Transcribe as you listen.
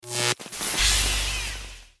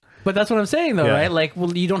But that's what I'm saying, though, right? Like,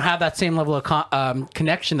 well, you don't have that same level of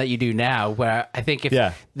connection that you do now. Where I think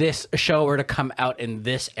if this show were to come out in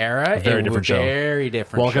this era, very different show. Very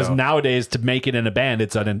different. Well, because nowadays to make it in a band,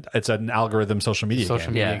 it's an algorithm social media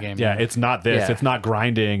game. Yeah, it's not this. Yeah. It's not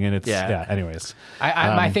grinding, and it's anyways,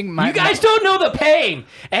 I think you guys don't know the pain.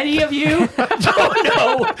 Any of you don't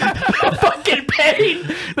know the fucking pain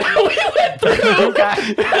that we went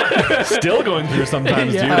through. Still going through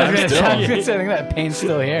sometimes, dude. I think that pain's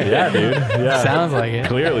still here. Yeah, dude. Yeah. Sounds like it.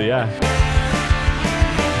 Clearly, yeah.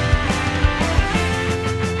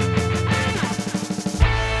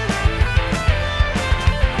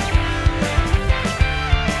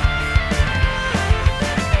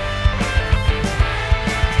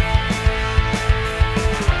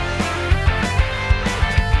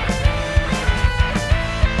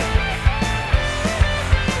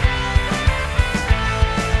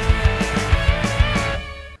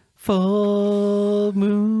 Full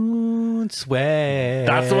moon sweat.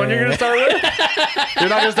 That's the one you're gonna start with? You're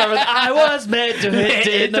not gonna start with I was made to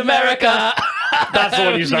hit in America. That's the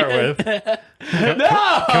one you start with.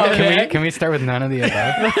 No. Can we start with none of the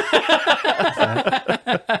above?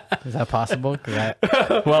 Is that possible?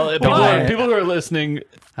 Well, people who are listening,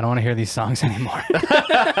 I don't want to hear these songs anymore.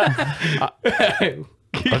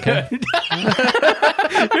 Okay. You're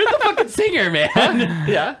the fucking singer, man.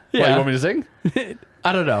 Yeah. What, you want me to sing?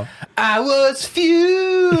 I don't know. I was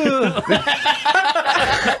few. Don't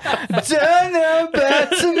know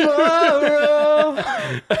about tomorrow.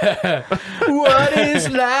 What it's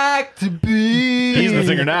like to be. He's the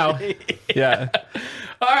singer now. Yeah.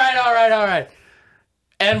 All right.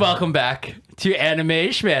 And welcome back to Anime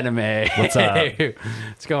Shmanime. What's up?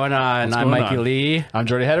 What's going on? I'm Mikey Lee. I'm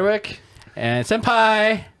Jordy Hedwick. And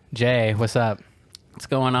Senpai. Jay, what's up? What's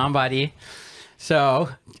going on, buddy? So,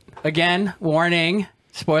 again, warning,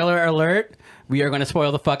 spoiler alert. We are going to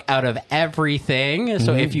spoil the fuck out of everything.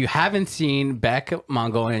 So if you haven't seen Beck,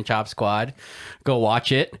 Mongolian Chop Squad, go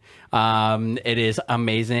watch it. It is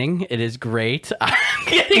amazing. It is great. I'm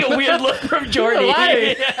getting a weird look from Jordy.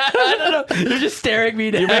 Why? I don't know. You're just staring me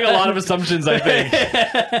down. You make a lot of assumptions, I think.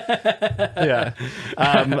 Yeah.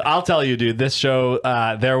 I'll tell you, dude, this show,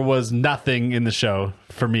 there was nothing in the show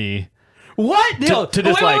for me. What? No. To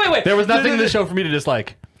dislike. Wait. There was nothing in the show for me to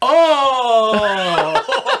dislike. Oh!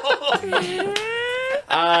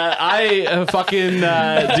 I fucking dude,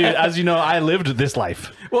 as you know, I lived this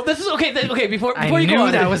life. Well, this is okay. Before I you knew go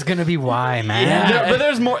on, that was gonna be why, man. Yeah. But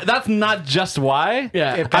there's more. That's not just why.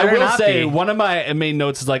 Yeah. I will say be. one of my main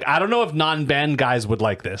notes is like, I don't know if non-band guys would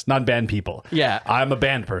like this. Non-band people. Yeah. I'm a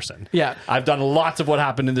band person. Yeah. I've done lots of what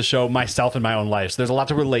happened in the show myself in my own life. So there's a lot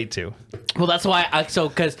to relate to. Well, that's why. So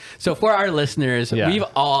for our listeners, we've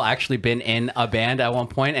all actually been in a band at one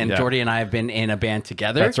point, and Jordy and I have been in a band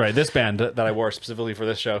together. That's right. This band that I wore specifically for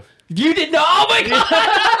this show. You did not. Oh my god!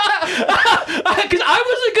 Because I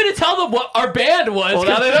wasn't going to tell them what our band was. Well,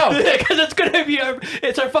 now they know. Because it's going to be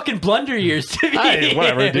it's our fucking blunder years to be. Hey,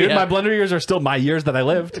 whatever, dude. Yeah. My blunder years are still my years that I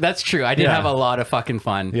lived. That's true. I did have a lot of fucking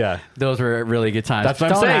fun. Yeah, those were really good times. That's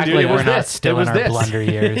what I'm saying, dude. Like we're not still in our blunder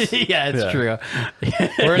years. Yeah, it's true.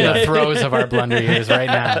 We're in the throes of our blunder years right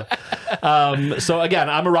now. So again,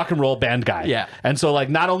 I'm a rock and roll band guy. Yeah. And so like,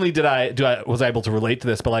 not only was I able to relate to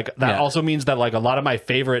this, but like that also means that like a lot of my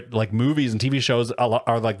favorite like movies and TV shows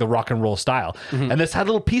are like the rock and roll style. And this had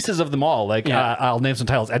little pieces of them all. Like I'll name some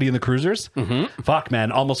titles: Eddie and the Cruisers. Fuck,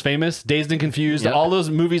 man, Almost Famous, Dazed and Confused. All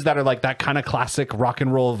those movies that are like that kind of classic rock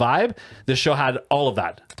and roll vibe. This show had all of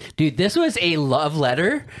that. Dude, this was a love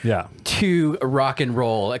letter to rock and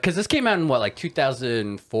roll. Because this came out in like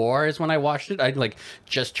 2004 is when I watched it. I like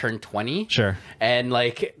just turned 20. Sure. And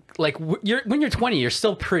when you're 20, you're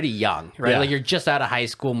still pretty young, right? Yeah. Like you're just out of high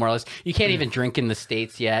school, more or less. You can't even drink in the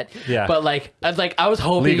States yet. Yeah. But I was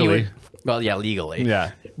hoping legally. Legally.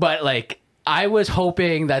 Yeah. But like I was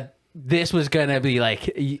hoping that this was gonna be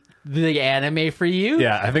like the anime for you.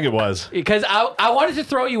 Yeah, I think it was. Because I wanted to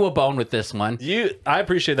throw you a bone with this one. I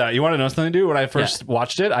appreciate that. You want to know something, dude? When I first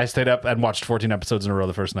watched it, I stayed up and watched 14 episodes in a row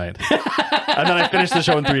the first night. And then I finished the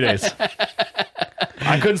show in 3 days.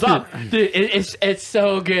 I couldn't stop. Dude, it's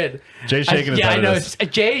so good. Jay's shaking his head. I know.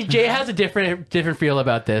 Jay has a different feel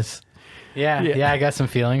about this. Yeah, I got some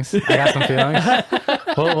feelings. We'll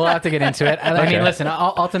have to get into it. I mean, listen.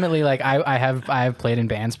 Ultimately, like I have played in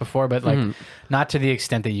bands before, but like not to the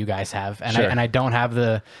extent that you guys have, and I don't have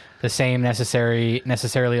the same necessarily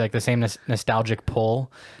like the same nostalgic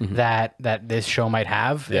pull that this show might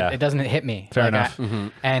have. Yeah. It doesn't hit me. Fair enough.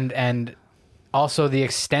 And also the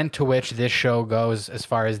extent to which this show goes as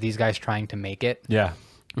far as these guys trying to make it. Yeah.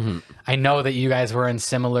 I know that you guys were in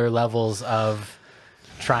similar levels of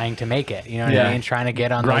trying to make it. You know what I mean? Trying to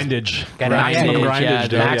get on grindage, maximum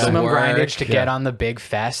Maximum grindage to get on the big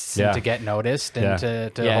fests and to get noticed and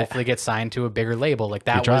to hopefully get signed to a bigger label. Like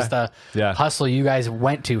that was the hustle you guys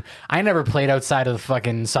went to. I never played outside of the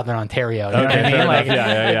fucking Southern Ontario. You know what I mean? Like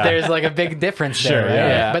there's like a big difference there.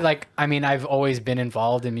 Right? But like, I mean, I've always been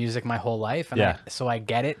involved in music my whole life, and so I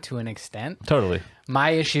get it to an extent. Totally.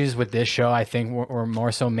 My issues with this show, I think, were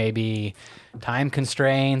more so maybe time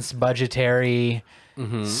constraints, budgetary.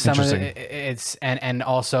 Some of it's and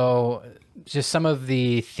also just some of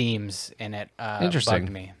the themes in it bugged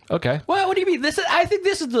me. Okay. Well, what do you mean? I think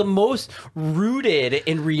this is the most rooted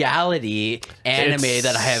in reality anime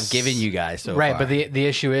that I have given you guys so far. But the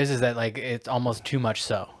issue is that like it's almost too much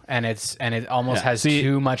so, and it almost has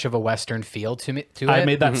too much of a Western feel to it. I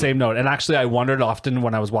made that same note, and actually, I wondered often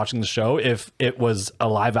when I was watching the show if it was a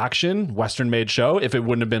live action Western made show, if it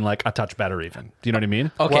wouldn't have been like a touch better, even. Do you know what I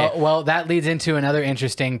mean? Okay. Well, that leads into another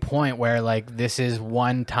interesting point where like this is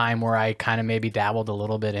one time where I kind of maybe dabbled a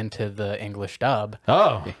little bit into the English dub.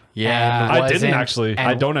 Oh. Yeah, I didn't actually.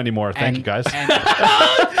 I don't anymore. Thank you guys.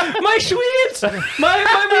 My Schweebs,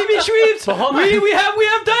 my baby Schweebs. We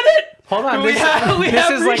have done it. Hold on. This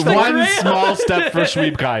is like one small step for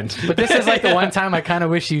Schweebkind. But this is like the one time I kind of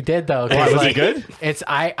wish you did though. Was like, it good? It's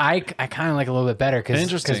I kind of like a little bit better because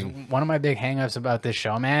Interesting. one of my big hangups about this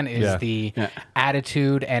show, man, is the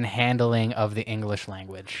attitude and handling of the English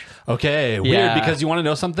language. Okay, weird. Because you want to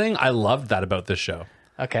know something? I loved that about this show.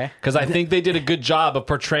 Okay. Because I think they did a good job of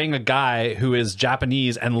portraying a guy who is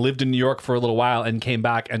Japanese and lived in New York for a little while and came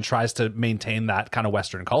back and tries to maintain that kind of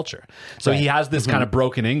Western culture. So he has this kind of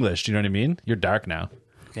broken English. Do you know what I mean? You're dark now.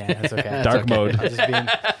 Yeah, that's okay. Dark mode. I'll just be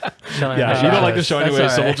chilling. Yeah, you don't like the show anyway,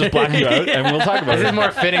 so we'll just black you out and we'll talk about it. This is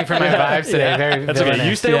more fitting for my vibes today. Very. That's okay.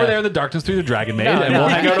 You stay over there in the darkness through the Dragon Maid, and we'll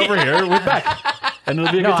hang out over here with Beck. And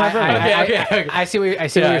it'll be a good time for everyone. I see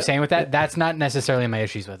what you're saying with that. That's not necessarily my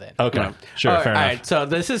issues with it. Okay. Sure, fair enough. All right, so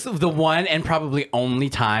this is the one and probably only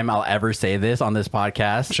time I'll ever say this on this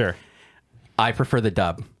podcast. Sure. I prefer the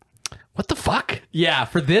dub. What the fuck? Yeah,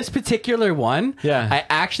 for this particular one, I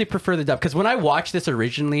actually prefer the dub. Because when I watched this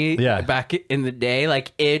originally back in the day,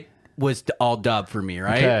 like it was all dub for me,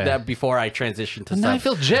 right? Okay. That before I transitioned to Now I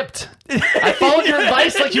feel gypped. I followed your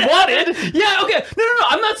advice like you wanted. Yeah, okay. No.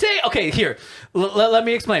 I'm not saying... Okay, here. Let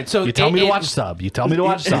me explain. So you tell me to watch sub. You tell me to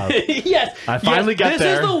watch sub. Yes. I finally get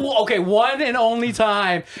there. This is the one and only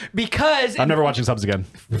time because... I'm never watching subs again.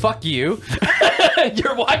 Fuck you.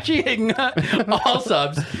 You're watching all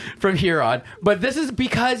subs from here on. But this is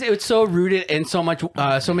because it's so rooted in so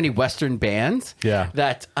many Western bands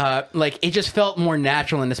that like it just felt more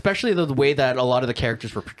natural, and especially the way that a lot of the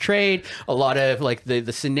characters were portrayed, a lot of like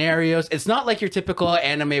the scenarios. It's not like your typical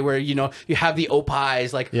anime where you have the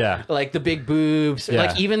opais like the big boobs,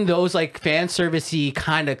 like even those like fan servicey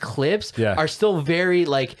kind of clips are still very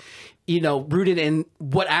like rooted in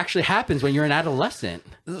what actually happens when you're an adolescent.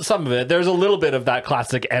 Some of it. There's a little bit of that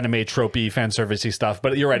classic anime tropey fan servicey stuff,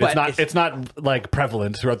 but you're right. It's not like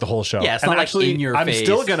prevalent throughout the whole show. Yeah, it's not actually like in your face. I'm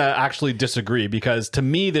still gonna actually disagree because to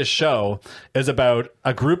me this show is about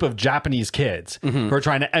a group of Japanese kids who are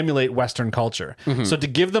trying to emulate Western culture. So to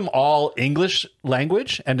give them all English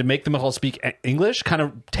language and to make them all speak English kind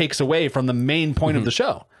of takes away from the main point of the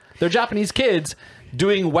show. They're Japanese kids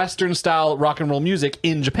doing Western style rock and roll music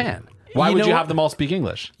in Japan. Why would you have them all speak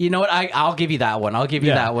English? You know what? I'll give you that one. I'll give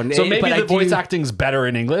you that one. So maybe the voice acting's better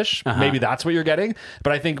in English. Maybe that's what you're getting.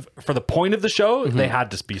 But I think for the point of the show, they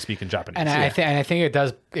had to be speaking Japanese. And I think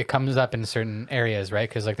it comes up in certain areas, right?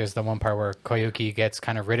 Because like there's the one part where Koyuki gets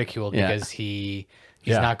kind of ridiculed because he's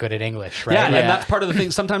not good at English, right? Yeah, and that's part of the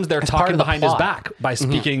thing. Sometimes they're talking behind his back by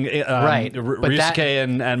speaking. Right. Ryusuke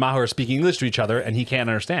and Maho are speaking English to each other, and he can't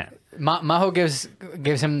understand. Maho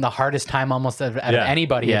gives him the hardest time almost out of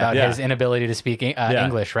anybody about his inability to speak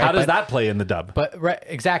English, right? How does that play in the dub? But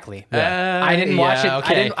exactly. I didn't watch it.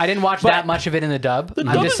 Okay. I didn't watch that much of it in the dub.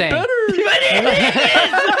 I'm just saying. Better.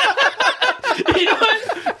 You know what?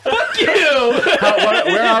 Fuck you.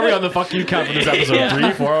 Where are we on the fuck you count for this episode?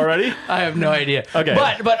 3, 4 already? I have no idea. Okay,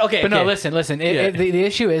 but okay. But no, listen. The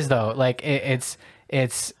issue is though, like it's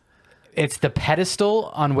the pedestal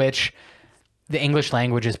on which the English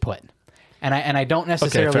language is put. And I don't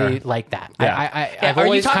necessarily like that. Yeah.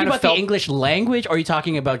 Are you talking about the English language, or are you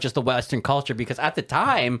talking about just the Western culture? Because at the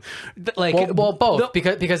time, both,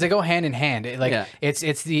 because they go hand in hand.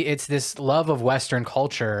 It's this love of Western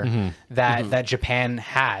culture that Japan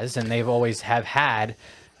has, and they've always have had.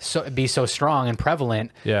 be so strong and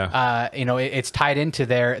prevalent. Yeah. You know, it's tied into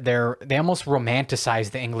they almost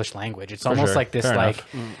romanticize the English language. It's almost like this, Fair like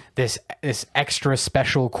this extra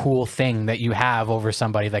special cool thing that you have over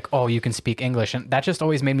somebody, like, oh, you can speak English. And that just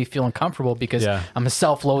always made me feel uncomfortable because I'm a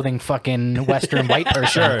self-loathing fucking Western white person.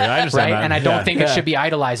 Sure, I understand that. And I don't think it should be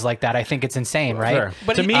idolized like that. I think it's insane, right? Sure.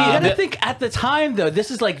 But to me, I think at the time though,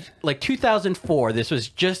 this is like 2004. This was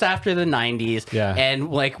just after the 90s,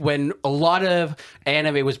 and like when a lot of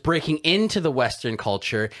anime was breaking into the Western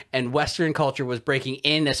culture, and Western culture was breaking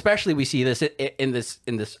in. Especially, we see this in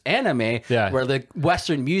this anime, where the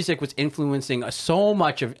Western music was influencing so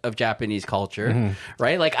much of Japanese culture,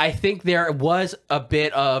 right? Like I think there was a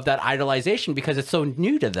bit of that idolization because it's so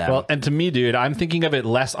new to them. Well, and to me, dude, I'm thinking of it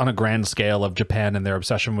less on a grand scale of Japan and their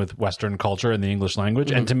obsession with Western culture and the English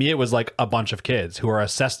language. And to me, it was like a bunch of kids who are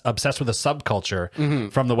obsessed with a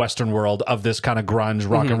subculture from the Western world of this kind of grunge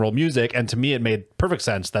rock and roll music. And to me, it made perfect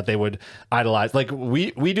sense that they would idolize. Like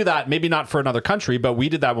we do that, maybe not for another country, but we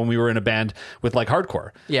did that when we were in a band with like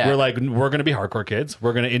hardcore. Yeah. We're like, we're going to be hardcore kids.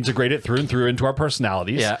 We're going to integrate it through and through into our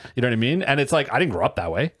personalities. Yeah. You know what I mean? And it's like, I didn't grow up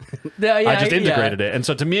that way. Yeah, I just integrated it. And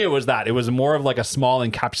so to me, it was that. It was more of like a small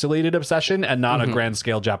encapsulated obsession and not a grand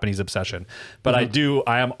scale Japanese obsession. But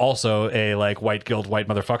I am also a like white guilt white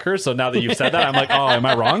motherfucker. So now that you've said that, I'm like, oh, am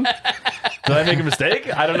I wrong? Did I make a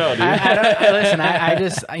mistake? I don't know, dude. I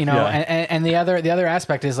just, you know, and the other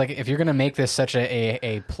aspect is like, if you're going to make this such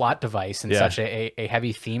a plot device and such a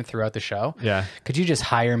heavy theme throughout the show, could you just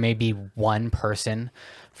hire maybe one person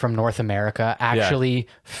from North America, actually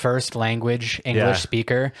first language English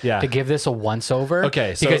speaker, to give this a once over?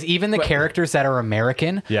 Okay, so, because even the characters that are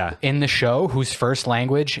American in the show whose first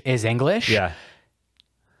language is English,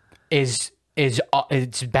 it's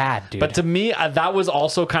bad, dude. But to me, that was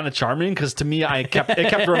also kind of charming because to me, it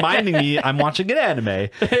kept reminding me I'm watching an anime,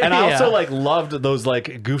 and I also like loved those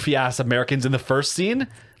like goofy ass Americans in the first scene.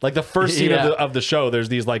 Like the first scene of the show, there's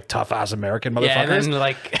these like tough ass American motherfuckers. Yeah, and then,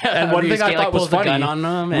 like, and one thing I thought was funny, on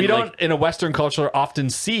them we don't in a Western culture often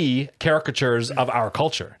see caricatures of our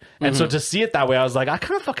culture, and so to see it that way, I was like, I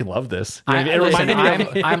kind of fucking love this. You know, it reminded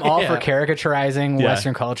me of, I'm all for caricaturizing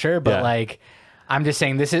Western culture, but like, I'm just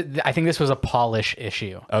saying I think this was a polish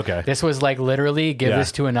issue. Okay. This was like literally give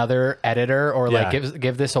this to another editor or like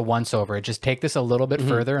give this a once over. Just take this a little bit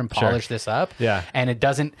further and polish this up. Yeah. And it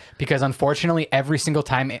doesn't, because unfortunately every single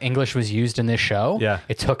time English was used in this show,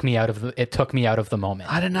 it took me out of the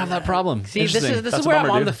moment. I didn't have that problem. See, this is where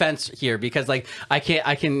I'm on the fence here because like I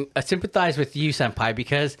can sympathize with you, Senpai,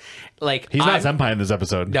 because like he's not Senpai in this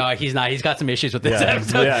episode. No, he's not. He's got some issues with this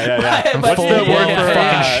episode. What's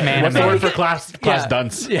the word for class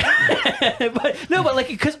dunce? But like,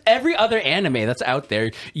 because every other anime that's out there,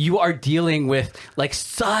 you are dealing with like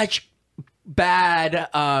such bad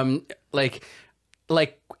like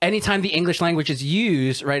anytime the English language is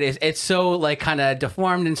used, right, it's so like kind of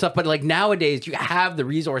deformed and stuff. But like nowadays, you have the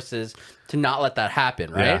resources to not let that happen,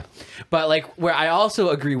 right? Yeah. But like where I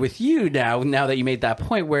also agree with you now that you made that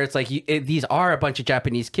point, where it's like these are a bunch of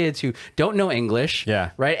Japanese kids who don't know English,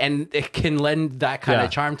 right, and it can lend that kind of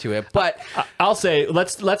charm to it. But I'll say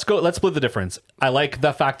let's split the difference. I like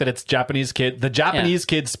the fact that it's Japanese kid. The Japanese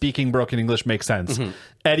kid speaking broken English makes sense.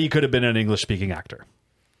 Eddie could have been an English speaking actor.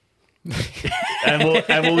 and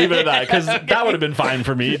we'll leave it at that because that would have been fine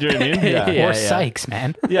for me. Do you know what I mean? Or Sykes,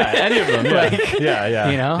 man. Yeah, any of them. Yeah.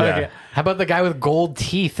 You know, like, how about the guy with gold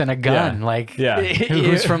teeth and a gun?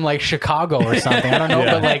 Who's from like Chicago or something? I don't know,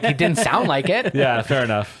 but like he didn't sound like it. Yeah, fair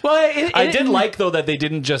enough. Well, I did like though that they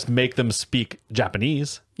didn't just make them speak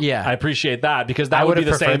Japanese. Yeah, I appreciate that because that would be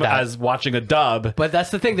the same as watching a dub. But that's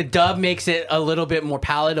the thing; the dub makes it a little bit more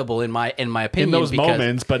palatable in my opinion. In those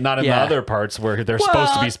moments, but not in the other parts where they're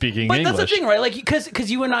supposed to be speaking English. But that's the thing, right? Like, because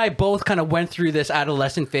you and I both kind of went through this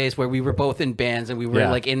adolescent phase where we were both in bands and we were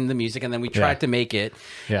like in the music, and then we tried to make it,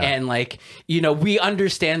 and like we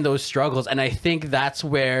understand those struggles, and I think that's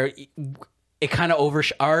where it kind of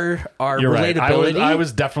our You're relatability. Right. I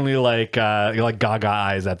was definitely like Gaga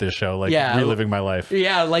eyes at this show, like reliving my life.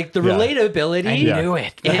 Yeah, like the relatability. I knew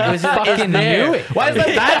it. It was fucking knew it. Why is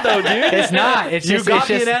that bad though, dude? It's not. It's just, you got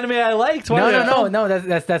me an anime I liked. No.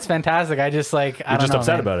 That's fantastic. I just like I You're don't just know,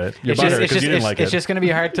 upset man. about it. You're butthurt because you didn't like it. It's just going to be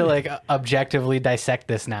hard to like objectively dissect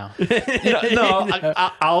this now.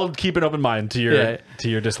 I'll keep an open mind to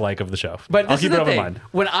your dislike of the show. But I'll keep an open mind.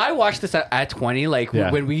 When I watched this at 20,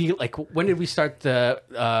 when did we start the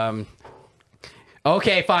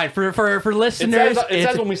okay, fine. For listeners, it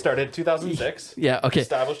says when we started, 2006. Yeah, okay.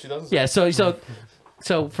 Established 2006. Yeah, so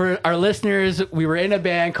So for our listeners, we were in a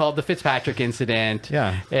band called the Fitzpatrick Incident.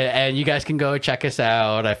 Yeah. And you guys can go check us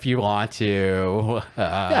out if you want to.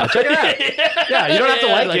 Yeah, check it out. Yeah, you don't have to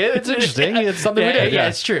like it. It's interesting. It's something we did. Yeah,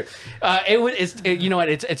 it's true. You know what?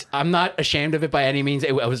 It's. I'm not ashamed of it by any means.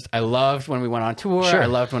 I loved when we went on tour. Sure. I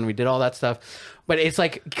loved when we did all that stuff. But it's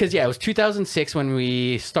like, because it was 2006 when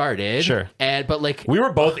we started. Sure. But like, we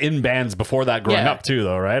were both in bands before that growing Yeah. up too,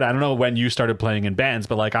 though, right? I don't know when you started playing in bands,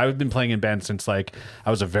 but like I've been playing in bands since like I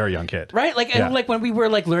was a very young kid. right? Like, Yeah. and like when we were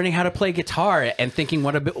like learning how to play guitar and thinking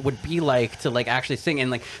what it would be like to like actually sing,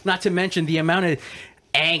 and like not to mention the amount of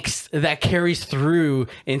angst that carries through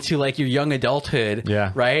into like your young adulthood,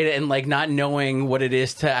 Yeah. right? And like not knowing what it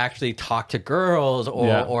is to actually talk to girls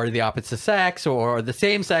or the opposite sex or the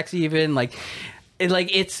same sex even, like.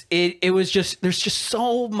 It was just, there's just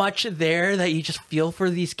so much there that you just feel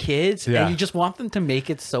for these kids, Yeah. and you just want them to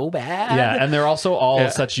make it so bad. Yeah, and they're also all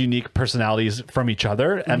such unique personalities from each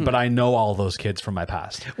other, and but I know all those kids from my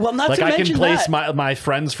past. Well, not like to I can mention place that. my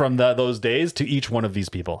friends from those days to each one of these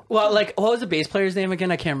people. Well, like, what was the bass player's name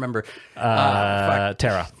again? I can't remember. Fuck.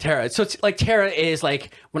 Tara. So it's like Tara is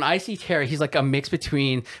like, when I see Tara, he's like a mix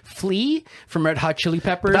between Flea from Red Hot Chili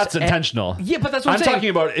Peppers. That's intentional. Yeah, but that's what I'm I'm saying. talking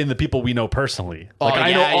about in the people we know personally. Oh, Like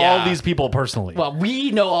I know yeah, all yeah. these people personally. Well,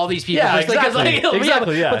 we know all these people. Yeah, It's like- 'cause, exactly.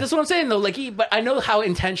 Exactly, yeah. But that's what I'm saying, though. Like, but I know how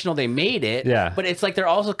intentional they made it. Yeah. But it's like they're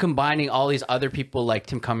also combining all these other people, like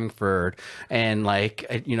Tim Cummingford and like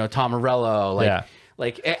Tom Morello. Like, Yeah.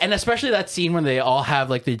 like, and especially that scene when they all have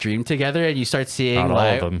like they dream together, and you start seeing Not all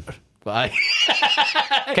like. of them. Like,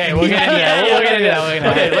 Okay, we'll get into that. We'll get into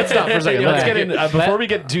that. Okay, let's stop for a second. Let's Okay. get in before we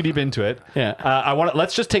get too deep into it. Yeah.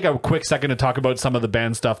 Let's just take a quick second to talk about some of the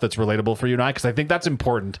band stuff that's relatable for you and I, because I think that's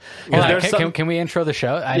important. 'Cause Hold on, there's can we intro the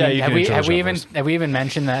show? Yeah, you can intro the show first. Have we even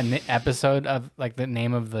mentioned that episode of like the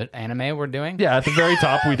name of the anime we're doing? Yeah, at the very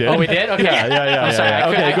top we did. Oh, we did? Okay. Yeah. I'm sorry.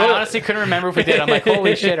 yeah. I go. honestly couldn't remember if we did. I'm like,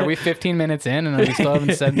 holy shit, are we 15 minutes in and we still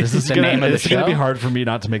haven't said this is the name of the It's going show? to be hard for me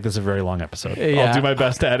not to make this a very long episode. Yeah. I'll do my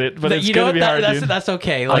best to edit, but it's you know going to what? be hard, dude. That's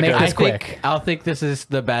okay. I'll Like, make I this think quick. I'll think this is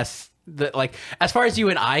the best. Like, as far as you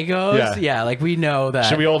and I goes, Yeah. yeah, like we know that.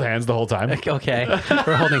 Should we hold hands the whole time? Okay,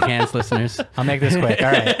 we're holding hands, listeners. I'll make this quick.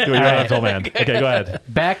 All right. You don't have to hold hand. Okay, go ahead.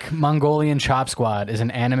 Beck, Mongolian Chop Squad is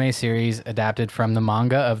an anime series adapted from the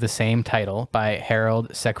manga of the same title by Harold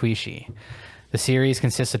Sekwishi. The series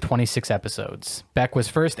consists of 26 episodes. Beck was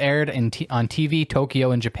first aired on TV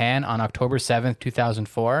Tokyo in Japan on October 7th,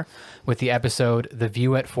 2004, with the episode The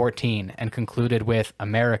View at 14, and concluded with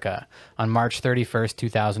America on March 31st,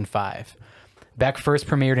 2005. Beck first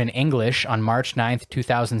premiered in English on March 9th,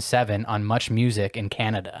 2007 on Much Music in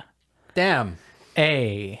Canada. Damn.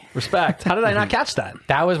 Respect. How did I not catch that?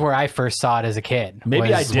 That was where I first saw it as a kid.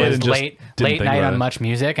 Maybe I did and just late didn't think night about on it. Much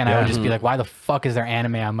Music, and I would just be like, "Why the fuck is there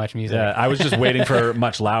anime on Much Music?" Yeah, I was just waiting for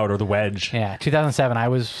Much Loud or The Wedge. Yeah, 2007. I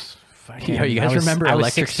was. Fucking, Yo, you guys remember I was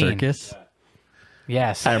Electric 16. Circus?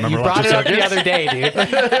 Yes, I remember You brought it Electric up the Circus. other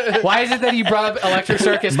day, dude. Why is it that you brought up Electric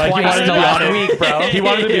Circus Mikey twice wanted in to the be on last it. week, bro? He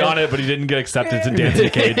wanted to be on it, but he didn't get accepted to Dance in a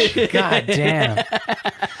Cage. God damn.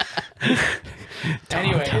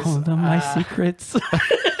 Anyways, Tell them my secrets.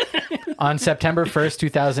 on September 1st,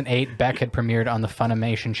 2008, Beck had premiered on the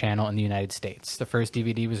Funimation channel in the United States. The first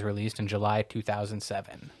DVD was released in July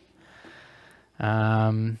 2007.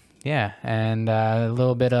 Yeah, and a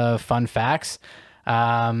little bit of fun facts.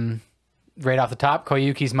 Right off the top,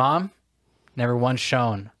 Koyuki's mom never once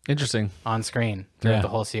shown Interesting. on screen throughout Yeah. the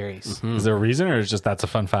whole series. Is there a reason, or is just that's a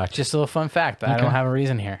fun fact? Just a little fun fact. I don't have a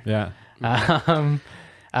reason here. Yeah.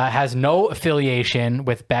 Has no affiliation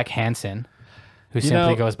with Beck Hansen, who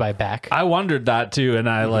simply goes by Beck. I wondered that too, and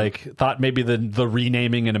I thought maybe the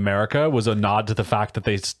renaming in America was a nod to the fact that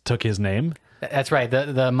they took his name. That's right.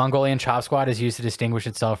 The Mongolian Chop Squad is used to distinguish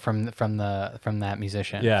itself from that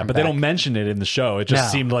musician. Yeah, from but they Beck. don't mention it in the show. It just No.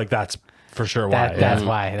 seemed like that's for sure why. That's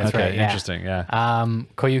why. That's okay, right. Yeah. interesting. Yeah.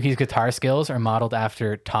 Koyuki's guitar skills are modeled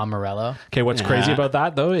after Tom Morello. Okay, what's crazy about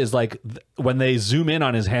that though is like when they zoom in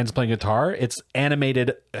on his hands playing guitar, it's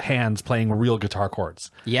animated hands playing real guitar chords.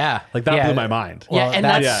 Yeah. Like that Yeah. blew my mind. Yeah, Well, and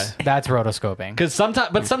that's rotoscoping. Because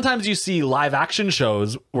sometimes you see live action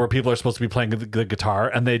shows where people are supposed to be playing the guitar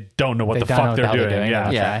and they don't know what the don't know fuck what they're the hell doing. they're doing.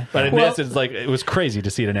 Yeah, Yeah. But in Well- this, it's like it was crazy to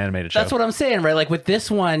see it in an animated show. That's what I'm saying, right? Like with this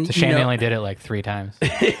one, It's a shame they only did it like 3 times.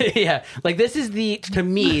 yeah, like this is to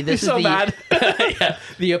me, this is so the mad. yeah,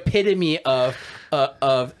 the epitome of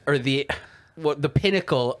the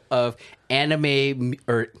pinnacle of anime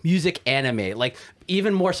or music anime. Like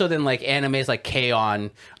even more so than like animes like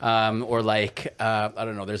K-On! Or like I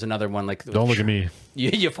don't know. There's another one like Don't look at me.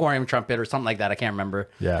 Euphorium Trumpet or something like that. I can't remember.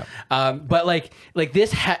 Yeah. But like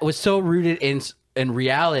this was so rooted in in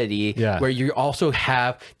reality Yeah. where you also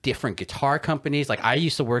have different guitar companies. Like I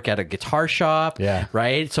used to work at a guitar shop, Yeah.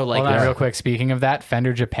 right? So like Hold on, real quick. Speaking of that,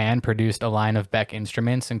 Fender Japan produced a line of Beck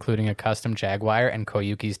instruments, including a custom Jaguar and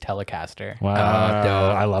Koyuki's Telecaster. Wow.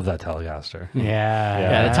 dope. I love that Telecaster.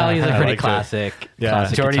 yeah, the Telly's a I pretty liked it. classic. Yeah.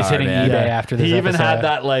 classic Jordy's guitar, hitting man. eBay after this He even episode. had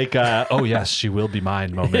that like, oh yes, she will be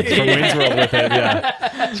mine moment from Wayne's World with it.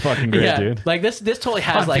 Yeah, it's fucking great, Yeah, dude. like this totally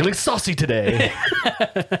has I'm like feeling saucy today.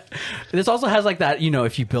 this also has like that.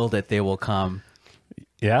 If you build it, they will come.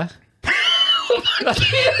 Yeah. I'm just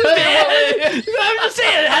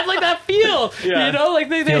saying, it had like that feel. Yeah. Like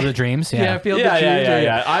they Field of Dreams. Yeah. Field Yeah, of Dreams.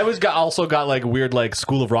 yeah. I also got like weird like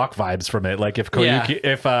School of Rock vibes from it. Like if Koyuki,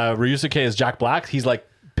 if Ryusuke is Jack Black, he's like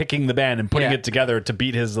picking the band and putting Yeah. it together to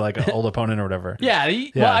beat his like old opponent or whatever. Yeah,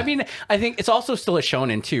 well, I mean, I think it's also still a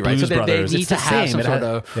shonen too, right? Blues so they Brothers. need It's to the have same. some It sort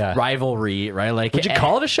has- of yeah. rivalry, right? Like, Would you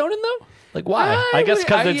call it a shonen though? Like why? I guess would-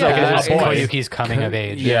 because it's yeah, like it's a boy. Koyuki's coming of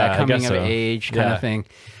age. Yeah, I coming guess of so. age kind Yeah. of thing.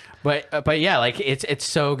 But yeah, like it's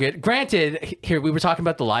so good. Granted, here we were talking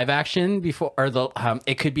about the live action before, or the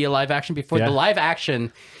it could be a live action before Yeah. the live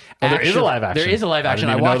action. Oh, there is a live action. There is a live I action.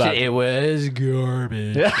 didn't I even know watched that. it. It was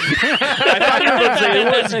garbage. I thought you were going to say it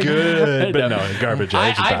was good, but no, garbage.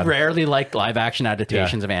 I rarely like live action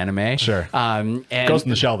adaptations Yeah. of anime. Sure. And Ghost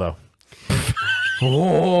in the Shell though. Dude,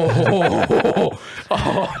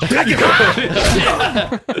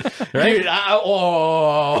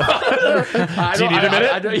 Do you need a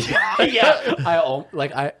minute?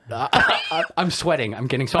 I'm sweating. I'm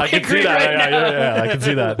getting so I can angry see that. right now. Yeah, I can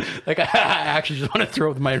see that. Like I actually just want to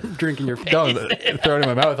throw my drink in your face. No, throw it in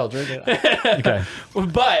my mouth. I'll drink it. Okay.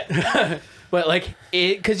 But like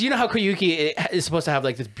it, because you know how Koyuki is supposed to have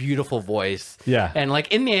like this beautiful voice. Yeah. And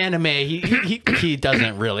like in the anime, he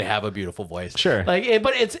doesn't really have a beautiful voice. Sure. Like,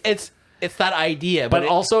 but it's that idea. But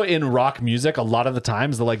also in rock music, a lot of the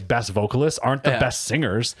times the like best vocalists aren't the Yeah. best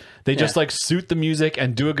singers. They just Yeah. like suit the music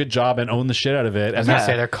and do a good job and own the shit out of it. And I that's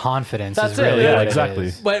say their confidence That's is it, really yeah, what it exactly.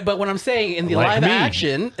 is. But what I'm saying in the Like live me.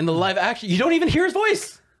 action, you don't even hear his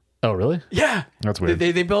voice. Oh, really? Yeah, That's weird.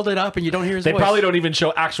 They build it up and you don't hear his They voice. probably don't even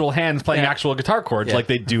show actual hands playing Yeah. actual guitar chords Yeah. like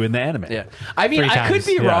they do in the anime. Yeah, I mean, 3 I could times.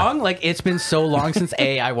 be Yeah. wrong. Like it's been so long since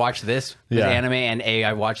I watched this Yeah. anime, and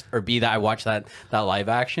I watched that I watched that live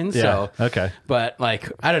action. Yeah. So Okay. but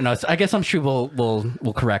like I don't know. I guess I'm sure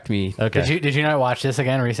will correct me. Okay. Did you not watch this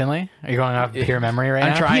again recently? Are you going off pure memory right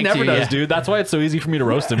I'm now? trying He never to, does, yeah. dude. That's why it's so easy for me to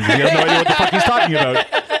roast him. Because he has no idea what the fuck he's talking about.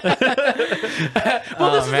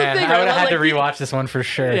 Well, this Oh is man, the thing. I would have right? had to Like, rewatch this one for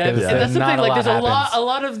sure. Yeah, 'cause and that's the not thing. Like, there's a lot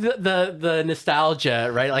happens. of the nostalgia,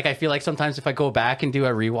 right? Like, I feel like sometimes if I go back and do a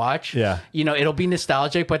rewatch, Yeah. it'll be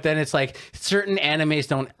nostalgic, but then it's like certain animes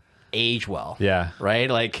don't age well. Yeah. Right?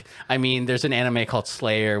 Like, I mean, there's an anime called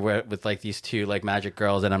Slayer with like these two like magic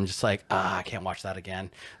girls, and I'm just like, I can't watch that again.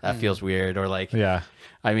 That feels weird. Or like, Yeah.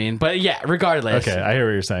 I mean, but yeah, regardless. Okay, I hear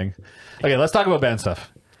what you're saying. Okay, let's talk about band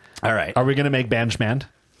stuff. All right. Are we going to make Banshman?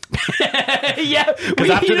 Yeah. Because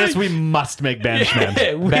after this, we must make Banshman.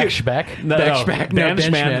 Beck. No, Banshman.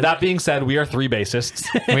 Banshman. That being said, we are 3 bassists.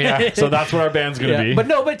 We are. So that's what our band's going to be.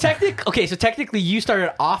 But technically you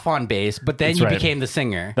started off on bass, but then That's you right. became the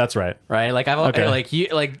singer. That's right. Right, like Okay.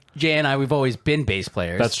 Jay and I, we've always been bass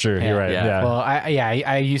players. That's true. You're right. Yeah. Yeah. Well,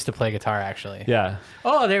 I used to play guitar actually. Yeah.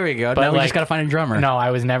 Oh, there we go. Now we just gotta find a drummer. No,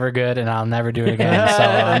 I was never good, and I'll never do it again. So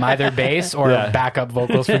I'm either bass or Yeah. backup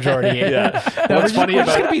vocals for Jordy. Yeah. What's funny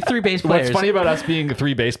about gonna be 3 bass players. What's funny about us being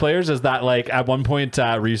 3 bass players is that, like, at one point,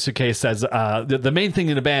 Ryusuke says the main thing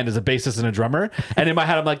in a band is a bassist and a drummer. And in my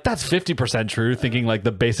head, I'm like, that's 50% true, thinking like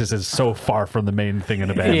the bassist is so far from the main thing in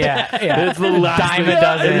a band. Yeah. It's the last Dime thing, a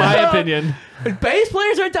dozen. in my opinion. Bass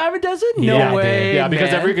players are a dime a dozen? No Yeah, way. Yeah,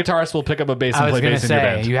 because man. every guitarist will pick up a bass I and was play going bass to in your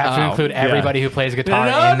say, band. you have to Oh, include everybody who plays guitar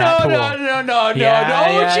No, in that pool. no, Yeah,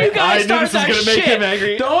 don't yeah. you guys I knew start this was that gonna make shit. him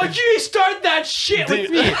angry. Don't you start that shit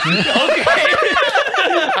with me. Okay.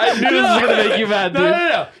 I knew this was going to make you mad, dude.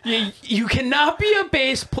 No. You cannot be a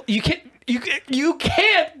bass. You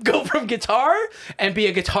can't go from guitar and be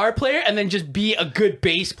a guitar player and then just be a good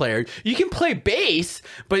bass player. You can play bass,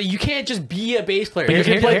 but you can't just be a bass player. You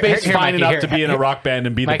can play bass here, fine Mikey, enough here, to be in a here. rock band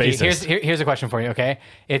and be the Mikey, bassist. here's a question for you, okay?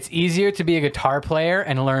 It's easier to be a guitar player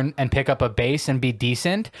and learn and pick up a bass and be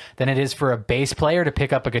decent than it is for a bass player to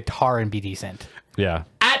pick up a guitar and be decent. Yeah.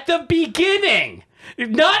 At the beginning.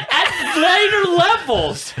 Not at later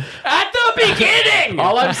levels. At the beginning.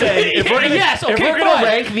 All I'm saying, if we're gonna, Yes, okay, if we're fine. gonna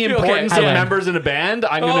rank the Okay, importance of fine. members in a band,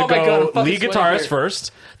 I'm Oh gonna my God, I'm go fucking lead sweating guitarist here.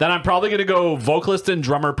 first. Then I'm probably gonna go vocalist and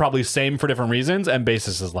drummer, probably same for different reasons, and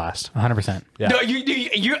bassist is last. 100%. Yeah. No, you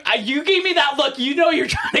gave me that look. You know you're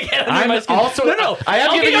trying to get under I'm my skin. also- no. I am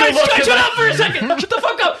Okay, giving you a guys, look 'cause Shut I- up for a second. Shut the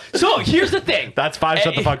fuck up. So here's the thing. That's 5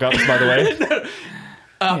 shut the fuck ups, by the way.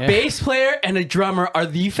 A bass player and a drummer are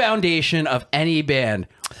the foundation of any band.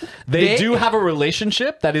 They do have a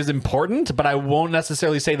relationship that is important, but I won't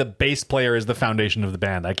necessarily say the bass player is the foundation of the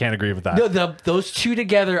band. I can't agree with that. No, those two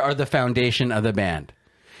together are the foundation of the band.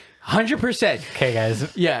 100%. Okay,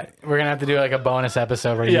 guys. Yeah. We're going to have to do like a bonus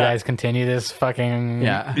episode where you guys continue this fucking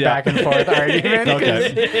back and forth argument.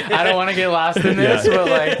 Okay. I don't want to get lost in this, but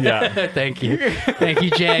like, Thank you. Thank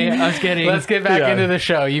you, Jay. I was getting... Let's get back into the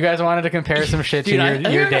show. You guys wanted to compare some shit to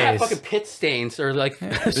your days. Have fucking pit stains or like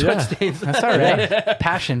sweat stains. That's all right.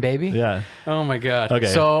 Passion, baby. Yeah. Oh my God. Okay.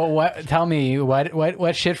 So tell me,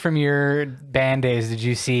 what shit from your band days did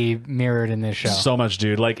you see mirrored in this show? So much,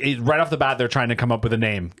 dude. Like right off the bat, they're trying to come up with a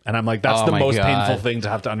name. And I'm like, that's the most painful thing to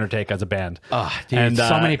have to undertake as a band. Oh, dude, and,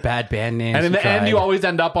 so many bad band names. And in the end, you always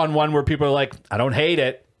end up on one where people are like, I don't hate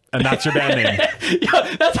it. And that's your band name.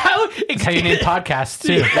 That's how you name podcasts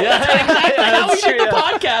too. How we did the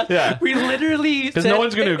podcast. Yeah. We literally because no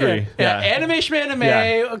one's going to agree. Animation anime.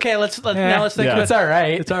 Yeah. Okay, let's now let's think. It's all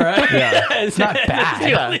right. It's all right. Yeah. It's not bad.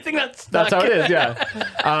 It's the only thing that's how it is.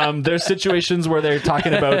 Yeah. There's situations where they're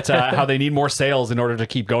talking about how they need more sales in order to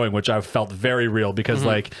keep going, which I've felt very real because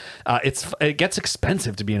like it gets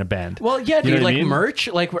expensive to be in a band. Well, yeah, dude, like merch.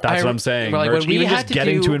 Like that's what I'm saying. Like merch, when we had just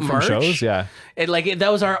getting to and from shows. Yeah. That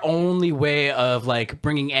was our only way of like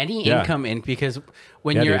bringing any income in because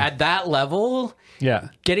when you're at that level,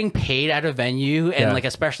 getting paid at a venue and like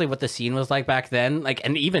especially what the scene was like back then, like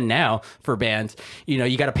and even now for bands,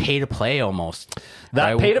 you got to pay to play almost.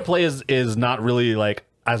 That pay to play is not really like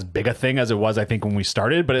as big a thing as it was, I think, when we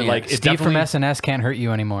started, but Steve from SNS can't hurt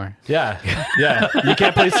you anymore. Yeah, you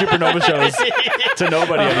can't play Supernova shows to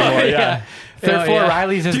nobody anymore. Yeah. Third floor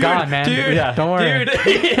Riley's is gone, man. Dude, don't worry.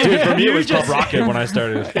 Dude, for me, it was Club Rocket when I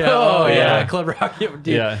started. Club Rocket.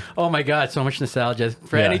 Dude. Yeah. Oh my God, so much nostalgia.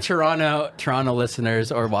 For any Toronto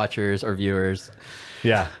listeners or watchers or viewers.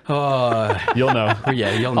 Yeah. Oh, you'll know.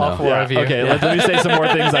 Yeah, you'll know. All four of you. Okay, let me say some more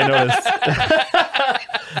things I noticed.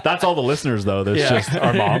 That's all the listeners, though. There's just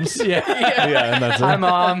our moms. And that's it. Hi,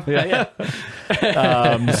 Mom.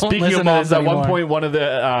 Speaking of moms, at one point, one of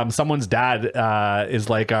the someone's dad is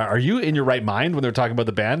like, "Are you in your right mind?" When they're talking about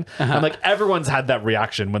the band, I'm like, everyone's had that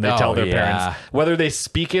reaction when they tell their parents, whether they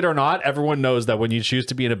speak it or not. Everyone knows that when you choose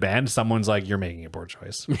to be in a band, someone's like, "You're making a poor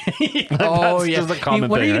choice." That's just a common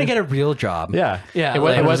when thing, are you right? gonna get a real job? Yeah. It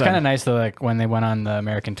was kind of nice though. Like when they went on the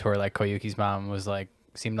American tour, like Koyuki's mom was like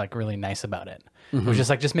seemed like really nice about it. It was just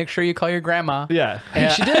like, just make sure you call your grandma. Yeah.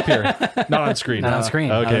 And she did appear. Not on screen. Not on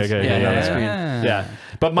screen. Okay. Not on screen. Yeah.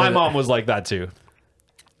 But my mom was like that too.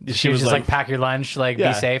 She was just like, pack your lunch, like,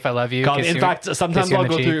 be safe, I love you. In fact, sometimes I'll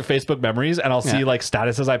go through Facebook memories and I'll see like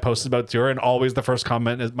statuses I posted about tour, and always the first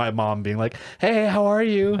comment is my mom being like, "Hey, how are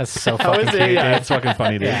you?" That's so fucking cute. Yeah, it's fucking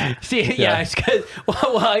funny, dude. See, it's because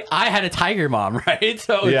I had a tiger mom, right?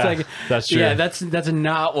 So it's like that's true. Yeah, that's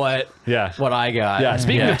not what I got. Yeah.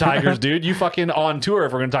 Speaking of tigers, dude, you fucking on tour.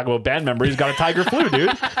 If we're gonna talk about band memories, got a tiger flu, dude.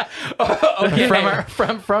 Okay.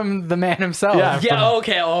 from the man himself.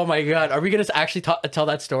 Okay. Oh my God, are we gonna actually tell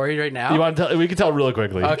that story right now? You want to tell? We can tell really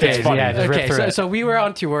quickly. Okay, it's funny. So we were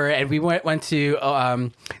on tour and we went to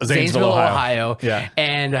Zanesville, Ohio. Yeah,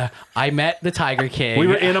 and I met the Tiger King. We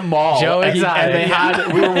were in a mall. Joe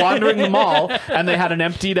and we were wandering the mall, and they had an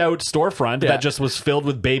emptied out storefront that just was filled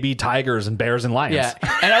with baby tigers and bears and lions. Yeah,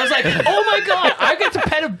 and I was like, oh my God, I get to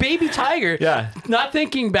pet a baby tiger. Yeah, not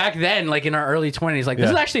thinking back then, like in our early 20s, like this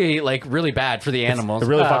is actually like really bad for the animals. It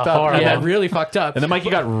really fucked up. Horrible. Yeah, really fucked up. And then Mikey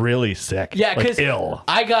got really sick. Yeah, because ill.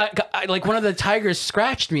 I got like one of the tigers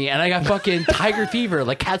scratched me, and I got fucking tiger fever,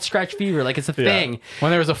 like cat scratch fever, like it's a thing.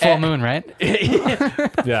 When there was a full moon, right?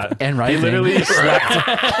 Yeah, and right, he literally slept.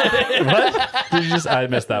 What? Did you just? I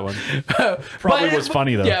missed that one. Probably was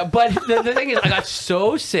funny though. Yeah, but the thing is, I got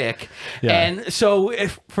so sick, and so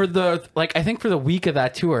for the week of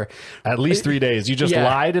that tour, at least 3 days, you just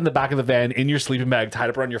lied in the back of the van in your sleeping bag,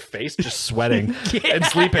 tied up around your face, just sweating and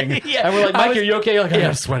sleeping. And we're like, Mike, are you okay? You're like, I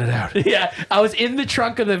gotta sweat it out. Yeah, I was in the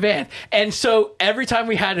trunk of the van, and so every time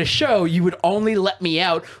we had a show, you would only let me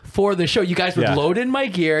out for the show. You guys would load in my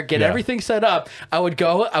gear, get everything set up. I would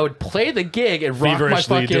go, I would play the gig and rock my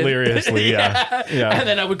fucking deliriously, and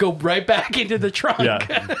then I would go right back into the trunk.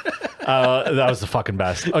 That was the fucking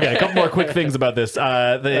best. Okay, a couple more quick things about this.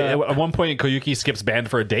 At one point, Koyuki skips band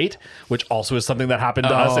for a date, which also is something that happened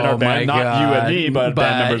to us in our band. Not you and me, but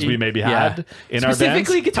band members we maybe had in our bands.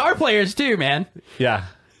 Specifically guitar players too, man. Yeah.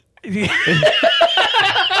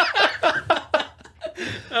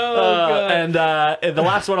 And the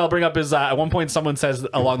last one I'll bring up is at one point someone says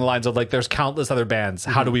along the lines of like, there's countless other bands.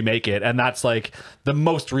 How do we make it? And that's like the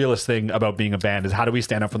most realist thing about being a band is how do we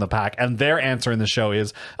stand up from the pack? And their answer in the show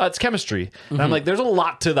is it's chemistry. And I'm like, there's a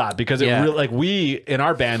lot to that because it really, like we in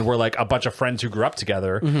our band were like a bunch of friends who grew up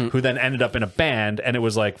together who then ended up in a band and it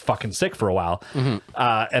was like fucking sick for a while.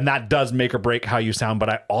 And that does make or break how you sound. But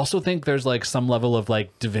I also think there's like some level of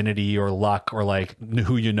like divinity or luck or like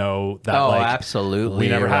who you know that absolutely we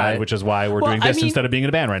never had, which is why we're doing this instead of being in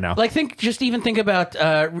a band right now. Like think about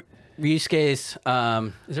Ryusuke's is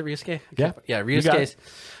it Ryusuke? Yeah. Ryusuke's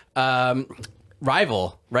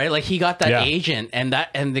rival, right? Like he got that agent and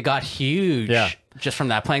they got huge just from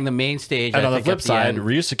that playing the main stage. And on the flip side,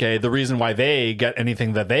 Ryusuke, the reason why they get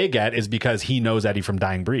anything that they get is because he knows Eddie from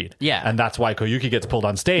Dying Breed. Yeah. And that's why Koyuki gets pulled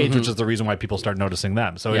on stage, which is the reason why people start noticing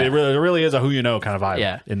them. So it really is a who you know kind of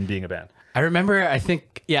vibe in being a band. I remember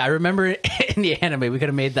in the anime we could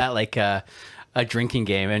have made that like a drinking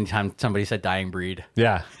game anytime somebody said Dying Breed.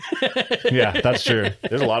 Yeah. Yeah, that's true.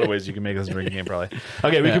 There's a lot of ways you can make this a drinking game probably.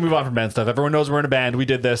 Okay, we can move on from band stuff. Everyone knows we're in a band. We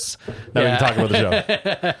did this. Now we can talk about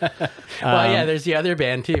the show. Well, there's the other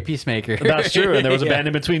band too, Peacemaker. That's true. And there was a band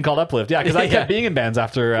in between called Uplift. Yeah, because I kept being in bands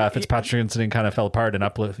after Fitzpatrick incident kind of fell apart and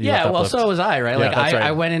Uplift. Well, so was I, right? Yeah, like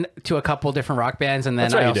I went into a couple different rock bands and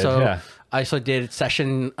then I also did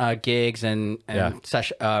session gigs and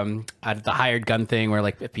session the hired gun thing where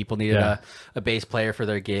like if people needed a bass player for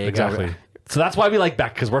their gig. Exactly. So that's why we like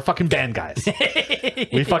Beck, because we're fucking band guys.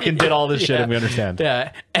 We fucking did all this shit and we understand.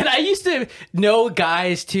 Yeah. And I used to know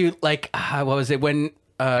guys to like, what was it when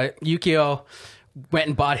Yukio went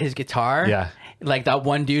and bought his guitar? Yeah. Like that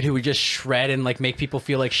one dude who would just shred and like make people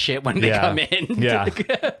feel like shit when they come in. Yeah.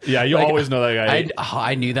 Yeah, you always know that guy.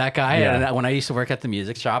 I knew that guy. Yeah. And when I used to work at the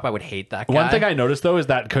music shop, I would hate that guy. One thing I noticed though is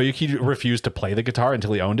that Koyuki refused to play the guitar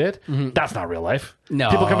until he owned it. That's not real life. No.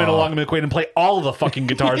 People come in along the McQueen and play all the fucking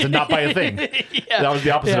guitars and not buy a thing. That was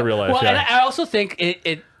the opposite of real life. Well, and I also think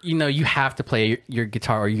it you have to play your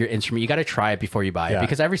guitar or your instrument. You got to try it before you buy it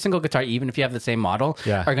because every single guitar, even if you have the same model,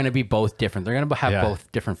 are going to be both different. They're going to have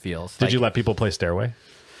both different feels. Did you let people play Stairway?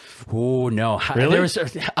 Oh no! Really? There was,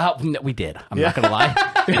 no, we did. I'm not gonna lie.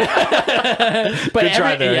 But Good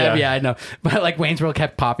try there, I know. But like Wayne's World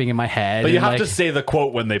kept popping in my head. But you have to say the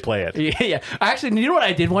quote when they play it. Yeah. Actually, you know what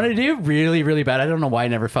I did want to do? Really, really bad. I don't know why I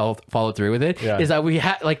never followed through with it. Is that we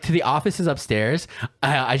had like to the offices upstairs.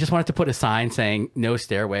 I just wanted to put a sign saying "No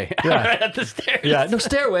stairway" right at the stairs. Yeah, no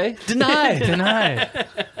stairway. Denied.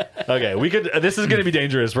 Okay, we could. This is going to be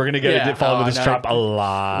dangerous. We're going to fall into this trap a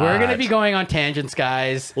lot. We're going to be going on tangents,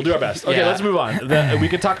 guys. We'll do our best. Okay, let's move on. We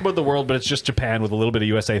could talk about the world, but it's just Japan with a little bit of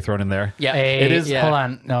USA thrown in there. Yeah, it is. Hold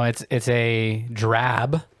on, no, it's a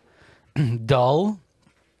drab, dull,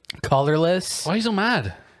 colorless. Why are you so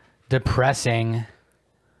mad? Depressing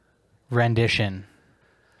rendition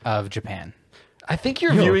of Japan. I think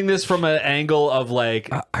you're viewing this from an angle of like,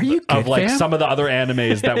 are you good, of like fam? some of the other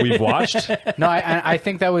animes that we've watched. No, I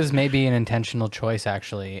think that was maybe an intentional choice,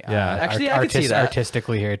 actually. Yeah, actually, I could see that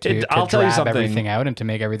artistically here to I'll tell you drab something. everything out and to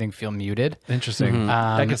make everything feel muted. Interesting.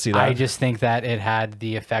 I can see that. I just think that it had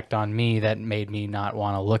the effect on me that made me not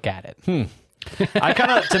want to look at it. I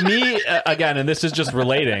kind of, to me, again, and this is just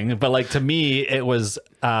relating, but like to me, it was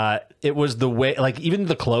the way, like even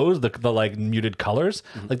the clothes, the like muted colors,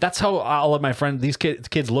 like that's how all of my friends, these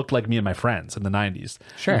kids looked like me and my friends in the 90s.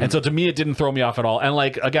 Sure. And so to me, it didn't throw me off at all. And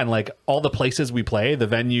like, again, like all the places we play, the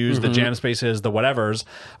venues, the jam spaces, the whatevers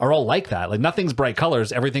are all like that. Like nothing's bright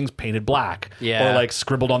colors. Everything's painted black or like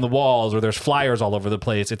scribbled on the walls or there's flyers all over the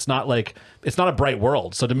place. It's not a bright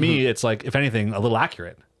world. So to me, it's like, if anything, a little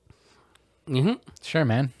accurate. Sure,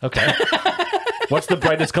 man. Okay. What's the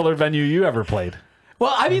brightest colored venue you ever played?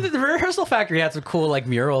 Well, I mean, the Rehearsal Factory had some cool like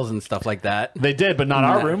murals and stuff like that. They did, but not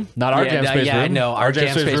our room. Not our jam space room. I know. Our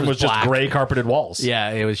jam space room was just black. gray carpeted walls. Yeah,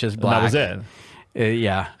 it was just black. And that was it.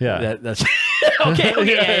 Yeah. That's okay.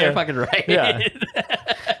 Yeah, you're fucking right. Yeah.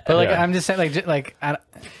 But like, I'm just saying, like,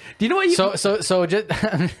 do you know what you? So just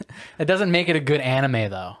it doesn't make it a good anime,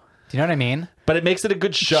 though. Do you know what I mean? But it makes it a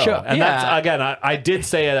good show. And that's, again, I did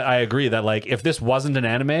say I agree that like if this wasn't an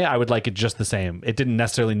anime, I would like it just the same. It didn't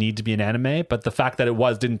necessarily need to be an anime, but the fact that it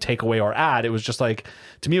was didn't take away or add. It was just like,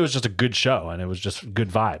 to me, it was just a good show and it was just good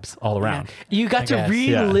vibes all around. You got to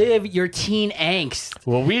relive your teen angst.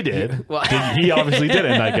 Well, we did. He obviously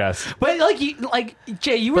didn't, I guess. But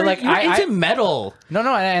Jay, you were into metal. No,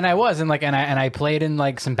 and I was, and I played in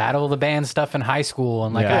like some Battle of the Band stuff in high school,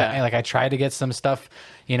 and I tried to get some stuff,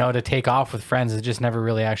 to take off with friends. It just never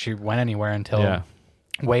really actually went anywhere until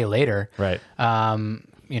way later. Right.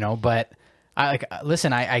 But I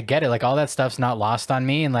listen, I get it. Like all that stuff's not lost on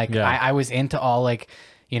me. And like, I was into all like,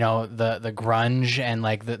 you know, the grunge and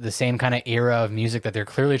like the same kind of era of music that they're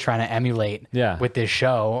clearly trying to emulate with this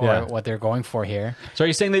show or what they're going for here. So are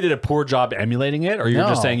you saying they did a poor job emulating it, or you're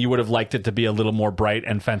just saying you would have liked it to be a little more bright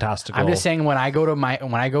and fantastical? I'm just saying when I look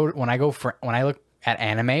at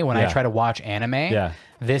anime, when I try to watch anime,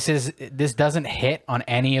 this doesn't hit on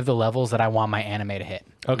any of the levels that I want my anime to hit.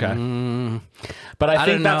 Okay. But I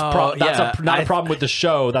think that's not a problem with the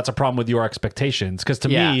show. That's a problem with your expectations. Because to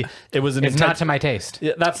me, it was it's not to my taste.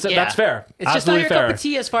 Yeah, that's fair. It's just not your cup of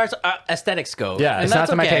tea as far as aesthetics go. Yeah, it's not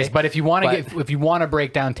to my taste. But if you want to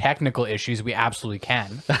break down technical issues, we absolutely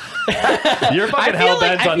can. You're fucking hell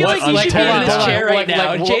bent on this chair right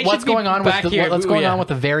now. What's going on with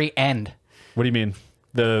the very end? What do you mean?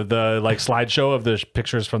 The like slideshow of the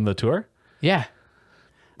pictures from the tour? Yeah.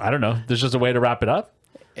 I don't know. There's just a way to wrap it up.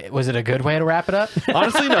 Was it a good way to wrap it up?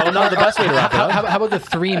 Honestly, no, not the best way to wrap it up. How about the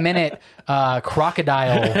 3-minute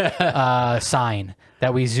crocodile sign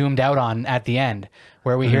that we zoomed out on at the end,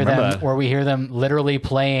 where we hear them literally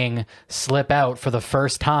playing "Slip Out" for the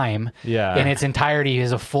first time in its entirety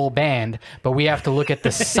as a full band, but we have to look at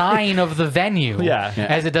the sign of the venue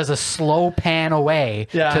as it does a slow pan away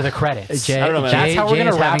to the credits. I don't know, man. That's how we're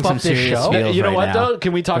going to wrap up this show. You know what, though?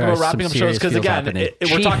 Can we talk about wrapping up shows? Because again,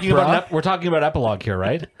 we're talking about epilogue here,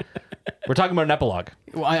 right? We're talking about an epilogue.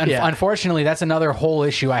 Well, unfortunately, that's another whole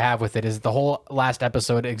issue I have with it, is the whole last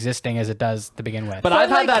episode existing as it does to begin with. But I've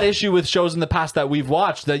had that issue with shows in the past that we've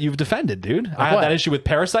watched that you've defended, dude. I had that issue with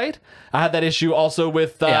Parasite. I had that issue also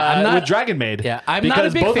with Dragon Maid. Yeah, I'm because not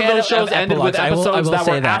a big both fan of those shows ended with episodes that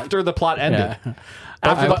were after the plot ended. Yeah.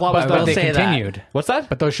 After the plot was done. They continued. What's that?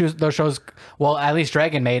 But those shows, well, at least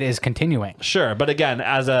Dragon Maid is continuing. Sure, but again,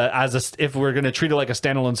 as a if we're going to treat it like a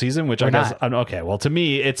standalone season, which I guess okay. Well, to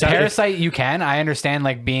me, it's Parasite. You can. I understand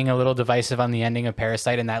like being a little divisive on the ending of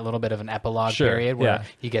Parasite and that little bit of an epilogue period where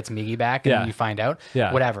he gets Miggy back and you find out.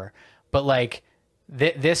 Yeah. Whatever. But like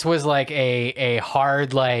this was like a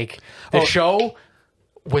hard like the show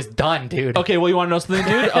was done, dude. Okay, well, you want to know something,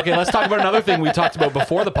 dude? Okay, let's talk about another thing we talked about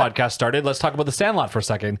before the podcast started. Let's talk about The Sandlot for a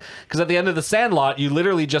second. Because at the end of The Sandlot, you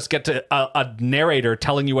literally just get to a narrator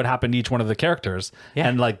telling you what happened to each one of the characters. Yeah.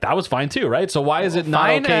 And like that was fine too, right? So why is it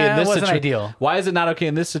not okay in this situation? Ideal. Why is it not okay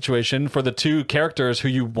in this situation for the two characters who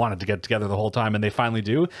you wanted to get together the whole time and they finally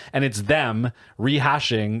do? And it's them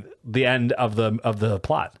rehashing the end of the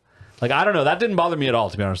plot. Like, I don't know. That didn't bother me at all,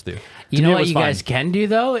 to be honest with you. You know what you guys can do,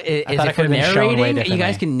 though? Is if you're narrating, you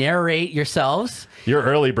guys can narrate yourselves. You're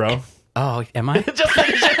early, bro. Oh, am I? Just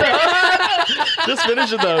finish it, though. Just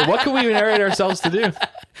finish it, though. What can we narrate ourselves to do?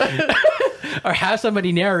 Or have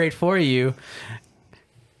somebody narrate for you,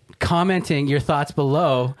 commenting your thoughts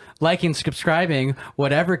below, liking, subscribing,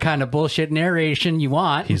 whatever kind of bullshit narration you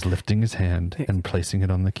want. He's lifting his hand and placing it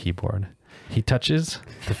on the keyboard. He touches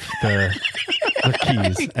the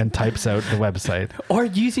keys and types out the website. Or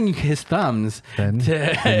using his thumbs. Then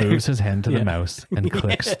he moves his hand to the mouse and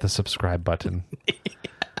clicks the subscribe button.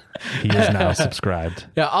 He is now subscribed.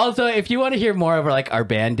 Yeah. Also, if you want to hear more of like our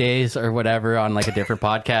band days or whatever on like a different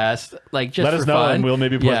podcast, like just let us know fun, and we'll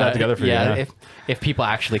maybe put that together for you. Yeah, if people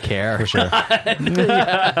actually care, for sure.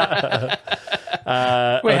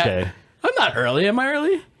 Okay. I'm not early. Am I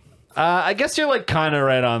early? I guess you're like kind of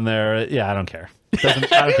right on there. Yeah, I don't care. I don't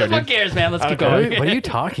care, Who cares, man? Let's keep going. What are you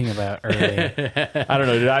talking about early? I don't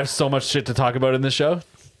know, dude. I have so much shit to talk about in this show.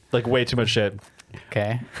 Like way too much shit.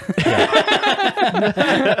 Okay.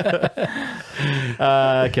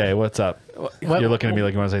 Okay, what's up? You're looking at me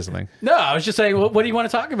like you want to say something. No, I was just saying, what do you want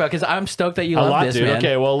to talk about? Because I'm stoked that you love this, dude. man.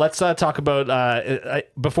 Okay, well, let's talk about,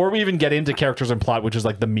 before we even get into characters and plot, which is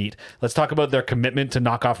like the meat, let's talk about their commitment to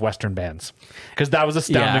knock off Western bands. Because that was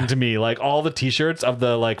astounding to me. Like, all the t-shirts of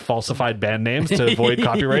the like falsified band names to avoid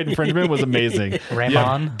copyright infringement was amazing.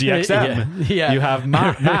 Raymond. DXM. Yeah. You have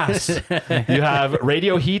Mass. You have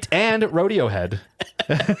Radio Heat and Rodeo Head.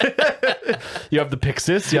 You have the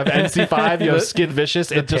Pixis, you have NC5, you have Skid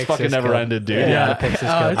Vicious. It just fucking never ended, dude. Yeah. The Pixis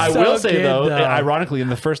I will say though, ironically, in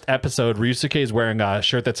the first episode, Ryusuke is wearing a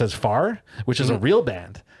shirt that says Far, which is a real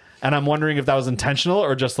band. And I'm wondering if that was intentional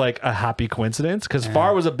or just like a happy coincidence, because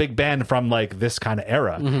Far was a big band from like this kind of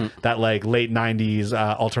era, that like late 90s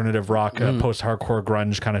alternative rock, post-hardcore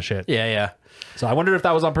grunge kind of shit. Yeah. So I wondered if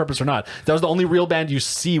that was on purpose or not. That was the only real band you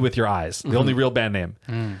see with your eyes. The only real band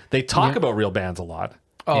name. They talk about real bands a lot.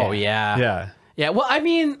 Oh, yeah. Well, I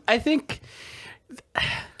mean, I think...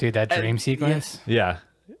 Dude, that dream sequence? Yeah.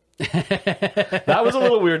 That was a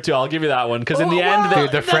little weird too. I'll give you that one, because in the end,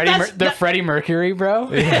 dude, the Freddie Mercury, bro.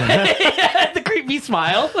 The creepy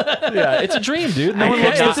smile. Yeah, it's a dream, dude. No one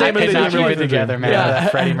looks the same as they do together, man.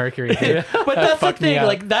 That Freddie Mercury. Dude. But that's the thing.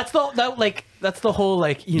 Like, that's the like that's the whole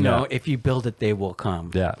like you know if you build it they will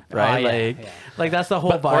come. Yeah. Right. Like that's the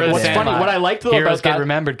whole vibe. What's funny? What I liked though Heroes about get that,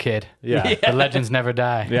 remembered, kid. Yeah. The legends never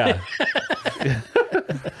die. Yeah.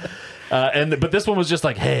 But this one was just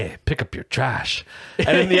like, hey, pick up your trash.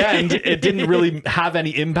 And in the end, it didn't really have any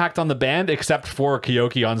impact on the band except for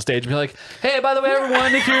Kyoki on stage being like, hey, by the way,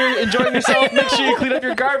 everyone, if you're enjoying yourself, make sure you clean up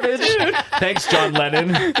your garbage. Thanks, John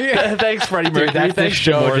Lennon. Thanks, Freddie Mercury. That's the Thanks,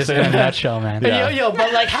 show just in a Morrison. nutshell, man. Yeah.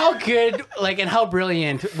 But like how good, like and how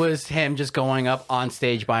brilliant was him just going up on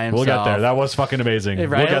stage by himself? We'll get there. That was fucking amazing.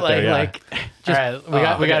 Right? We'll get there, yeah. Like All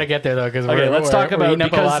right, we got to get there though because Let's talk about eating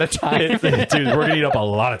up a lot of time. dude, we're gonna eat up a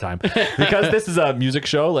lot of time because this is a music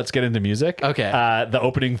show. Let's get into music. Okay. The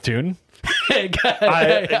opening tune.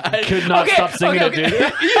 I could not stop singing it, dude.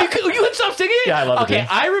 You would stop singing it? Yeah, I love it, Okay, dude.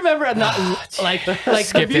 I remember not like the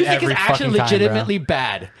Skip it music is every actually fucking time, legitimately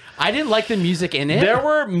bad. I didn't like the music in it. There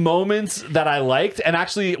were moments that I liked, and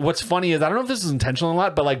actually, what's funny is I don't know if this is intentional or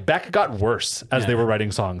not, but like Beck got worse as they were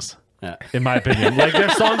writing songs. Yeah. In my opinion, like their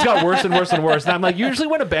songs got worse and worse and worse, and I'm like, usually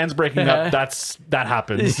when a band's breaking up, that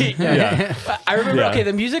happens. Yeah. I remember. Yeah. Okay,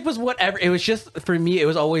 the music was whatever. It was just for me. It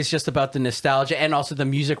was always just about the nostalgia and also the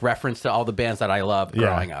music reference to all the bands that I loved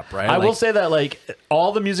growing up. Right. I will say that like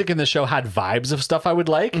all the music in the show had vibes of stuff I would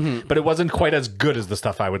like, but it wasn't quite as good as the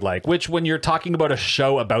stuff I would like. Which, when you're talking about a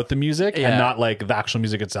show about the music and not like the actual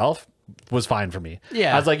music itself, was fine for me.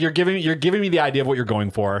 Yeah. I was like, you're giving me the idea of what you're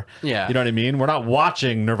going for. Yeah. You know what I mean? We're not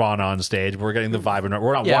watching Nirvana on stage. We're getting the vibe. We're not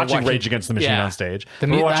watching Rage Against the Machine on stage.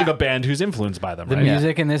 We're watching a band who's influenced by them, The right?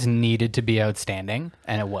 music in this needed to be outstanding,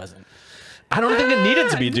 and it wasn't. I don't think it needed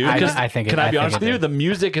to be, dude. I think it- Can I be I think honest it with you? did. The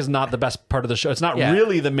music is not the best part of the show. It's not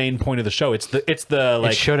really the main point of the show. It's the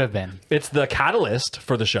like It should have been. it's the catalyst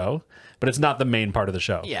for the show, but it's not the main part of the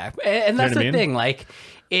show. Yeah, and that's what I the mean? thing. Like,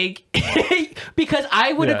 because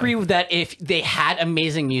I would Yeah. agree with that. If they had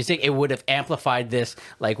amazing music, it would have amplified this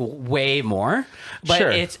like way more. But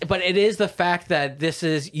Sure. it is the fact that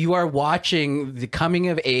you are watching the coming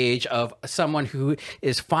of age of someone who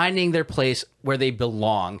is finding their place where they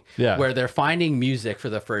belong. Yeah. Where they're finding music for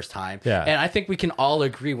the first time. Yeah. And I think we can all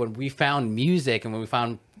agree when we found music and when we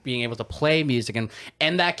found being able to play music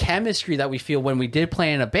and that chemistry that we feel when we did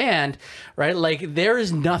play in a band, right? Like there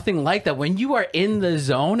is nothing like that when you are in the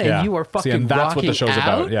zone and Yeah. you are fucking and that's what the rocking show's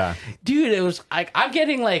out. about, yeah. Dude, it was like I'm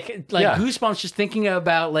getting like Yeah. goosebumps just thinking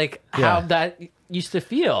about like Yeah. how that used to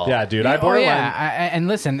feel. Yeah, dude. I borderline. And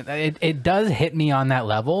listen, it does hit me on that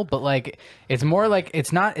level, but like it's more like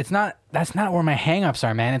it's not that's not where my hangups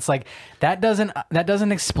are, man. It's like that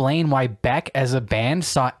doesn't explain why Beck as a band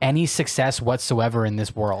saw any success whatsoever in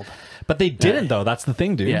this world. But they didn't, though. That's the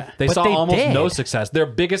thing, dude. Yeah. They But saw they almost did. no success. Their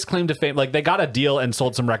biggest claim to fame, like they got a deal and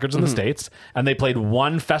sold some records in the States, and they played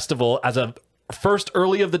one festival as a first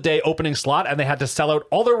early of the day opening slot, and they had to sell out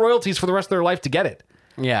all their royalties for the rest of their life to get it.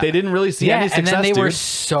 Yeah. They didn't really see any success, and then they dude. were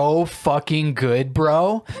so fucking good,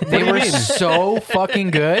 bro. They were so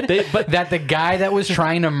fucking good that the guy that was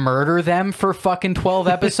trying to murder them for fucking 12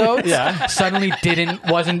 episodes suddenly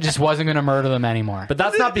wasn't going to murder them anymore. But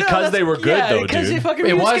that's not because they were good, though, dude.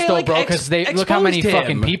 It was though, bro, because look how many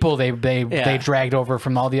fucking people they Yeah. dragged over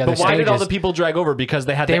from all the other But why stages. did all the people drag over? Because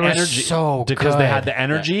they had They the were energy. so because they had good. the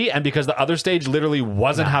energy, and because the other stage literally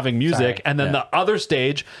wasn't having music, sorry. and then the other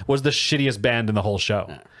stage was the shittiest band in the whole show.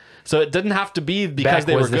 So it didn't have to be because Beck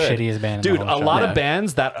they were was the good. shittiest band in the Dude, whole a show. lot Yeah. of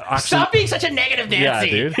bands that actually Stop being such a negative Nancy.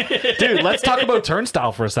 Yeah, dude. Let's talk about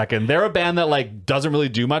Turnstile for a second. They're a band that like doesn't really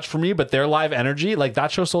do much for me, but their live energy, like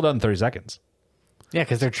that show sold out in 30 seconds. Yeah,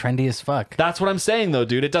 because they're trendy as fuck. That's what I'm saying though,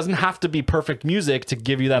 dude. It doesn't have to be perfect music to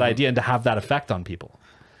give you that idea and to have that effect on people.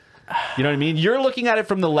 You know what I mean? You're looking at it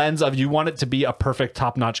from the lens of you want it to be a perfect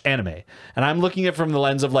top-notch anime. And I'm looking at it from the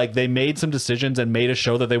lens of like they made some decisions and made a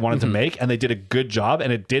show that they wanted to make, and they did a good job,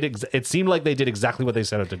 and it seemed like they did exactly what they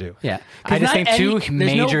set out to do. Yeah. I just think two there's no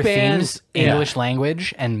major bands- themes, English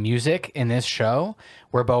language and music in this show,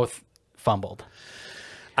 were both fumbled.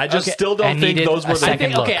 I just Okay. still don't And think needed those were a the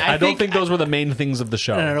second look. I I don't think those were the main things of the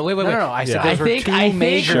show. No, wait. No, I said Yeah. those were two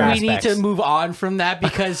major we need aspects. to move on from that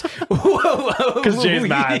because Jay's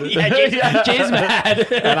mad. Yeah, Jay's mad.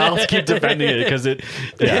 And I'll keep defending it because it.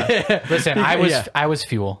 Yeah. Listen, I was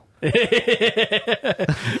fuel. I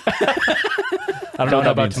don't Don't know what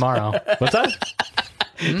that about means. tomorrow. What's that?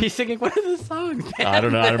 He's singing one of the songs. I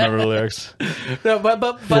don't know. I don't remember the lyrics. No, but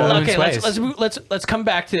okay, Sways. let's come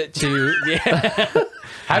back to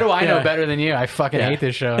How do I know Yeah. better than you? I fucking hate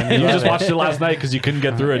this show. And You love just it. watched it last night because you couldn't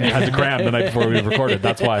get through it and you had to cram the night before we recorded.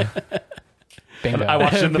 That's why. Bingo. I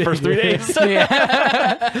watched it in the first 3 days.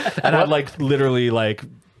 Yeah. And I like literally like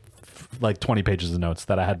like 20 pages of notes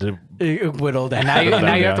that I had to whittle down. And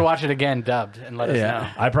now you have to watch it again dubbed and let us know.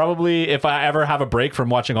 I probably, if I ever have a break from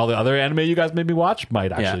watching all the other anime you guys made me watch,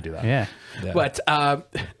 might actually do that. Yeah. But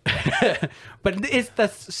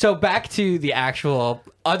so back to the actual,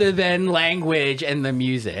 other than language and the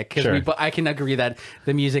music, because I can agree that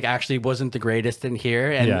the music actually wasn't the greatest in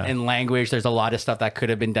here, and in language there's a lot of stuff that could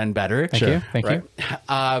have been done better. Thank you.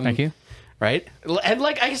 Thank you. Right, and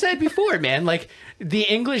like I said before, man, like the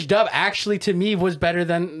English dub actually to me was better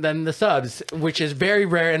than the subs, which is very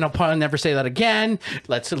rare, and I'll probably never say that again.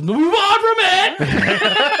 Let's move on from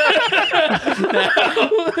it.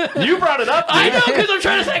 You brought it up, dude. I know, because I'm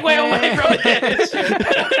trying to segue away from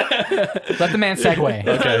it. Let the man segue.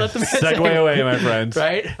 Okay, Let the man segue away, my friends.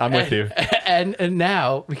 Right, I'm with you. And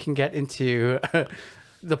now we can get into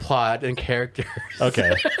the plot and characters.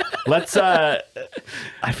 Okay, let's. I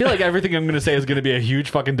feel like everything I'm going to say is going to be a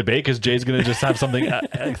huge fucking debate because Jay's going to just have something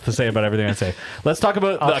to say about everything I say. Let's talk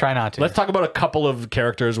about. I'll try not to. Let's talk about a couple of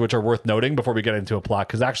characters which are worth noting before we get into a plot.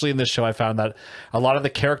 Because actually, in this show, I found that a lot of the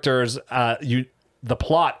characters, the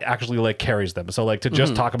plot actually like carries them. So like to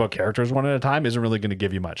just talk about characters one at a time isn't really going to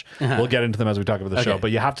give you much. We'll get into them as we talk about the show,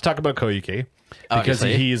 but you have to talk about Koyuki because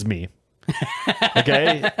he is me.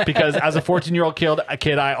 Okay, because as a 14-year-old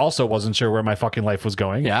kid, I also wasn't sure where my fucking life was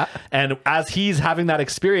going. Yeah, and as he's having that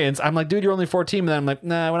experience, I'm like, dude, you're only 14. And then I'm like,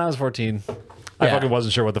 nah, when I was 14, I fucking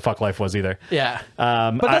wasn't sure what the fuck life was either. Yeah,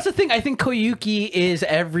 but that's the thing. I think Koyuki is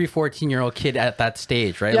every 14-year-old kid at that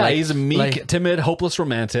stage, right? Yeah, like, he's a meek, timid, hopeless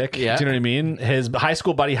romantic. Yeah. Do you know what I mean? His high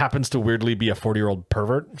school buddy happens to weirdly be a 40-year-old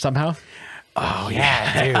pervert somehow. Oh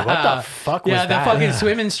yeah, dude, what the fuck was that? Yeah, the fucking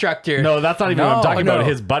swim instructor. No, that's not even what I'm talking about.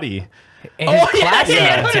 His buddy. In his class,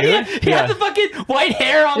 dude. He had Yeah. the fucking white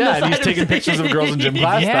hair on the Yeah, side. and he's taking pictures of girls in gym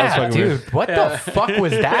class. That was Yeah, fucking dude, weird. what the fuck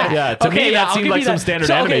was that? Yeah, to me that I'll seemed give like you some that. standard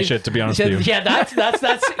So, anime okay. shit, to be honest with you. Yeah, that's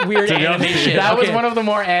weird To be honest with you. animation. That was Okay. one of the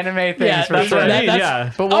more anime things. Yeah, for that's sure. what I mean, that's-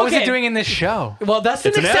 yeah. But what was Okay. it doing in this show? Well, that's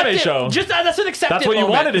It's an an anime accepted show. Just that's an accepted. That's what you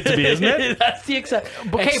moment. wanted it to be, isn't it? That's the accept.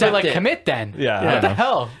 Okay, but like commit then. Yeah, I What don't the know.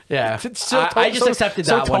 hell? Yeah, It's so I just accepted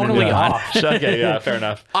that so one. and tonally moved on. off. Okay, yeah, fair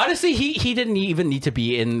enough. Honestly, he didn't even need to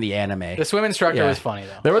be in the anime. The swim instructor Yeah. was funny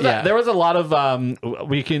though. There was Yeah. there was a lot of I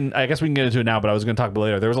guess we can get into it now, but I was going to talk about it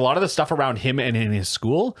later. There was a lot of the stuff around him and in his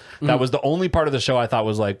school that was the only part of the show I thought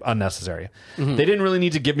was like unnecessary. They didn't really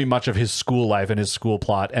need to give me much of his school life and his school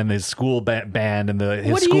plot and his school band and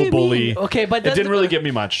his What do school you bully. mean? Okay, but it didn't really give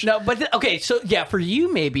me much. No, but okay, so yeah, for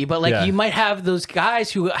you maybe, but like Yeah. you might have those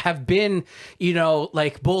guys who have been,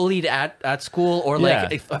 like bullied at school or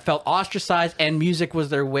like felt ostracized, and music was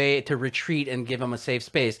their way to retreat and give them a safe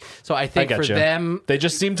space. So I think for them, they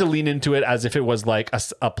just seem to lean into it as if it was like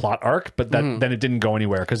a plot arc, but then it didn't go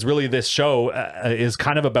anywhere because really this show is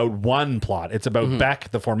kind of about one plot. It's about Beck,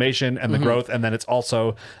 the formation and the growth, and then it's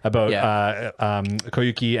also about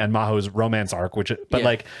Koyuki and Maho's romance arc,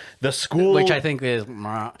 like the school, which I think is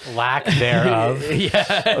Lack thereof.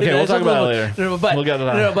 yeah. Okay, we'll talk about it later. We'll get to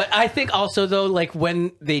that. No, but I think also though, like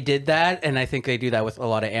when they did that, and I think they do that with a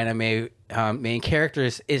lot of anime main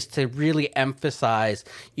characters, is to really emphasize,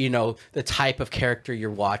 the type of character you're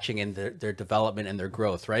watching and their development and their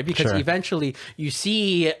growth, right? Because eventually you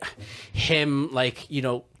see him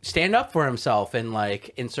stand up for himself, and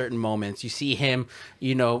like in certain moments you see him,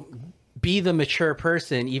 be the mature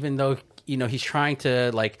person, even though he's trying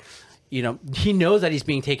to he knows that he's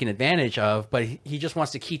being taken advantage of, but he just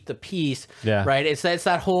wants to keep the peace. Yeah. Right. It's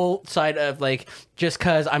that whole side of like, just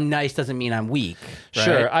because I'm nice doesn't mean I'm weak. Right?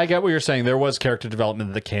 Sure, I get what you're saying. There was character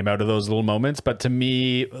development that came out of those little moments, but to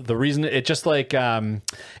me, the reason it just it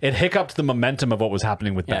hiccuped the momentum of what was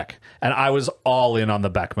happening with Beck, and I was all in on the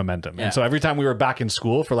Beck momentum. And so every time we were back in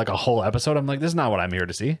school for like a whole episode, I'm like, this is not what I'm here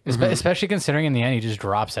to see. Especially considering in the end he just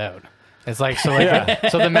drops out. It's like so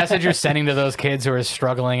the message you're sending to those kids who are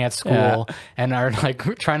struggling at school and are like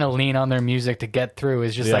trying to lean on their music to get through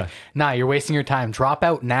is just like, nah, you're wasting your time. Drop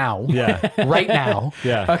out now. Yeah. Right now.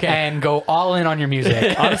 Yeah. Okay. And go all in on your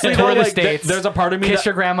music. Honestly, tour the like, States. there's a part of me kiss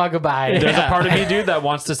your grandma goodbye. There's a part of me, dude, that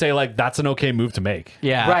wants to say like that's an okay move to make.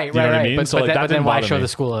 Yeah. Right. You know what I mean? But, So, but, like, that but then didn't why bother show me. the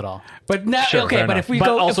school at all? But now, Sure, okay, fair but enough. if we But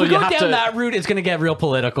go also you down have to- that route, it's going to get real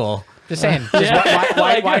political. Just saying. Just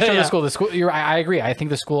why show the school? The school. I agree. I think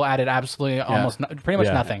the school added absolutely pretty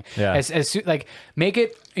much nothing. Yeah. Like make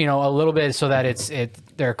it a little bit so that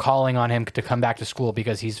they're calling on him to come back to school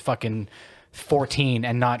because he's fucking 14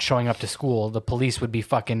 and not showing up to school. The police would be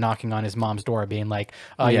fucking knocking on his mom's door, being like,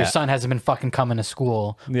 "Your son hasn't been fucking coming to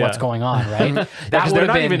school. What's going on?" Right? Because they're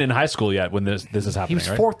not even in high school yet when this is happening. He was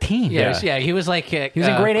right? 14. Yeah, he was like he was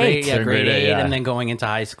in grade 8. Yeah, grade 8, yeah. and then going into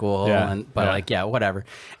high school. Yeah. Whatever.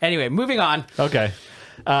 Anyway, moving on. Okay.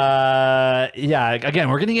 Yeah, again,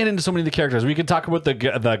 we're gonna get into so many of the characters. We could talk about the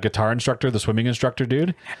guitar instructor, the swimming instructor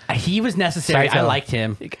dude. He was necessary. Saito. I liked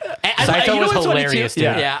him. Saito was what's funny, hilarious, too?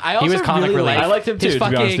 dude. Yeah, I also He was comic really relief. liked I liked him too, his to be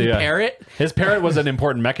honest fucking with you, yeah. parrot. His parrot was an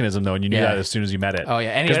important mechanism though, and you knew that as soon as you met it. Oh, yeah.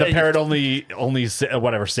 And because the he- parrot only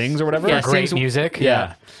whatever sings or whatever. Yeah, Great sings- music.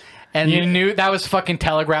 Yeah. And You knew that was fucking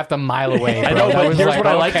telegraphed a mile away. Bro. I know, That but was here's like, what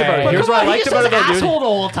I liked about it. okay. Here's what I liked about it, though, dude. asshole the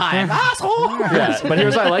whole time. Asshole. Yeah, but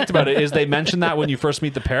here's what I liked about it is they mention that when you first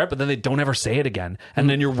meet the parrot, but then they don't ever say it again, and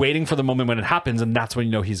then you're waiting for the moment when it happens, and that's when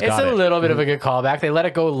you know he's It's got a it. little bit of a good callback. They let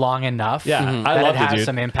it go long enough. Yeah, that I loved it has it, dude.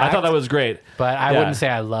 some impact. I thought that was great, but I Yeah. wouldn't say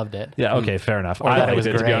I loved it. Yeah, okay, fair enough. that I it liked was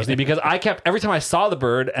it, to be great. honest with you, because I kept every time I saw the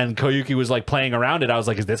bird and Koyuki was like playing around it, I was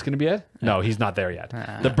like, "Is this going to be it?" No, he's not there yet.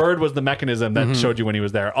 The bird was the mechanism that showed you when he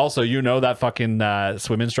was there. Also, you know that fucking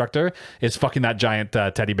swim instructor is fucking that giant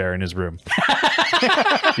teddy bear in his room.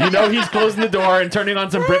 You know he's closing the door and turning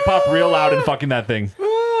on some Britpop real loud and fucking that thing.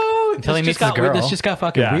 Until he This meets just his got weird. girl. This just got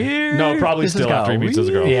fucking Yeah, weird. no, probably This has still got after he meets his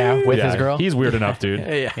girl. Yeah, with his girl. He's weird enough, dude.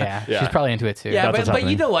 Yeah. Yeah, Yeah. she's probably into it too. Yeah, That's what's but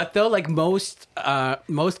happening. you know what though? Like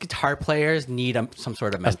most guitar players need some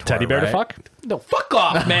sort of mentor. Teddy bear to right? fuck? No, fuck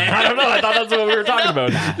off, man. I don't know. I thought that's what we were talking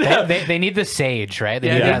about. They need the sage, right? They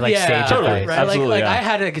need Yeah, that like sage totally. advice. Right, Absolutely, like yeah. I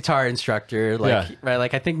had a guitar instructor, like Yeah. right,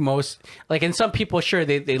 like I think most, like, and some people sure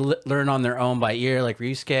they learn on their own by ear, like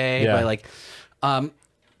Ryusuke, Yeah. but like,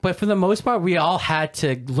 but for the most part, we all had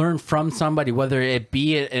to learn from somebody, whether it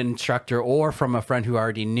be an instructor or from a friend who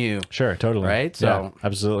already knew. Sure, totally. Right? Yeah, So-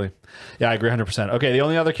 absolutely. Yeah, I agree 100%. Okay, the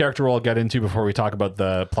only other character we'll get into before we talk about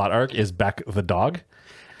the plot arc is Beck the dog.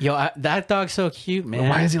 Yo, that dog's so cute, man.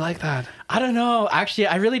 Why is he like that? I don't know. Actually,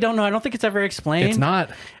 I really don't know. I don't think it's ever explained. It's not.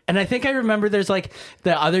 And I think I remember there's like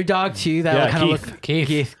the other dog too that Yeah, kind of Keith.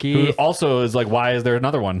 look Keith. Who also is like, why is there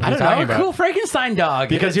another one? I don't talking know. about? Cool Frankenstein dog.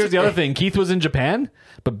 Because It's- here's the other thing. Keith was in Japan,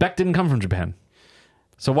 but Beck didn't come from Japan.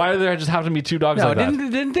 So why are there just happen to be two dogs No, like that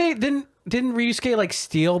didn't Ryusuke like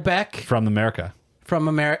steal Beck from America from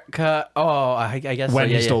America? Oh, I guess when so.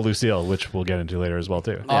 he Yeah, stole Lucille, which we'll get into later as well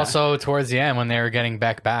too. Also, towards the end, when they were getting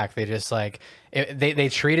Beck back, they just like they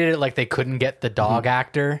treated it like they couldn't get the dog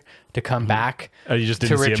actor to come back. Oh, you just to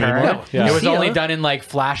didn't see him return. anymore? It was See only him. done in like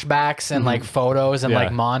flashbacks and like photos and Yeah. like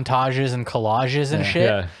montages and collages and shit.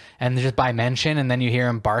 Yeah. And just by mention, and then you hear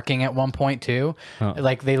him barking at one point too.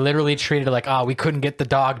 Like they literally treated it like, oh, we couldn't get the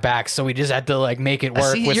dog back, so we just had to like make it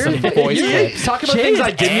work See, with you're- some voice you're clips. talking about Jay things is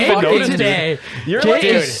I didn't even angry notice today. You're Jay like,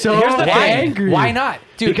 is so here's the thing. angry. Why not?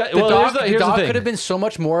 Dude, Because- the well, dog, here's the thing. could have been so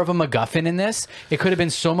much more of a MacGuffin in this. It could have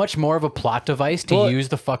been so much more of a plot device to Well, use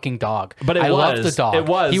the fucking dog. but it I loved the was. dog. It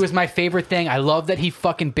was. He was my favorite thing. I love that he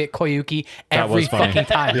fucking bit Koyuki That every was funny. fucking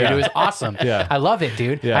time, dude. Yeah. It was awesome. Yeah. I love it,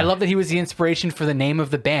 dude. Yeah. I love that he was the inspiration for the name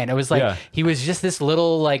of the band. It was like Yeah. he was just this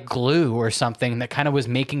little like glue or something that kind of was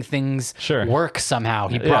making things Sure. work somehow.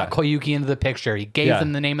 He brought Koyuki into the picture. He gave Yeah.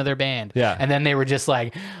 them the name of their band. Yeah. And then they were just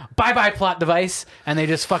like, bye-bye plot device, and they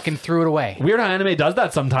just fucking threw it away. Weird how anime does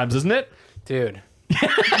that sometimes, isn't it? Dude.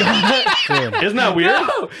 Isn't that weird?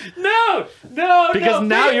 No, Because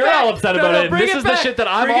now you're all upset about it, and this is the shit that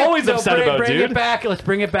I'm always upset about, bring dude. it back. Let's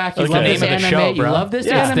bring it back. You Okay. love The this name of the anime. show, bro. You love this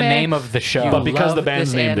Yeah. anime. It's the name of the show. But because love the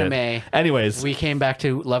band's this named anime. it. Anyways, We came back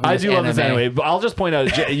to loving I this do love this anime. anime, but I'll just point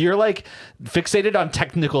out you're like fixated on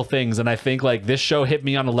technical things, and I think like this show hit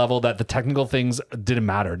me on a level that the technical things didn't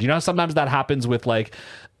matter. Do you know how sometimes that happens with like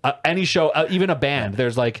any show, even a band?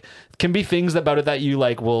 There's like can be things about it that you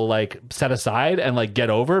like will like set aside and like get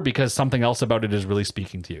over because something else about it is really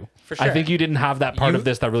speaking to you. For I sure. think you didn't have that part of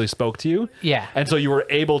this that really spoke to you. Yeah. And so you were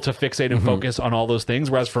able to fixate and focus on all those things.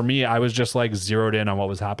 Whereas for me, I was just like zeroed in on what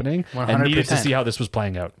was happening and needed to 100%. see how this was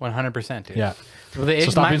playing out. 100%, dude. Yeah. Well, the, So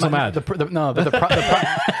stop being so mad.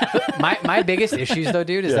 My biggest issues though,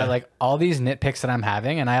 dude, is that like all these nitpicks that I'm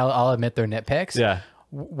having, and I'll admit they're nitpicks. Yeah.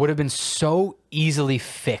 Would have been so easily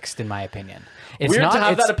fixed, in my opinion. It's Weird not, to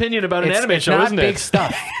have it's- that opinion about an it's- anime it's show, not isn't big it?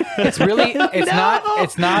 stuff. It's really,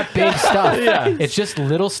 it's not big stuff. Yeah. It's just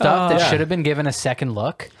little stuff that Yeah. should have been given a second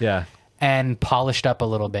look. Yeah. And polished up a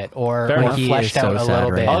little bit, or Fair enough. fleshed He is out so a sad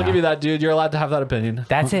little right bit. now. I'll give you that, dude. You're allowed to have that opinion.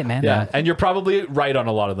 That's it, man. Yeah, and you're probably right on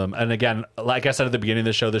a lot of them. And again, like I said at the beginning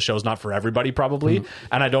of the show's not for everybody, probably.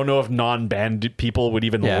 And I don't know if non-band people would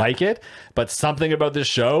even like it. But something about this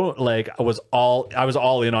show, like, I was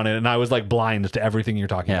all in on it, and I was like blind to everything you're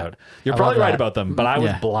talking about. You're probably love right that. about them, but I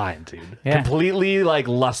was Yeah. blind, dude. Yeah. Completely like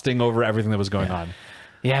lusting over everything that was going on.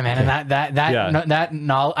 Yeah, man, and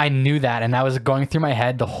I knew that, and that was going through my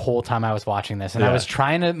head the whole time I was watching this, and I was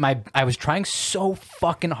trying so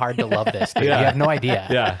fucking hard to love this, dude. You have no idea.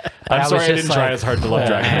 Yeah, I'm sorry I didn't try as hard to love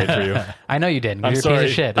Dragon Maid for you. I know you didn't. You're sorry. a piece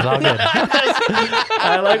of shit. It's all good.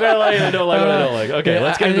 I like what I like. I don't like what I don't like. Okay,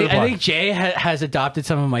 let's get into the plot. I think Jay has adopted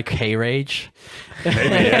some of my K rage. Maybe,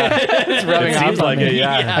 yeah. It's rubbing It seems off on like me. it,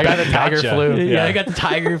 yeah. I got the tiger Gotcha. flu. Yeah, I got the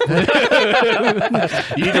tiger flu.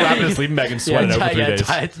 You need to wrap in a sleeping bag and sweat it out for 3 days.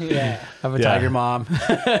 I have a tiger mom.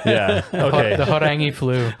 Yeah. Okay. The Horangi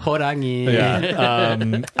flu. Horangi.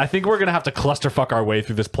 Yeah. I think we're gonna have to clusterfuck our way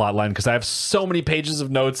through this plot line because I have so many pages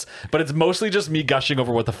of notes, but it's mostly just me gushing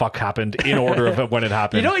over what the fuck happened in order of when it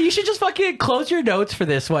happened. You know what? You should just fucking close your notes for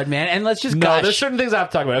this one, man, and let's just No, gush. there's certain things I have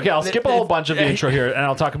to talk about. Okay, I'll skip a whole bunch of the intro here, and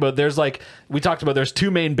I'll talk about. There's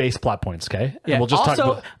two main base plot points. Okay, Yeah. and we'll just also,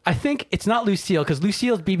 talk about. I think it's not Lucille because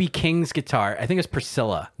Lucille's BB King's guitar. I think it's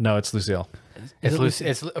Priscilla. No, it's Lucille.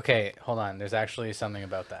 It's okay. Hold on. There's actually something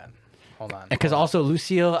about that. Hold on. Because also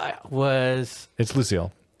Lucille was. It's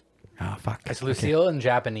Lucille. Oh fuck! It's Lucille in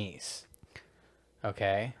Japanese.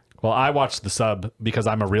 Okay. Well, I watched the sub because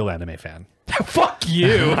I'm a real anime fan. Fuck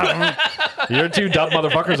you! You're two dumb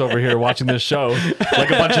motherfuckers over here watching this show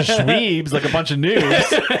like a bunch of schweebs, like a bunch of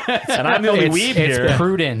noobs, and I'm the only weeb here. It's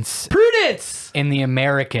Prudence Prudence in the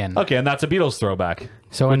American. Okay, and that's a Beatles throwback,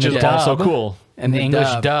 So which in is the also dub, cool. In the the English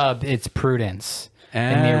dub. dub, it's Prudence.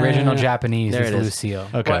 In the original Japanese, there it's it is. Lucille.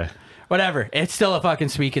 Okay, Whatever. It's still a fucking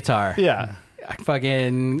sweet guitar. yeah.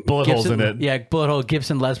 Fucking Bullet holes Gibson, in it. Yeah, bullet hole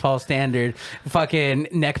Gibson Les Paul standard. Fucking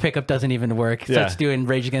neck pickup doesn't even work. Starts doing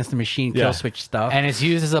Rage Against the Machine kill switch stuff. And it's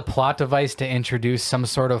used as a plot device to introduce some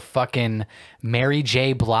sort of fucking Mary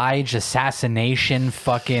J. Blige assassination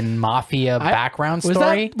fucking mafia background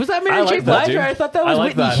story. Was that I Mary J. like that, Blige? dude. Or I thought that I was like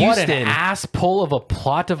Whitney that. What Houston. an ass pull of a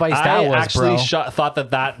plot device that I was, actually bro. thought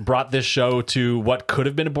that brought this show to what could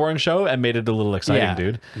have been a boring show and made it a little exciting, Yeah.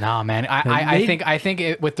 dude. Nah, man. I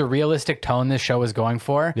think with the realistic tone this show is going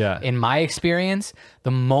for, in my experience,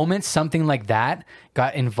 the moment something like that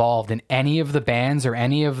got involved in any of the bands or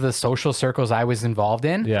any of the social circles I was involved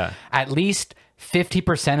in, at least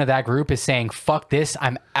 50% of that group is saying, fuck this,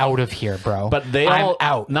 I'm out of here, bro. But I'm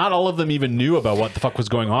out. Not all of them even knew about what the fuck was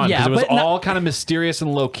going on. Yeah, Because it was but all kind of mysterious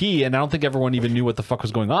and low key, and I don't think everyone even knew what the fuck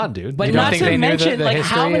was going on, dude. But You don't not think to they knew mention, the like,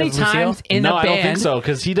 how history many of Lucille? times in No, a I band... don't think so,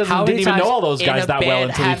 'cause he how didn't many even know times all those in guys a that well band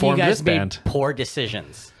until he have formed you guys this made band. poor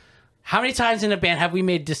decisions? How many times in a band have we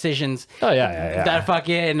made decisions Oh, yeah. that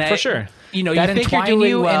fucking... For sure. You know, That you think you're entwine doing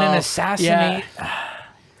you well. in an assassinate.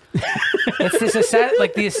 It's this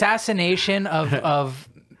like the assassination of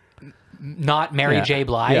not Mary J.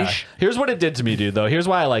 Blige. Yeah. Here's what it did to me, dude, though. Here's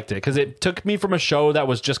why I liked it. Because it took me from a show that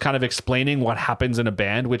was just kind of explaining what happens in a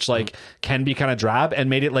band, which like can be kind of drab, and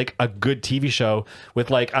made it like a good TV show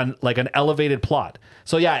with like an elevated plot.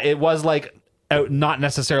 So yeah, it was like not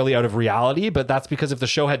necessarily out of reality, but that's because if the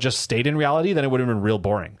show had just stayed in reality, then it would have been real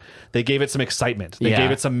boring. They gave it some excitement. They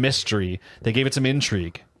gave it some mystery. They gave it some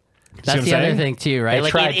intrigue. That's the other thing too, right? They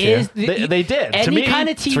Like tried it to. is. They did. Any To me, kind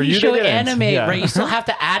of for TV you, show, they didn't. anime, Yeah. right? You still have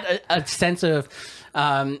to add a sense of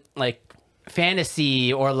like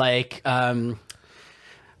fantasy or like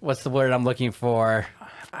what's the word I'm looking for?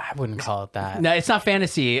 I wouldn't call it that. No, it's not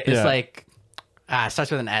fantasy. It's like it starts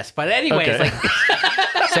with an S. But anyways, Okay. like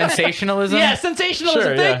Sensationalism. yeah, sensationalism.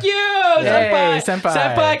 Sure, Thank you, Yay, senpai.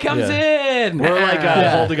 senpai. Senpai comes in. We're like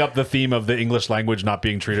holding up the theme of the English language not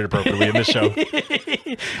being treated appropriately in this show.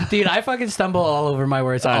 Dude, I fucking stumble all over my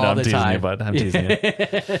words I know, all I'm the teasing time. you, bud. I'm teasing you.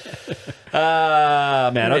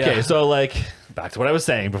 Man. Okay, Yeah. so like back to what I was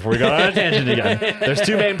saying before we got on a tangent again. There's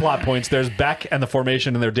two main plot points. There's Beck and the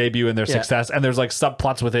formation and their debut and their success, and there's like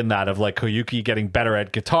subplots within that of like Koyuki getting better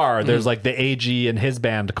at guitar. There's like the AG and his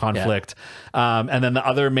band conflict, and then the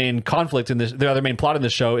other main conflict in this, the other main plot in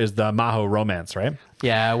this show is the Maho romance, right?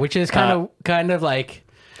 Yeah, which is kind of like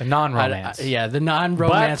The non-romance. the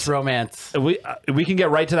non-romance But- romance. We can get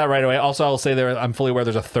right to that right away. Also, I'll say I'm fully aware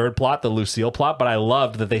there's a third plot, the Lucille plot, but I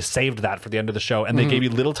loved that they saved that for the end of the show, and they gave you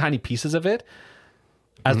little tiny pieces of it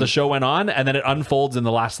as the show went on, and then it unfolds in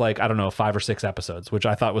the last, like, I don't know, 5 or 6 episodes, which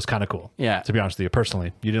I thought was kind of cool. Yeah. To be honest with you,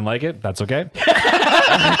 personally. You didn't like it? That's okay. He's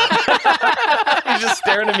just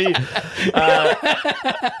staring at me.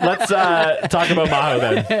 Let's talk about Maho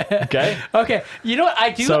then. Okay? Okay, you know what?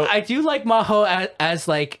 I do So- like Maho as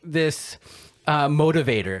like this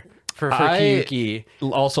motivator for I Kiyuki.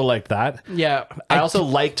 also liked that. Yeah. I also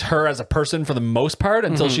liked her as a person for the most part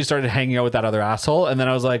until she started hanging out with that other asshole. And then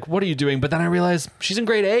I was like, what are you doing? But then I realized she's in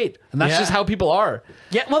grade 8. And that's just how people are.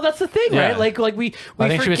 Yeah, well, that's the thing, right? Like we I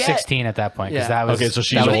think forget. she was 16 at that point because Yeah. that was Okay, so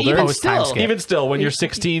she's that was older? post time Even skip. Even still, when you're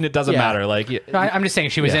 16, it doesn't matter. Like, No, I'm just saying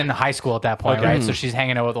she was in high school at that point, Okay. right? So she's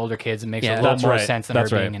hanging out with older kids and makes a little That's more right. sense than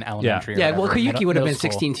That's her right. being in elementary. Yeah, or well, whatever, Kiyuki would have been middle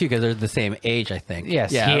school. 16 too because they're the same age, I think.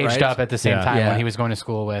 Yes, yeah, he aged right? up at the same time Yeah. when he was going to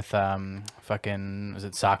school with fucking was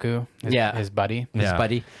it Saku? His buddy. His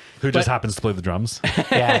buddy. who just happens to play the drums.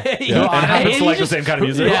 Yeah, And happens to like the same kind of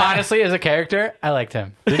music. Who, honestly, as a character, I liked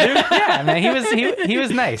him. Did you? Yeah, man, he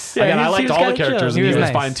was nice. Again, I he liked was all the kinda chill. characters, and He he was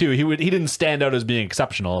was nice. fine too. He didn't stand out as being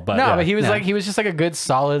exceptional, but No, yeah. but he was Yeah. like he was just like a good,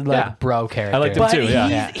 solid Yeah. bro character. I liked him But too.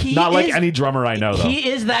 Yeah, he not like is- any drummer I know though. He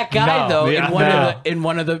is that guy No. though Yeah, in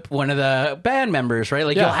one no. of the band members, right?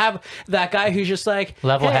 Like Yeah. you'll have that guy who's just like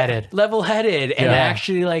Level-headed. level-headed, and Yeah.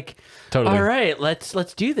 actually like, Totally. all right, let's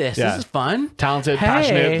do this. Yeah. This is fun, Talented, Hey.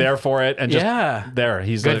 passionate, there for it, and just there.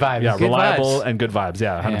 He's Good vibes. Yeah, Good reliable vibes. and good vibes.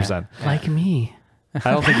 Yeah, 100%. like me.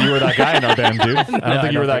 I don't think you were that guy in our band, dude. I don't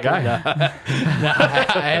think you were that guy. No,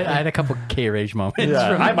 I had a couple K-Rage moments.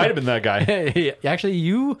 Yeah, I might have been that guy. Actually,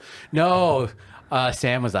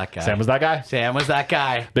 Sam was that guy. Sam was that guy. Sam was that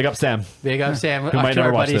guy. Big up, Sam. Big up Sam. Who might to never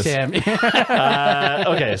our watch buddy this. Sam.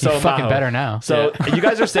 Okay, so fucking Maho. better now. So you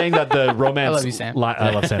guys are saying that the romance. I love you, Sam. I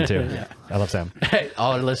love Sam too. I love Sam.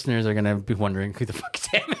 All our listeners are gonna be wondering who the fuck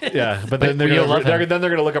Sam is. Yeah, but then they're you'll gonna, love him. they're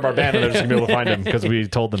gonna look up our band and they're just gonna be able to find him because we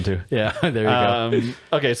told them to. Yeah, there you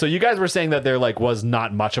go. Okay, so you guys were saying that there like was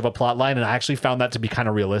not much of a plot line, and I actually found that to be kind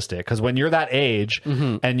of realistic because when you're that age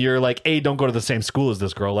and you're like, "Hey, don't go to the same school as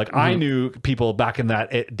this girl." Like I knew people back in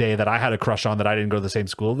that day that I had a crush on that I didn't go to the same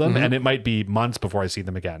school as them, and it might be months before I see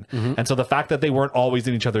them again. And so the fact that they weren't always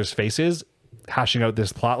in each other's faces, hashing out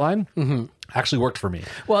this plot line, actually worked for me.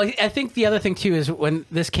 Well, I think the other thing too is when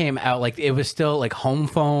this came out, like it was still like home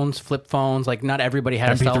phones, flip phones. Like not everybody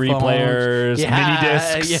had a cell MP3 phone. players, mini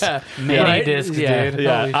discs. Yeah, Mini discs, dude.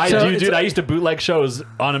 Yeah, Holy I shit. do, dude. I used to bootleg shows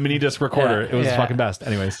on a mini disc recorder. Yeah. It was Yeah. fucking best.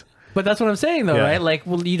 Anyways. But that's what I'm saying, though, Yeah. right? Like,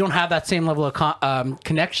 well, you don't have that same level of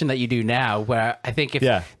connection that you do now. Where I think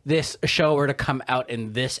if this show were to come out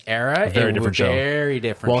in this era, very different show. Very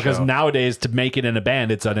different. Well, because show. nowadays to make it in a band,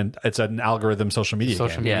 it's an algorithm social media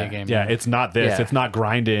Social game. media Yeah. game. Yeah, it's not this. Yeah. It's not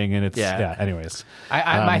grinding, and it's anyways,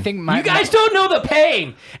 I think my you guys don't know the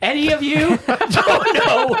pain. Any of you don't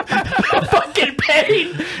know the fucking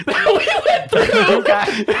pain that we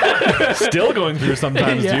went through. still going through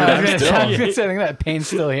sometimes, dude. I I'm was still. gonna say, I think that pain's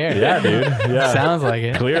still here. Yeah, dude. Yeah, Sounds like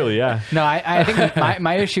it. clearly, yeah. No, I think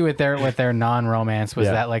my issue with their non-romance was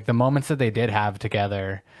Yeah. that like the moments that they did have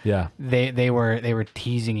together, Yeah. they were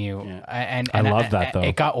teasing you, and I love that, though.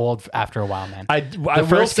 It got old after a while, man. I The will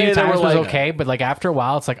first say few they were times was like- okay, but like after a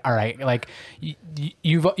while, it's like all right, like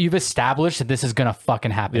you've established that this is gonna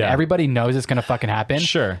fucking happen. Yeah. Everybody knows it's gonna fucking happen.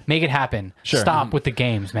 Sure. Make it happen. Sure. Stop with the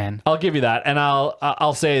games, man. I'll give you that, and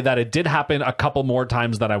I'll say that it did happen a couple more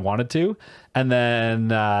times than I wanted to, and then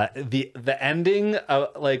the ending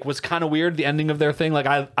like was kind of weird. The ending of their thing, like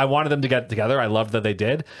I wanted them to get together. I loved that they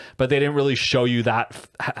did, but they didn't really show you that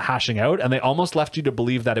hashing out, and they almost left you to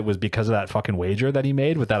believe that it was because of that fucking wager that he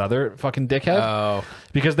made with that other fucking dickhead. Oh.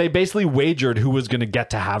 Because they basically wagered who was going to get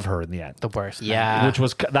to have her in the end, The worst. Yeah. which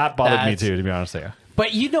was that bothered me That's- too, to be honest with you.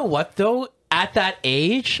 But you know what, though? At that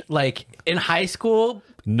age, like in high school,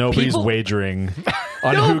 Nobody's people- wagering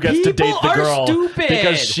on No, who gets to date people the are girl stupid.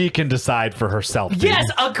 because she can decide for herself. Dude. Yes,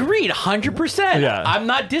 agreed, 100%. Yeah. I'm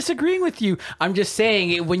not disagreeing with you. I'm just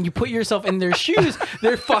saying when you put yourself in their shoes,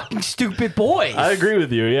 they're fucking stupid boys. I agree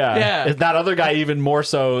with you. Yeah. Yeah. Is that other guy even more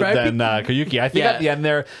so Right, than Koyuki? I think Yeah. at the end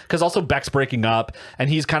there, because also Beck's breaking up, and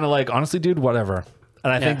he's kind of like, honestly, dude, whatever.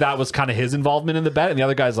 And I think that was kind of his involvement in the bet, and the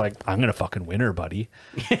other guy's like, I'm gonna fucking win her, buddy.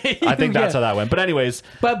 I think that's how that went. But anyways,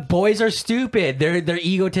 But boys are stupid. They're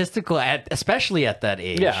egotistical, especially at that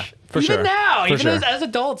age. Yeah, for even sure. now, For even sure. as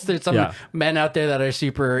adults, there's some Yeah. men out there that are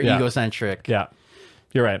super Yeah. egocentric. yeah.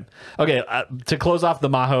 You're right. Okay, to close off the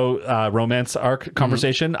Maho romance arc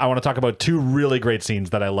conversation, I want to talk about two really great scenes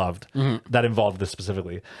that I loved that involved this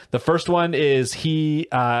specifically. The first one is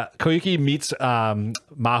Koyuki meets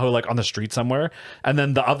Maho like on the street somewhere, and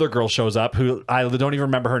then the other girl shows up who I don't even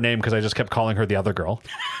remember her name because I just kept calling her the other girl.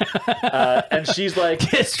 And she's like,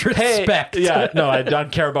 Disrespect. Hey, yeah, no, I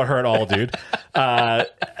don't care about her at all, dude.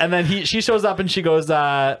 And then she shows up and she goes,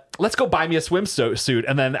 let's go buy me a swimsuit.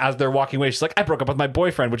 And then as they're walking away, she's like, I broke up with my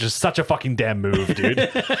boyfriend, which is such a fucking damn move, dude.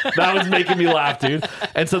 That was making me laugh, dude.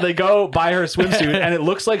 And so they go buy her a swimsuit, and it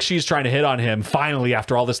looks like she's trying to hit on him finally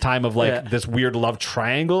after all this time of like this weird love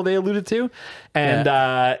triangle they alluded to. And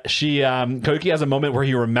Koiki has a moment where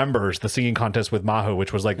he remembers the singing contest with Maho,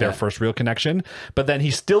 which was like their first real connection. But then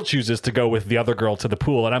he still chooses to go with the other girl to the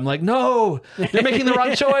pool. And I'm like, no, you're making the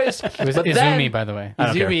wrong choice. It was Izumi, by the way.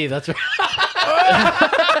 Izumi, that's right.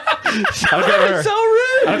 I don't care about her. So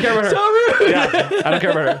rude. I don't care about her. So rude. Yeah, I don't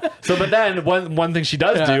care about her. So, but then one thing she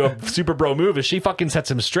does do, a super bro move, is she fucking sets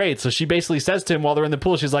him straight. So she basically says to him while they're in the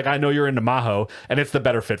pool, she's like, I know you're into Maho, and it's the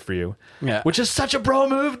better fit for you. Yeah. Which is such a bro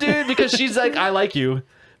move, dude, because she's like, I like you,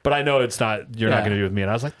 but I know it's not. You're not going to be with me. And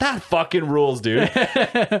I was like, that fucking rules, dude. But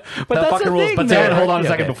that that's fucking the rules. thing, But though. then hold on a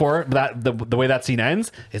second before that. The way that scene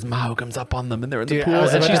ends is Maho comes up on them and they're in the pool, I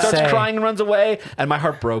was and she about to starts say- crying and runs away, and my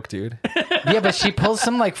heart broke, dude. Yeah, but she pulls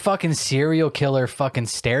some like fucking serial killer fucking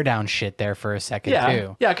stare down shit there for a second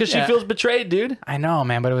too. Yeah, because she feels betrayed, dude. I know,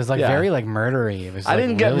 man, but it was like very like murdery. It was. I like,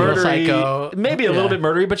 didn't get really murdery. psycho. Maybe a little bit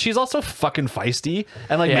murdery, but she's also fucking feisty.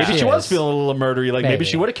 And like maybe she she was is. feeling a little murdery. Like maybe Maybe.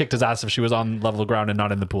 she would have kicked his ass if she was on level ground and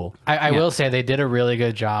not in the pool. I will say they did a really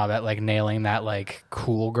good job at like nailing that like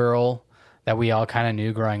cool girl that we all kind of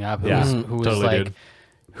knew growing up. Who was totally like did.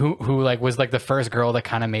 who like was like the first girl that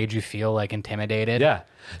kind of made you feel like intimidated. Yeah.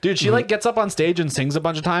 Dude, she like gets up on stage and sings a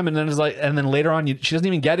bunch of time, and then is like, and then later on, she doesn't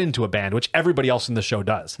even get into a band, which everybody else in the show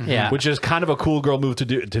does. Yeah. Which is kind of a cool girl move to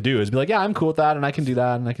do is be like, yeah, I'm cool with that, and I can do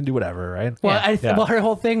that, and I can do whatever, right? Well, Yeah. well, her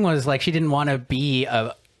whole thing was like she didn't want to be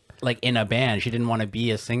in a band. She didn't want to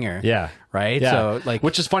be a singer. Yeah. Right. Yeah. So like,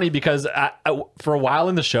 which is funny because for a while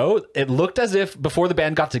in the show, it looked as if before the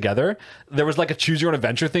band got together, there was like a choose your own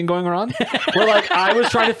adventure thing going on where like I was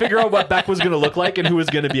trying to figure out what Beck was going to look like and who was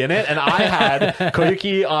going to be in it. And I had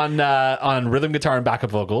Koyuki on rhythm guitar and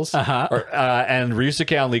backup vocals and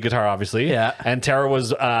Ryusuke on lead guitar, obviously. Yeah. And Tara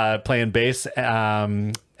was playing bass.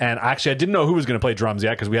 And actually I didn't know who was going to play drums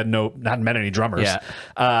yet because we hadn't met any drummers. Yeah.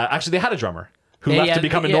 actually they had a drummer who left to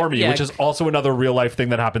become a normie, which is also another real life thing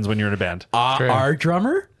that happens when you're in a band. our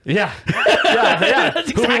drummer. Yeah.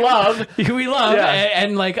 Who we love. Who we love, Yeah.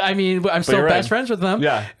 and like, I mean, I'm still you're best right. friends with them.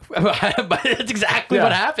 Yeah. But that's exactly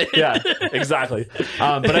what happened. Yeah, exactly.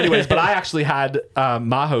 But anyways, I actually had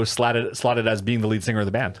Maho slotted as being the lead singer of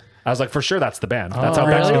the band. I was like, for sure, that's the band. That's how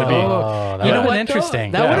Beck's going to be. Oh, that You would know have what? been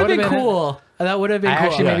interesting. That would have been would've cool. That would have been I cool.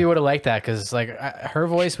 actually maybe would have liked that because like her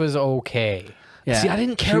voice was okay. Yeah. See, I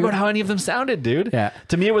didn't care about how any of them sounded, dude. Yeah.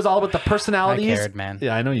 To me, it was all about the personalities. I cared, man.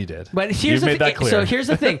 Yeah, I know you did. But here's You've the made that clear. So here's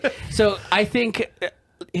the thing. So I think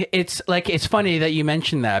it's funny that you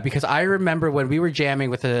mentioned that because I remember when we were jamming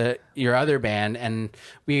with your other band and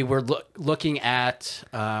we were looking at.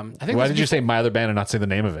 I think. Why did you say my other band and not say the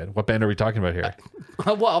name of it? What band are we talking about here?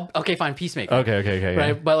 Well, okay, fine, Peacemaker. Okay. Right,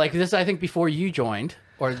 Yeah. but like this, I think before you joined,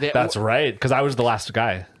 That's right, because I was the last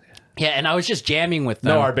guy. Yeah, and I was just jamming with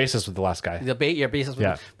them. No, our bassist was the last guy. Your bassist was,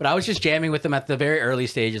 Yeah. but I was just jamming with them at the very early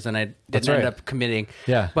stages, and I didn't end up committing.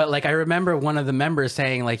 Yeah. But like I remember one of the members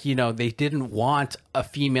saying, like, you know, they didn't want a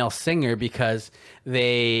female singer because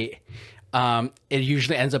it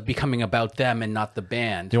usually ends up becoming about them and not the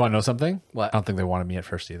band. Do you want to know something? What? I don't think they wanted me at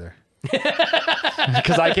first either.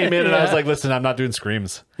 Because I came in and I was like, listen, I'm not doing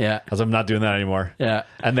screams. Yeah. Because I'm not doing that anymore. Yeah.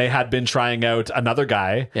 And they had been trying out another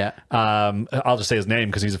guy. Yeah. I'll just say his name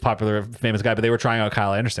because he's a popular, famous guy, but they were trying out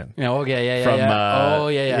Kyle Anderson. Yeah. Oh yeah.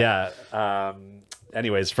 From, Yeah.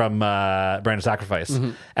 Anyways, from Brand of Sacrifice.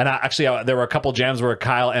 Mm-hmm. And actually, there were a couple jams where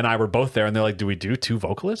Kyle and I were both there, and they're like, do we do two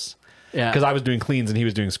vocalists? Yeah. Because I was doing cleans and he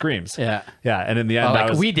was doing screams. Yeah. Yeah. And in the end,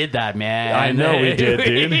 Like, we did that, man. I know we did,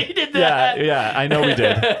 dude. We did that. Yeah, I know we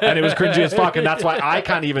did. And it was cringy as fuck. And that's why I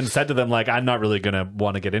kind of even said to them, like, I'm not really going to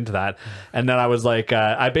want to get into that. And then I was like,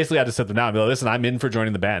 I basically had to sit them down and be like, listen, I'm in for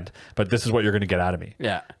joining the band, but this is what you're going to get out of me.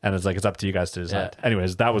 Yeah. And it's like, it's up to you guys to decide. Yeah.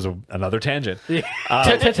 Anyways, that was another tangent.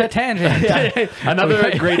 Tangent.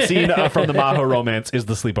 Another great scene from the Maho romance is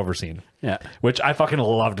the sleepover scene. Yeah. Which I fucking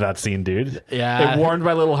loved that scene, dude. Yeah. It warmed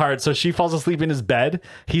my little heart. So she falls asleep in his bed.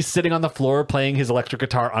 He's sitting on the floor playing his electric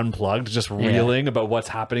guitar unplugged, just reeling about what's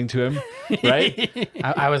happening to him. Right?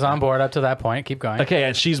 I was on board up to that point. Keep going. Okay,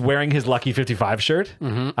 and she's wearing his Lucky 55 shirt.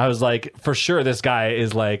 I was like, for sure, this guy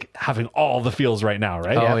is like having all the feels right now,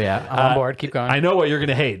 right? Oh, yeah. I'm on board. Keep going. I know what you're going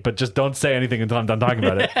to hate, but just don't say anything until I'm done talking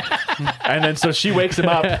about it. And then so she wakes him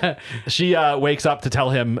up. She wakes up to tell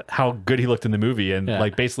him how good he looked in the movie. And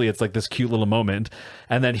like basically it's like this cute little moment.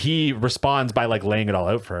 And then he responds by like laying it all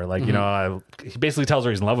out for her. Like, you know, he basically tells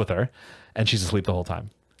her he's in love with her. And she's asleep the whole time.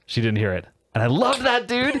 She didn't hear it. And I love that,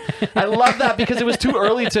 dude. I love that because it was too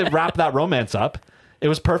early to wrap that romance up. It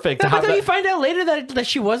was perfect. But then you find out later that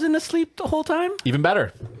she wasn't asleep the whole time. Even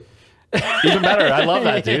better. Even better. I love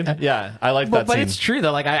that, dude. Yeah, I like that But scene. it's true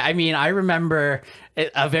though. Like I mean, I remember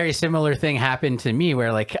a very similar thing happened to me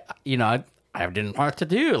where like I didn't know what to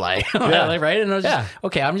do, right? And I was just,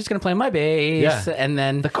 okay, I'm just gonna play my bass, and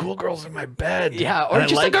then the cool girls in my bed, or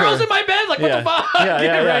just the girls in my bed, like what the fuck,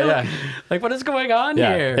 right? Like what is going on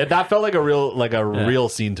here? That felt like a real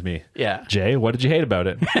scene to me. Yeah, Jay, what did you hate about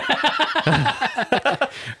it?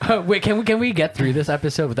 Wait, can we get through this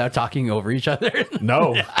episode without talking over each other?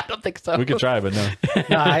 No, I don't think so. We could try, but no.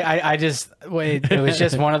 No, I just it was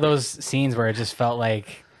just one of those scenes where it just felt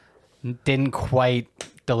like didn't quite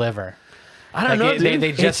deliver. I don't know.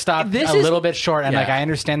 They just stopped a little bit short, and like I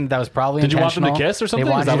understand that was probably Did you want intentional. them to kiss or something?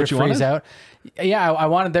 They wanted Is that you what to you freeze wanted? out. Yeah, I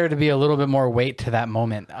wanted there to be a little bit more weight to that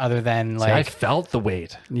moment, other than like I felt the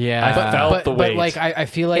weight. Yeah, I felt the weight. But like I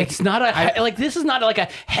feel like it's not like this is not like a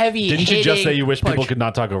heavy. Didn't you just say you wish punch. people could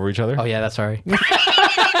not talk over each other? Oh yeah, that's sorry.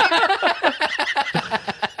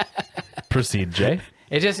 Proceed, Jay.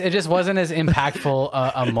 It just wasn't as impactful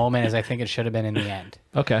a moment as I think it should have been in the end.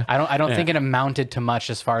 Okay. I don't think it amounted to much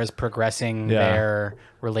as far as progressing their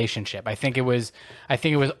relationship. I think it was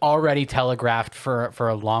already telegraphed for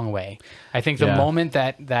a long way. I think the moment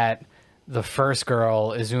that the first girl,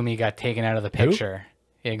 Izumi, got taken out of the picture.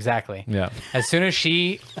 Exactly. Yeah. As soon as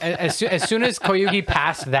as soon as Koyuki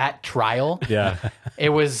passed that trial, it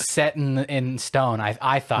was set in stone.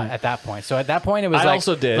 I thought at that point. So at that point, it was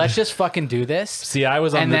also did. Let's just fucking do this. See, I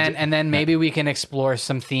was on and then maybe we can explore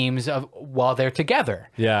some themes of while they're together.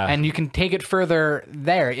 Yeah. And you can take it further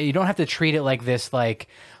there. You don't have to treat it like this like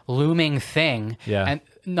looming thing. Yeah. And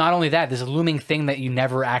not only that, this looming thing that you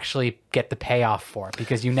never actually get the payoff for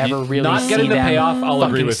because you never really not see getting the them payoff. I'll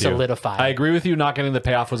agree fucking with solidify. you. I agree with you. Not getting the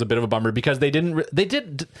payoff was a bit of a bummer because they didn't. They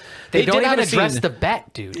don't even address the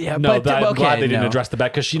bet, dude. Yeah, No, but I'm glad they didn't no. address the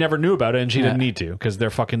bet because she never knew about it and she didn't need to because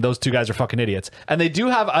they're fucking. Those two guys are fucking idiots. And they do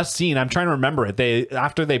have a scene. I'm trying to remember it.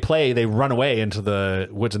 After they play, they run away into the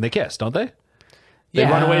woods and they kiss, don't they? They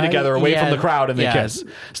run away together, away from the crowd, and they kiss.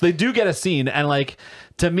 So they do get a scene, and like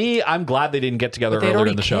to me, I'm glad they didn't get together earlier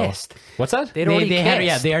in the show. Kissed. What's that? They'd already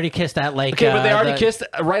kissed. They already kissed at like. Okay, but they already kissed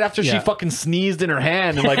right after she fucking sneezed in her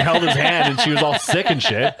hand and like held his hand, and she was all sick and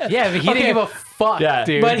shit. Yeah, but he didn't give a fuck,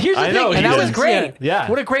 dude. But here's the thing, and that was great. Yeah.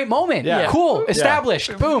 What a great moment. Yeah. Cool.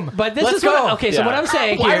 Established. Boom. But this Let's is go. okay. So what I'm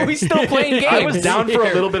saying Why here, are we still playing games? I was down for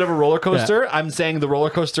a little bit of a roller coaster. I'm saying the roller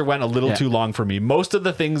coaster went a little too long for me. Most of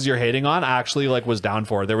the things you're hating on, I actually like was down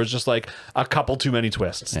for. There was just like a couple too many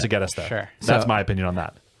twists to get us there. Sure. That's my opinion on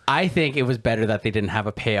that. I think it was better that they didn't have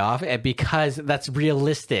a payoff because that's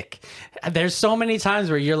realistic. There's so many times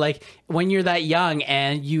where you're like, when you're that young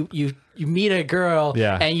and you meet a girl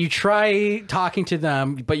and you try talking to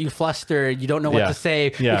them, but you fluster, you don't know what to say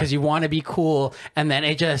because you want to be cool, and then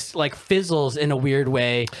it just like fizzles in a weird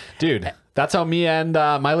way. Dude, that's how me and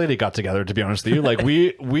my lady got together, to be honest with you. Like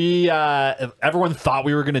we everyone thought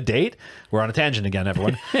we were going to date. We're on a tangent again,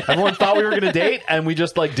 everyone. Everyone thought we were going to date and we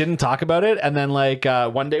just like didn't talk about it. And then like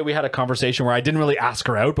one day we had a conversation where I didn't really ask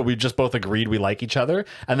her out, but we just both agreed we like each other.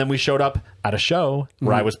 And then we showed up at a show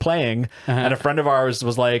where I was playing and a friend of ours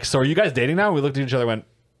was like, "So are you guys dating now?" We looked at each other and went,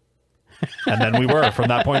 and then we were from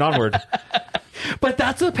that point onward. But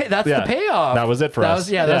that's the payoff. That was it for us.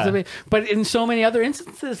 But in so many other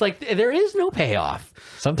instances, like there is no payoff.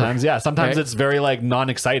 Sometimes, Sometimes it's very like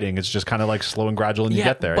non-exciting. It's just kind of like slow and gradual, and you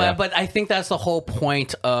get there. But I think that's the whole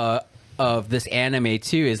point of this anime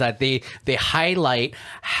too, is that they highlight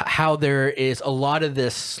how there is a lot of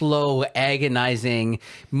this slow, agonizing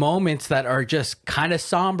moments that are just kind of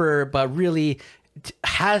somber, but really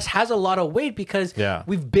has a lot of weight because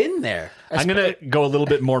we've been there. I'm going to go a little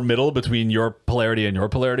bit more middle between your polarity and your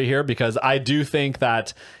polarity here, because I do think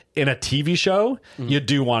that in a TV show, you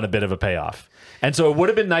do want a bit of a payoff. And so it would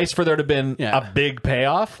have been nice for there to have been a big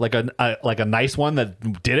payoff, like a nice one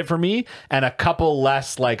that did it for me, and a couple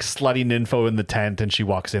less like slutty nympho in the tent and she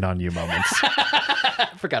walks in on you moments. I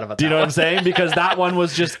forgot about that. Do you know what I'm saying? Because that one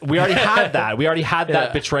was just, we already had that. We already had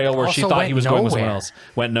that betrayal where she thought he was going with someone else.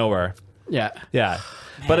 Went nowhere. Yeah.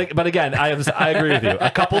 But again, I agree with you. A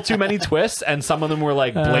couple too many twists, and some of them were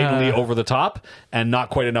like blatantly over the top and not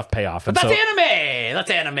quite enough payoff. And but that's anime. That's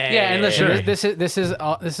anime. Yeah, and listen, this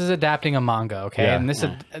is adapting a manga, okay? And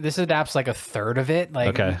this adapts like a third of it,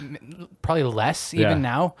 like probably less even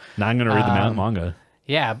now. Now I'm gonna read the manga.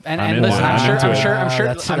 Yeah, and listen, I'm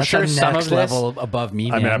sure some of this level above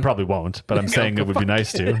me. I mean, I probably won't, but I'm saying it would be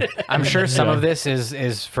nice to. I'm sure some of this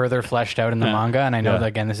is further fleshed out in the manga, and I know that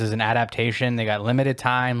again, this is an adaptation. They got limited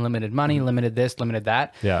time, limited money, limited this, limited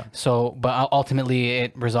that. Yeah. So, but ultimately,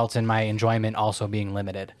 it results in my enjoyment also being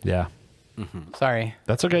limited. Yeah. Sorry.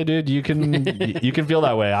 That's okay, dude. You can feel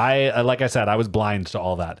that way. Like I said, I was blind to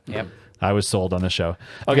all that. Yep. I was sold on the show.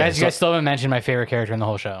 Okay, You guys still haven't mentioned my favorite character in the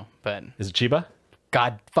whole show, but is it Chiba?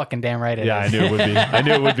 God fucking damn right it Yeah, is. I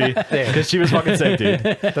knew it would be because she was fucking sick, dude.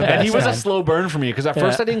 And he was a slow burn for me because at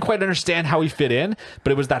first I didn't quite understand how he fit in,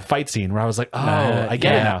 but it was that fight scene where I was like, oh, I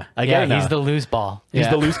get it now. I get it now. He's the loose ball. He's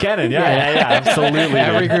the loose cannon. Yeah, absolutely.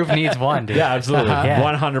 Every group needs one, dude. Yeah, absolutely. Yeah.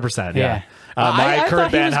 100%. Yeah. Yeah. My I current thought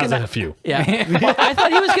he band was has gonna- a few. Yeah, I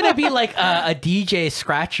thought he was gonna be like a DJ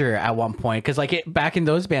scratcher at one point because back in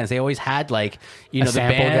those bands they always had like the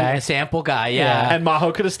sample band guy? a sample guy. Yeah, And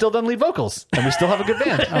Maho could have still done lead vocals, and we still have a good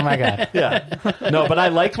band. Oh my God. Yeah. No, but I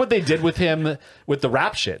liked what they did with him with the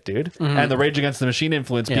rap shit, dude, and the Rage Against the Machine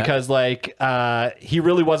influence because like he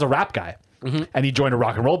really was a rap guy. And he joined a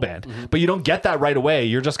rock and roll band. But you don't get that right away.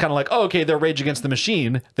 You're just kind of like, oh, okay, they're Rage Against the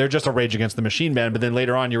Machine. They're just a Rage Against the Machine band. But then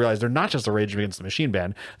later on, you realize they're not just a Rage Against the Machine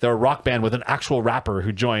band. They're a rock band with an actual rapper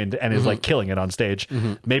who joined and is like killing it on stage.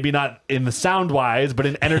 Maybe not in the sound wise, but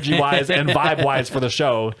in energy wise and vibe wise for the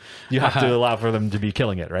show, you have to allow for them to be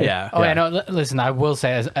killing it, right? Yeah. Oh, yeah. No, listen, I will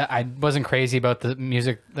say I wasn't crazy about the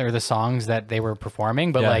music or the songs that they were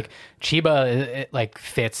performing, but like Chiba, it like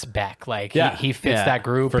fits Beck. Like he fits that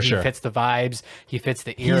group. For he sure. fits the vibes. He fits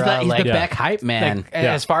the era. he's like, the Beck hype man. Like,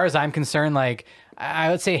 as far as I'm concerned, like I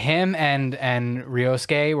would say him and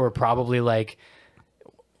Ryosuke were probably like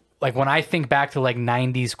when I think back to like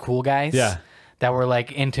 90s cool guys that were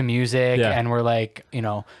like into music and were like,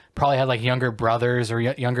 probably had like younger brothers or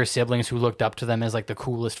younger siblings who looked up to them as like the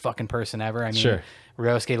coolest fucking person ever. I mean,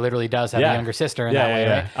 Ryosuke literally does have a younger sister in that way,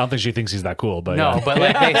 right? I don't think she thinks he's that cool, but no, but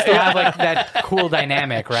like they still have like that cool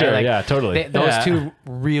dynamic, right? Sure, like, yeah, totally. Those two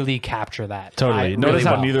really capture that. Totally. Notice really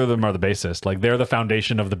how well. neither of them are the bassist. Like they're the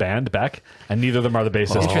foundation of the band, Beck, and neither of them are the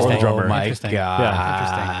bassist or the Interesting. drummer. Oh my Interesting. god!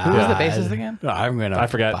 Interesting. Who was the bassist again? I'm gonna. I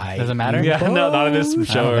forget. Bite. Does it matter? Yeah, no, not in this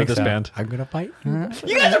show or think this so. band. I'm gonna bite.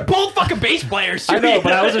 You guys are both fucking bass players. I know,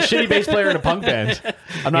 but I was a shitty bass player in a punk band.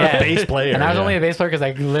 I'm not a bass player. And I was only a bass player because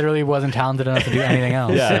I literally wasn't talented enough to do anything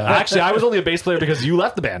else. Yeah, so. actually, I was only a bass player because you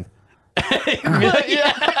left the band.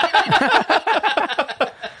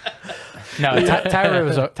 No,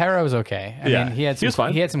 Tyra was okay. I mean, he was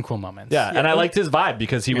fine. He had some cool moments. Yeah, and I liked his vibe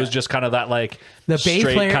because he was just kind of that like The bass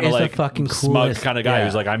straight player kind of is the like fucking smug coolest. kind of guy Yeah.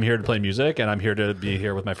 who's like, I'm here to play music and I'm here to be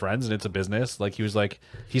here with my friends and it's a business. Like he was like,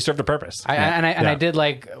 he served a purpose. I did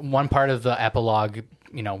like one part of the epilogue,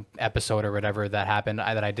 episode or whatever that happened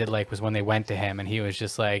that I did like was when they went to him and he was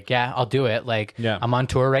just like, yeah, I'll do it. Like, I'm on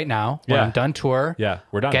tour right now. When I'm done tour,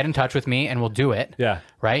 we're done. Get in touch with me and we'll do it. Yeah.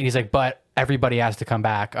 Right. He's like, but everybody has to come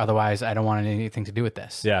back. Otherwise, I don't want anything to do with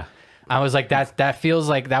this. Yeah. I was like, that feels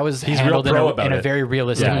like that was He's handled real pro in about a it. very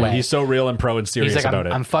realistic way. He's so real and pro and serious He's like, about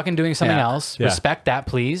it. I'm fucking doing something else. Yeah. Respect that,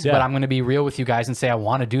 please. Yeah. But I'm going to be real with you guys and say I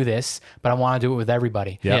want to do this, but I want to do it with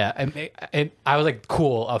everybody. Yeah. And I was like,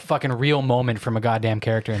 cool, a fucking real moment from a goddamn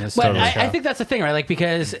character in this. But totally I think that's the thing, right? Like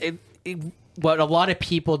because what a lot of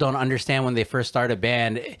people don't understand when they first start a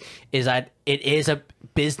band is that it is a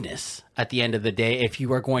business at the end of the day if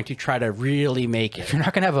you are going to try to really make it. you're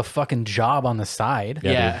not going to have a fucking job on the side.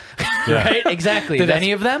 Yeah. Yeah. Right? Exactly. Did That's-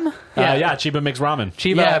 any of them? Yeah, Chiba makes ramen.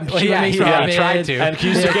 Chiba, Chiba makes ramen. he tried to. And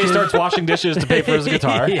Kyusuke starts washing dishes to pay for his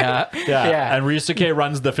guitar. Yeah. Yeah. And Ryusuke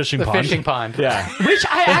runs the fishing pond. Fishing pond. Yeah. Which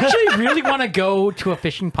I actually really want to go to a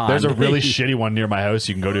fishing pond. There's a really shitty one near my house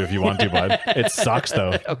you can go to if you want to, bud. It sucks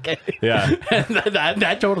though. Okay. Yeah.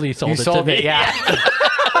 that totally sold You it to sold me. it, yeah.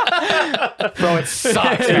 Bro, it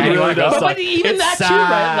sucks, It man. really does But suck. even It's that too, right?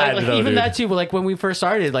 sad, Like though, even dude. that too. Like when we first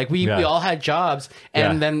started, like we all had jobs,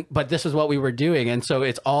 and Yeah. then but this is what we were doing, and so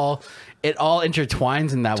it all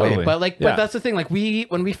intertwines in that way. Totally. But Yeah. but that's the thing. Like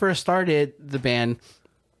when we first started the band,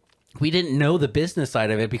 we didn't know the business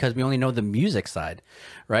side of it because we only know the music side,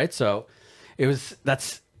 right? So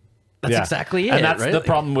that's Yeah. exactly it. And that's right? the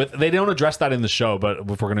problem with, they don't address that in the show, but if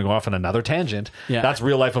we're going to go off on another tangent, that's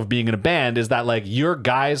real life of being in a band, is that like you're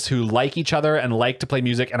guys who like each other and like to play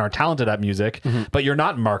music and are talented at music, but you're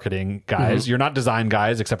not marketing guys. You're not design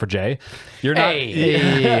guys, except for Jay. You're not, Hey,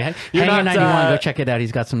 You're Hangar not, 91, go check it out.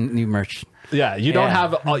 He's got some new merch. yeah, you don't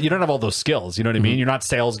have all those skills. You know what I mean? You're not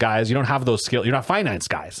sales guys. You don't have those skills. You're not finance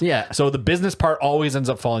guys. Yeah. So the business part always ends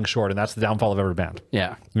up falling short, and that's the downfall of every band.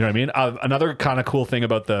 Yeah. You know what I mean? Another kind of cool thing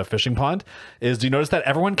about the fishing pond is, do you notice that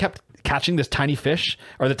everyone kept catching this tiny fish,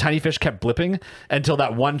 or the tiny fish kept blipping until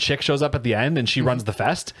that one chick shows up at the end and she runs the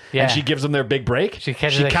fest Yeah. and she gives them their big break. She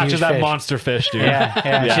catches a huge that fish. monster fish, dude. Yeah.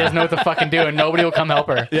 She doesn't know what to fucking do, and nobody will come help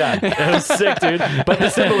her. Yeah, it was sick, dude. But the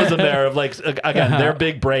symbolism there of like, again, their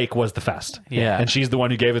big break was the fest. Yeah. And she's the one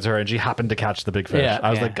who gave it to her, and she happened to catch the big fish. Yeah. I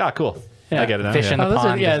was Yeah. like, ah, cool. I get it now. Fish in Yeah. the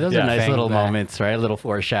pond. Those are nice thing, little but- moments, right? A little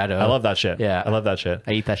foreshadow. I love that shit. Yeah. I love that shit.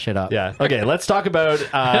 I eat that shit up. Yeah. Okay. Let's talk about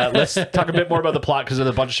a bit more about the plot because there's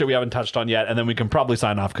a bunch of shit we haven't touched on yet, and then we can probably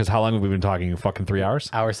sign off because how long have we been talking? Fucking 3 hours.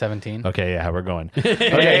 Hour 17. Okay. Yeah, we're going.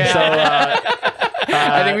 Okay. So.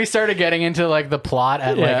 I think we started getting into like the plot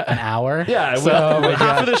at like an hour. Yeah,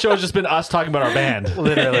 half of the show has just been us talking about our band.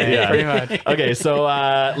 Literally, Yeah. pretty much. Okay, so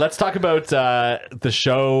let's talk about the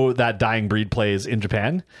show that Dying Breed plays in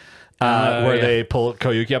Japan, where they pull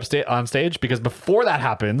Koyuki on stage. Because before that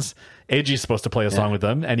happens, AG's supposed to play a song with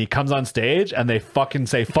them, and he comes on stage, and they fucking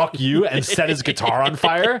say "fuck you" and set his guitar on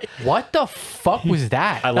fire. What the fuck was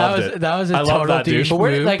that? I loved it. That was a I love total that, dude. douche But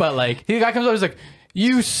where move, did, but like the guy comes over, he's like,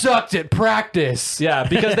 "You sucked at practice." Yeah,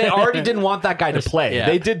 because they already didn't want that guy to play. Yeah.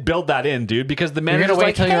 They did build that in, dude. Because the You're manager's gonna wait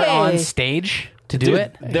like, till you're "Hey." on stage to do Dude,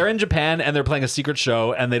 it. they're in Japan and they're playing a secret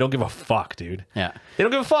show and they don't give a fuck, dude. Yeah. They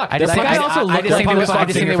don't give a fuck. I They're just think, punk- guy also I looked just like think a they would fucking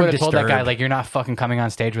have singer from told that guy, Disturbed. like, you're not fucking coming on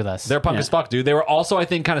stage with us. They're punk as fuck, dude. They were also, I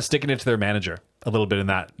think, kind of sticking it to their manager a little bit in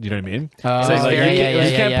that. You know what I mean? Saying, like, very-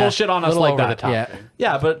 you can't pull shit on A us little like over that. the top. Yeah.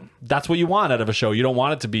 Yeah, but that's what you want out of a show. You don't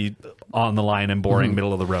want it to be on the line and boring,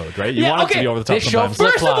 middle of the road, right? You want it to be over the top This show sometimes.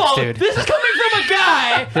 First of Flip-flops, all, dude. this is coming from a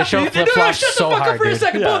guy. This show No, flip-flops shut so the fuck hard, up for a dude.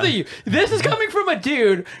 second, Yeah. both of you. This is coming from a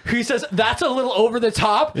dude who says that's a little over the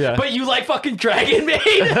top, Yeah. but you like fucking Dragon Maid.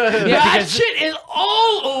 That because- shit is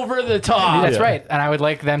all over the top. That's Yeah. right. And I would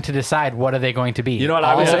like them to decide what are they going to be. You know what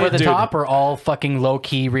I all would say, over the dude? top or all fucking low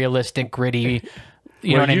key, realistic, gritty.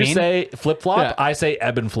 You know Where what I you mean? say flip flop, Yeah. I say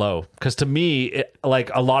ebb and flow. Because to me, like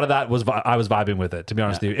a lot of that was I was vibing with it. To be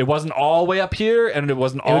honest with you, it wasn't all the way up here, and it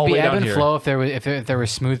wasn't It all would the be way ebb down and here. flow if there were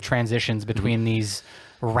smooth transitions between these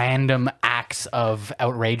random acts of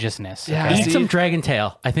outrageousness. Yeah. okay? Eat some Dragon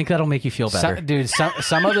Tail. I think that'll make you feel better. Dude, some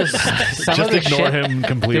of the some Just of the ignore shit, him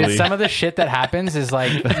completely. Dude, some of the shit that happens is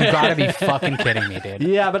like, you gotta be fucking kidding me, dude.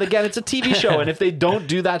 Yeah, but again, it's a TV show, and if they don't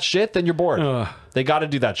do that shit, then you're bored. They got to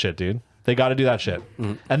do that shit, dude. They got to do that shit,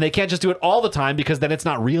 and they can't just do it all the time because then it's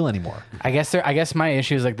not real anymore. I guess my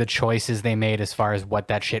issue is like the choices they made as far as what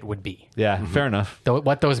that shit would be. Yeah, fair enough.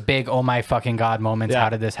 What those big oh my fucking god moments, Yeah. how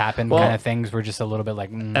did this happen Well- kind of things were just a little bit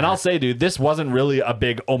like. And I'll say, dude, this wasn't really a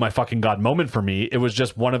big oh my fucking god moment for me. It was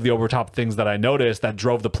just one of the overtop things that I noticed that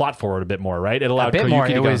drove the plot forward a bit more. Right? It allowed a bit Koyuki more.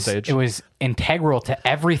 to It get on was stage. it was integral to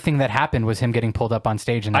everything that happened. Was him getting pulled up on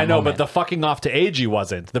stage in that I know, moment. but the fucking off to AG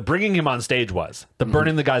wasn't. The bringing him on stage was. The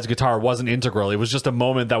burning the guy's guitar wasn't integral. It was just a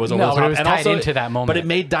moment that was over No, the but top. it was and tied also, into that moment. But it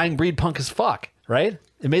made Dying Breed punk as fuck, right?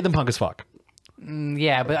 It made them punk as fuck.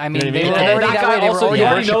 Yeah, but I mean, You know they what were I mean? already And that way. They were already you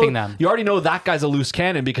already worshiping know, them. You already know that guy's a loose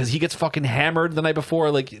cannon because he gets fucking hammered the night before.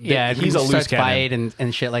 Like, Yeah, he's a loose starts cannon. fight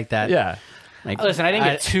and shit like that. Yeah. Like, Listen, I didn't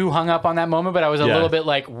get too hung up on that moment, but I was a Yeah. little bit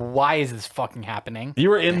like, why is this fucking happening?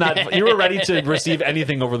 You were in that. You were ready to receive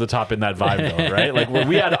anything over the top in that vibe, though, right? Like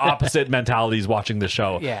we had opposite mentalities watching the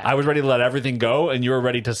show. Yeah. I was ready to let everything go, and you were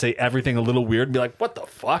ready to say everything a little weird and be like, "What the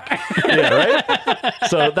fuck?" Yeah, right.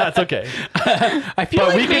 So that's okay. I feel But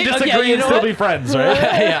like we can disagree okay, you and know still what? be friends, right?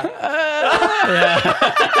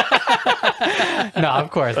 No,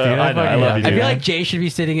 of course, dude. I know, I love you, I dude. feel like Jay should be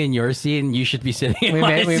sitting in your seat and you should be sitting in We, my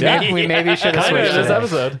may, we, seat. may, we maybe should have Kind of switched this it.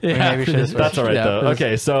 episode. We maybe should have switched. That's all right, Yeah, though. it was-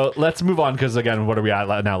 Okay, so let's move on because again, what are we at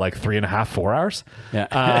now? Like 3.5, 4 hours? Yeah.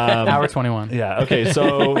 Hour 21. Yeah. Okay.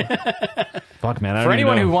 So, fuck, man. I For don't even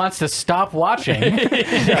anyone know. who wants to stop watching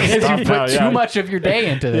because stop you now, put yeah. too much of your day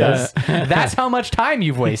into this, that's how much time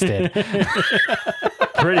you've wasted.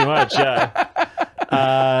 Pretty much, yeah.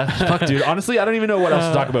 Fuck, dude. Honestly, I don't even know what else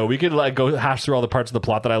to talk about. We could like go hash through all the parts of the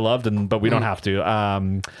plot that I loved, but we don't have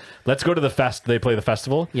to. Let's go to the fest. They play the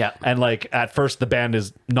festival, Yeah. And like at first, the band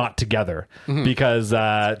is not together because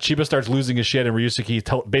Chiba starts losing his shit, and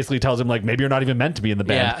Ryusuke basically tells him like maybe you're not even meant to be in the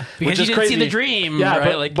band, Yeah, because which you is didn't crazy. see the dream, Yeah,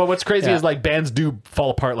 right? but what's crazy Yeah. is like bands do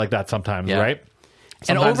fall apart like that sometimes, Yeah. right?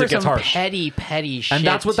 And Sometimes over it gets some harsh. petty shit. And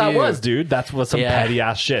that's what that too. was, dude. That's what some Yeah. petty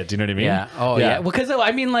ass shit. Do you know what I mean? Yeah. Oh, yeah. Well, because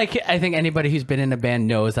I mean, like, I think anybody who's been in a band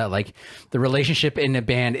knows that, like, the relationship in a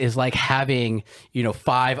band is like having,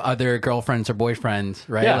 5 other girlfriends or boyfriends,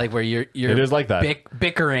 right? Yeah. Like, where you're It is like that.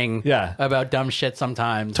 bickering, Yeah. about dumb shit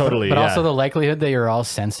sometimes. Totally. But yeah. also the likelihood that you're all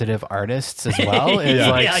sensitive artists as well is Yeah.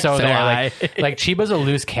 like Yeah, so so there. high. Like Chiba's a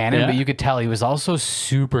loose cannon, Yeah. but you could tell he was also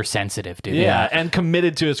super sensitive, dude. Yeah, and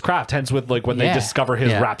committed to his craft. Hence, with like when they Yeah. discover his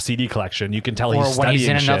Yeah. rap CD collection, you can tell Or he's when he's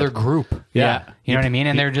in studying another shit. group. Yeah. You know what I mean?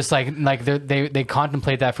 And they're just like they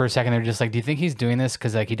contemplate that for a second. They're just like, do you think he's doing this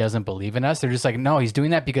because like he doesn't believe in us? They're just like, no, he's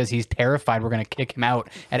doing that because he's terrified we're gonna kick him out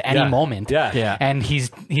at any moment. Yeah. And he's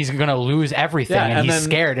gonna lose everything, and he's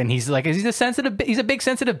scared, and he's like, he's a big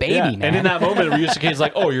sensitive baby, man. And in that moment, Ryusuke's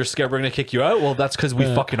like, oh, you're scared we're gonna kick you out? Well, that's because we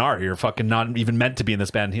fucking are. You're fucking not even meant to be in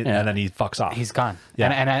this band. And then he fucks off. He's gone.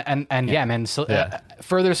 And yeah, man. So,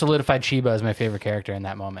 further solidified Chiba as my favorite character in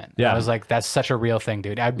that moment. I was like, that's such a real thing,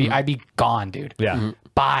 dude. I'd be gone, dude. Yeah.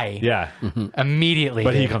 Bye. Yeah. Immediately.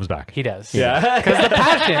 But dude. he comes back. He does. Yeah. Because the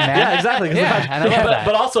passion, man. Yeah, exactly. Yeah, and I love that.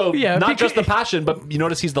 But also, not just the passion, but you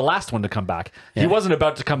notice he's the last one to come back. He wasn't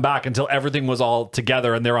about to come back until everything was all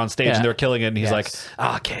together and they're on stage and they're killing it. And he's like,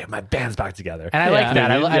 okay, my band's back together. And I like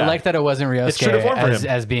that. I like that it wasn't It's true to form for Ryosuke him.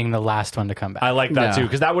 as being the last one to come back. I like that too,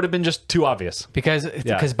 because that would have been just too obvious.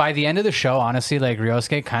 Because by the end of the show, honestly, like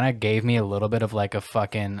Ryosuke kind of gave me a little bit of like a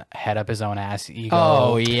fucking head up his own ass ego.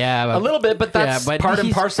 Oh yeah, a little bit, but that's part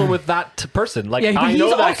and parcel with that person. Like I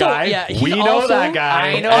know that guy. We know that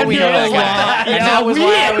guy. I know we know that guy. And that was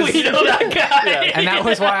why we know that guy. And that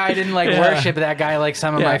was why I didn't like worship that guy like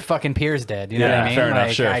some of my fucking peers did. You know what I mean? Fair enough.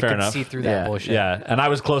 Like, Sure, I fair could enough. see through that bullshit. Yeah, and I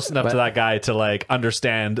was close enough to that guy to like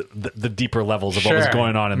understand the deeper levels of what was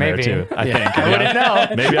going on in there too. I think. I wouldn't know.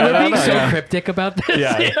 Maybe I don't being know. so cryptic about this.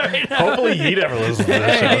 Yeah. Hopefully he'd ever listen to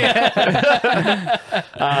this show.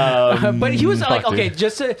 But he was like, fuck, okay, dude.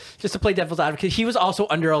 just to play devil's advocate, he was also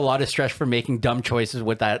under a lot of stress for making dumb choices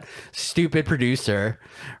with that stupid producer,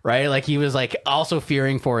 right? Like he was like also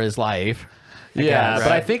fearing for his life. Yeah, Right.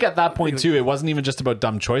 but I think at that point too, it wasn't even just about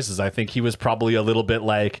dumb choices. I think he was probably a little bit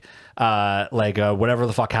like whatever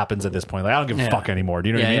the fuck happens at this point. Like I don't give a fuck anymore. Do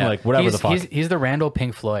you know what I mean? Like whatever the fuck. He's the Randall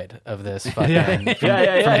Pink Floyd of this fucking from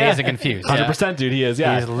yeah. Days of Confused. 100%, dude. He is.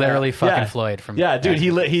 Yeah, He's literally fucking Floyd from. Yeah, dude.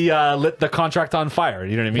 He lit the contract on fire.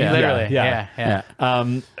 You know what I mean? Yeah. Literally. Yeah.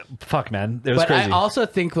 Fuck, man. It was But crazy. I also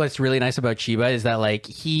think what's really nice about Chiba is that like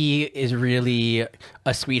he is really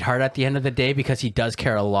a sweetheart at the end of the day because he does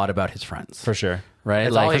care a lot about his friends. For sure. Right?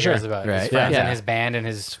 That's like, all he for sure. cares about. Right. His friends Yeah. and his band and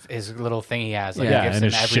his little thing he has. Like, Yeah, he gives and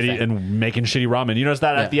him his everything. shitty and making shitty ramen. You notice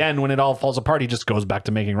that at the end when it all falls apart, he just goes back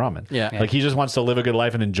to making ramen. Yeah. Like he just wants to live a good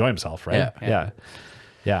life and enjoy himself, right? Yeah.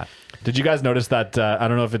 Did you guys notice that? I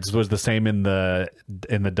don't know if it was the same in the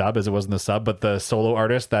dub as it was in the sub, but the solo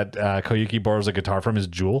artist that Koyuki borrows a guitar from is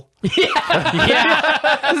Jewel.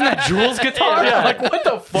 Yeah. Isn't that Jules' guitar? Yeah. Like, what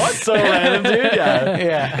the fuck? So random, dude. Yeah,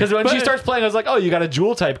 Yeah. Because when she starts playing, I was like, "Oh, you got a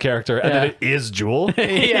Jewel type character," and then it is Jewel.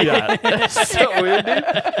 Yeah. So weird, dude.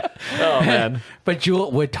 Oh man. But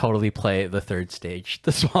Jewel would totally play the third stage,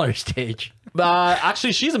 the smaller stage.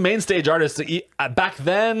 Actually, she's a main stage artist. Back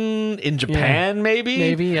then in Japan, maybe.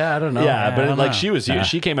 Maybe, yeah, I don't know. Yeah, I but don't like know.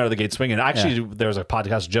 she came out of the gate swinging. Actually, there was a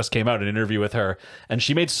podcast just came out, an interview with her, and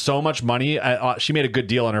she made so much money. She made a good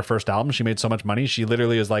deal on her first album. She made so much money. She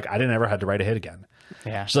literally is like, I didn't ever had to write a hit again.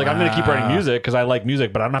 Yeah. She's like, I'm going to keep writing music because I like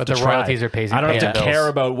music, but I don't have to the try. royalties are paid- I don't have paid to bills. care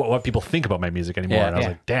about what people think about my music anymore. Yeah. And I was Yeah.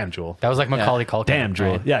 like, damn, Jewel. That was like Macaulay Culkin. Damn,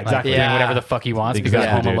 Jewel. right? Yeah, Like, exactly. doing Yeah. whatever the fuck he wants Exactly,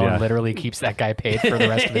 because Home dude, Alone yeah. literally keeps that guy paid for the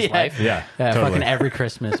rest of his life. Yeah, Yeah, totally. fucking every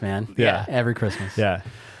Christmas, man. Yeah. Every Christmas. Yeah.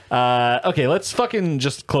 Okay, let's fucking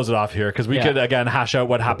just close it off here because we could again hash out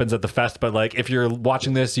what happens at the fest. But like, if you're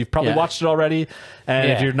watching this, you've probably watched it already,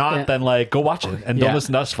 and if Yeah. you're not, then like go watch it and don't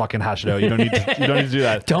listen to us fucking hash it out. You don't need to do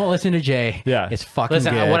that. Don't listen to Jay. Yeah. It's fucking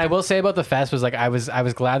Listen, good. what I will say about the fest was like I was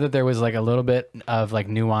glad that there was like a little bit of like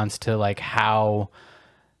nuance to like how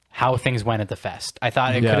things went at the fest. I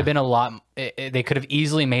thought it could have been a lot. They could have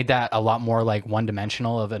easily made that a lot more like one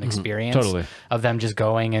dimensional of an experience. Totally. Of them just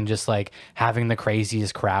going and just like having the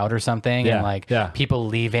craziest crowd or something, Yeah, and like yeah. people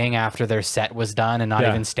leaving after their set was done and not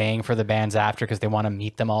even staying for the bands after because they want to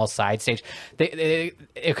meet them all side stage.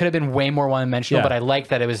 It could have been way more one dimensional, Yeah. but I liked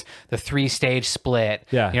that it was the 3-stage split.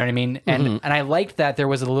 Yeah. You know what I mean? And I liked that there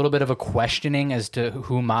was a little bit of a questioning as to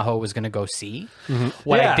who Maho was going to go see.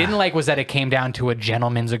 What Yeah. I didn't like was that it came down to a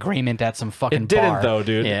gentleman's agreement at some fucking It didn't bar. though,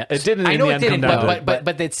 dude. Yeah. It didn't. I know in it the end didn't, come down to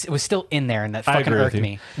but it was still in there, and that I fucking agree irked with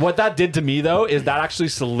you. me. What that did to me though is that actually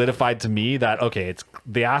solidified to me that okay, it's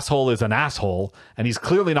the asshole is an asshole, and he's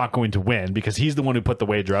clearly not going to win because he's the one who put the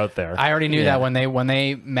wager out there. I already knew that when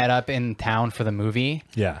they met up in town for the movie.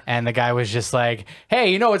 Yeah. And the guy was just like,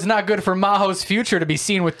 "Hey, you know, it's not good for Maho's future to be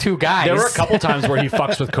seen with two guys." There were a couple times where he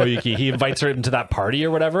fucks with Koyuki. He invites her into that party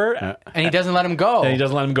or whatever, and he doesn't let him go. and he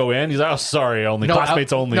doesn't let him go in. He's like, "Oh, sorry, only No,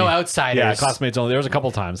 classmates only, no outsiders. Yeah, classmates only." There was a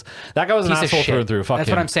couple times. That guy was an Piece of asshole shit. through and through. Fuck That's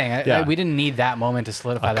him. what I'm saying. Yeah. We didn't need that moment to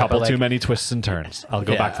solidify a that. couple but, too like, many twists and turns. I'll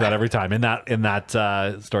go back to that every time in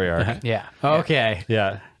that story arc. Yeah. Okay.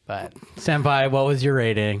 Yeah. But Senpai, what was your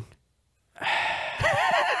rating?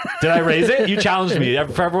 Did I raise it? You challenged me.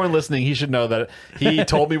 For everyone listening, he should know that he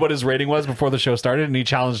told me what his rating was before the show started, and he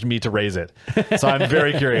challenged me to raise it. So I'm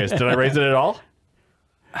very curious. Did I raise it at all?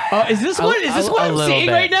 Oh, is this what I'm seeing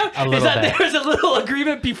right now? Is that there was a little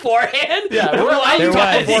agreement beforehand? Yeah, we're allowed to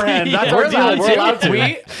talk beforehand. That's our deal. We're allowed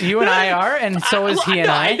to. You and I are, and so is he and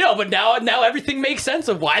I. I know, but now everything makes sense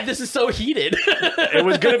of why this is so heated. It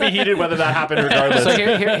was going to be heated whether that happened regardless. So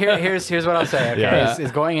here's what I'll say. Okay, Yeah.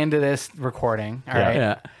 is going into this recording. All right,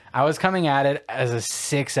 Yeah. I was coming at it as a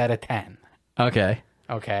 6 out of 10. Okay.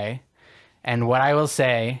 Okay, and what I will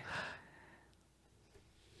say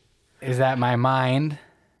is that my mind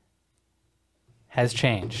has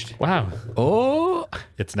changed. Wow. Oh,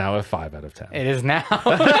 It's now a 5 out of 10. It is now.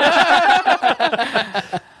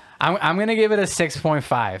 I'm gonna give it a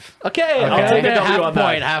 6.5. Okay. I'll take a W on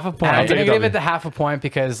that. half a point. I'm gonna a give W. it the half a point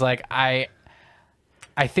because like I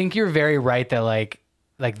think you're very right that like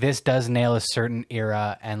this does nail a certain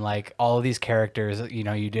era and like all of these characters, you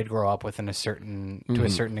know, you did grow up with to a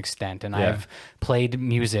certain extent, and I've played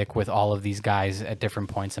music with all of these guys at different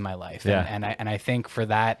points in my life, and I think for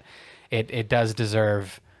that it does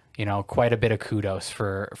deserve, you know, quite a bit of kudos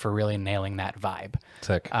for really nailing that vibe.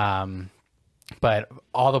 Sick. But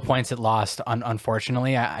all the points it lost,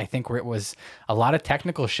 unfortunately, I think it was a lot of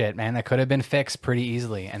technical shit, man, that could have been fixed pretty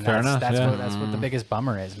easily, and that's what the biggest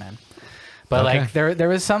bummer is, man. But like there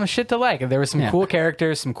was some shit to like. There was some cool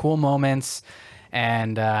characters, some cool moments,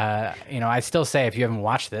 and you know, I still say if you haven't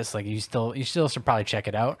watched this, like you still should probably check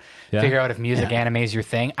it out. Yeah. Figure out if music anime is your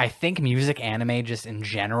thing. I think music anime just in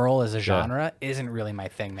general as a genre isn't really my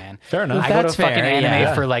thing, man. Fair enough. I go to That's fair, fucking anime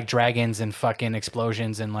yeah. for like dragons and fucking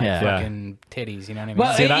explosions and like fucking titties. You know what I mean?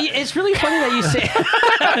 well, it's really funny that you say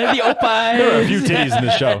the oppa. There are a few titties in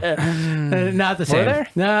this show. Not the same. there?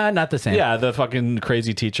 No, not the same. Yeah, the fucking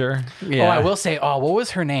crazy teacher. Yeah. Oh, I will say, what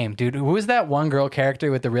was her name, dude? Who was that one girl character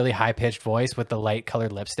with the really high pitched voice with the light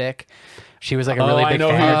colored lipstick? She was like a really big I know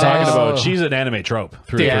fan. who you're of talking hers. about. She's an anime trope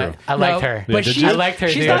through and through. I liked her. But did she, you? I liked her,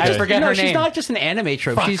 she's dude. not I just, forget her she's name. not just an anime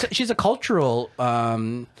trope. She's a cultural.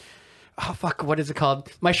 Oh fuck! What is it called?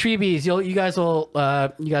 My Shreebies. You guys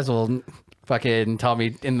will fucking tell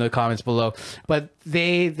me in the comments below. But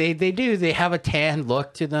they have a tan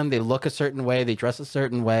look to them. They look a certain way. They dress a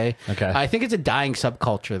certain way. Okay. I think it's a dying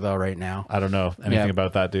subculture though right now. I don't know anything Yeah.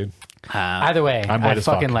 about that, dude. Either way, I'm white I as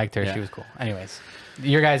fucking fuck. liked her. Yeah. She was cool. Anyways,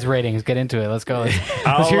 your guys' ratings. Get into it. Let's go. Let's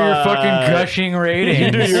I'll, hear your fucking gushing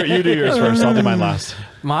ratings. You do yours first. I'll do mine last.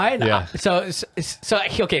 Mine. Yeah. So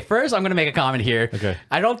okay. First, I'm gonna make a comment here. Okay.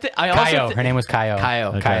 I don't think I also Kaio. Her name was Kaio.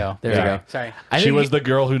 Kaio. Okay. Kaio. There you Sorry. go. Sorry. I She think was the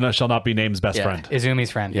girl who shall not be named's best Yeah. friend. Izumi's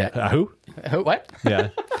friend. Yeah. Who? Who? What? Yeah.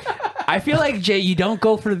 I feel like Jay, you don't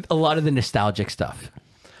go for a lot of the nostalgic stuff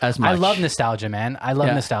as much. I love nostalgia, man. I love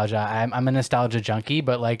Yeah. nostalgia. I'm a nostalgia junkie,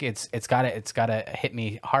 but like it's gotta hit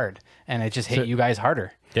me hard, and it just hit you guys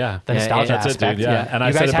harder. Yeah. The nostalgia that's it, aspect. dude. Yeah. And you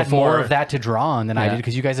I said guys it had before. more of that to draw on than I Yeah. did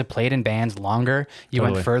because you guys have played in bands longer. You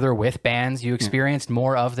Totally. went further with bands. You experienced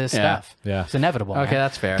more of this Yeah. stuff. Yeah. It's inevitable. Okay, man.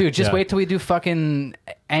 that's fair. Dude, just Yeah. wait till we do fucking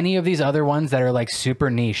any of these other ones that are like super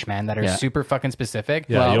niche, man, that are Yeah. super fucking specific.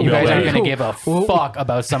 Yeah, you'll you be guys all aren't right. going to give a fuck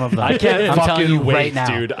about some of them. I can't I'm telling you fucking wait, right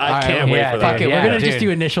now. dude. I All can't right, wait yeah, for fuck that. it. Okay, we're gonna dude. just do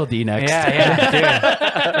initial D next. Yeah,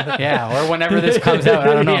 dude. Yeah, or whenever this comes out,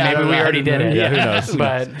 I don't know. Yeah, I Maybe don't we know. already did it. Yeah, who knows?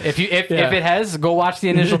 But if it has, go watch the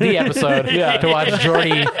initial D episode to watch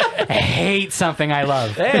Jordy hate something I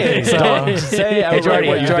love. Hey, So- don't say Hey, outright Jordy,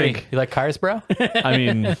 what you Jordy, think. you like cars, bro? I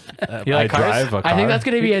mean, You like I cars? drive a car. I think that's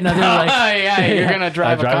gonna be another like. yeah, you're gonna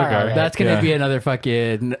drive a drive a car. car. all right. That's gonna Yeah. be another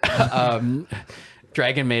fucking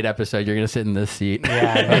Dragon Maid episode. You're gonna sit in this seat.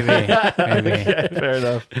 Yeah, maybe. Fair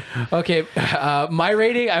enough. Okay, my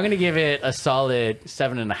rating. I'm gonna give it a solid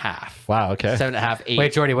 7.5. Wow. Okay. 7.5, 8.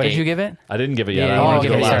 Wait, Jordy, what did 8. you give it? I didn't give it yet. Yeah, I you wanted wanna to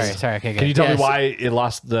give go it- last. Sorry. Okay, Can you tell Yes. me why it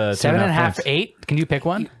lost the 7.5, 2.5 8? Can you pick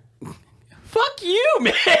one? Fuck you,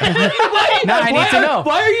 man. Why, No, I need to know.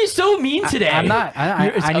 Why are you so mean today? I'm not.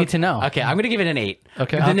 I need to know. Okay, I'm gonna give it an 8.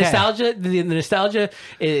 Okay. The Okay. nostalgia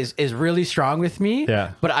is really strong with me.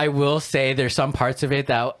 Yeah. But I will say there's some parts of it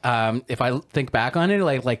that if I think back on it,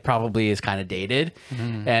 like probably is kind of dated,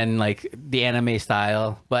 and like the anime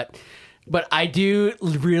style. But I do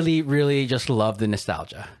really just love the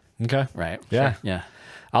nostalgia. Okay. Right. Yeah. Sure. Yeah.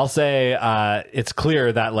 I'll say it's clear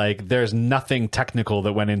that like there's nothing technical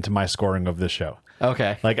that went into my scoring of this show.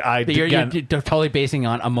 Okay. Like I You're again, totally basing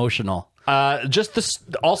on emotional.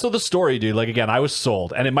 Also the story, dude. Like, again, I was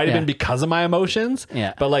sold, and it might have been because of my emotions.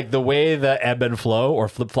 Yeah. But like the way the ebb and flow, or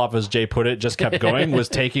flip flop as Jay put it, just kept going was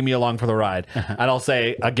taking me along for the ride. And I'll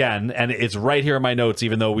say again, and it's right here in my notes,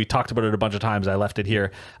 even though we talked about it a bunch of times, I left it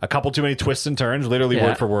here. A couple too many twists and turns, literally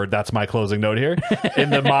word for word. That's my closing note here in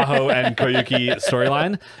the Maho and Koyuki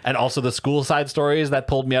storyline, and also the school side stories that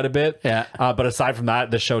pulled me out a bit. Yeah. But aside from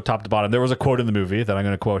that, the show top to bottom, there was a quote in the movie that I'm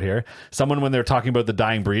going to quote here. Someone, when they're talking about the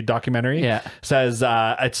Dying Breed documentary, says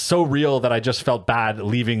it's so real that I just felt bad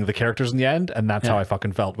leaving the characters in the end, and that's how I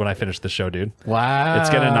fucking felt when I finished the show, dude. Wow. It's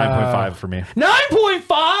getting a 9.5 for me. 9.5.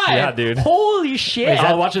 Yeah, dude. Holy shit.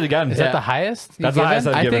 I'll watch it again. Is that the highest? That's the highest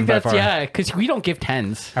I've I given think by that's far. because we don't give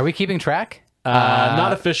 10s. Are we keeping track?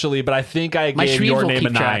 Not officially, but I think I My gave Shreves Your will Name a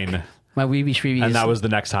keep track. 9, My Weeby Shreebies. and that was the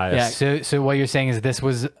next highest. So what you're saying is this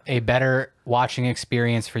was a better watching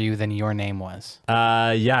experience for you than Your Name was.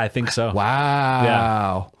 Yeah, I think so. Wow.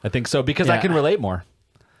 Yeah, I think so because I Yeah. can relate more.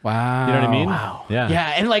 Wow. You know what I mean? Wow. Yeah.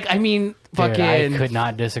 Yeah, and like I mean, Dude, fucking. I could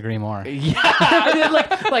not disagree more. Yeah, I mean,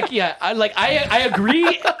 I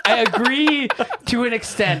agree. I agree to an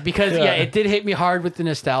extent because it did hit me hard with the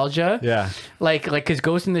nostalgia. Yeah. like because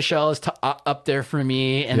Ghost in the Shell is up there for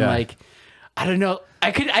me, and like I don't know.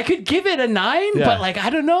 I could give it a 9, but like I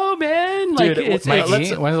don't know, man. Like Dude, it's Mikey,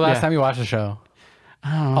 it's- when's the last time you watched the show?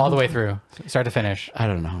 All the way through, start to finish. I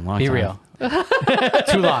don't know. Long Be time. real.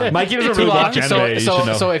 Too long. Mikey doesn't Too really long. watch anime. You should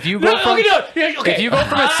know. So if you go from Okay. if you go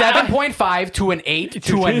from a 7.5 to an 8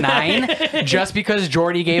 to a 9 just because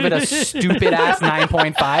Jordy gave it a stupid ass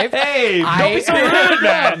 9.5, Hey, don't be so rude,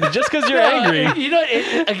 man. Just because you're angry. You know,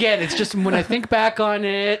 again, it's just when I think back on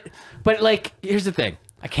it. But like, here's the thing.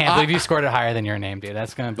 I can't believe you scored it higher than Your Name, dude.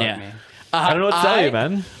 That's gonna bug me. I don't know what to tell you,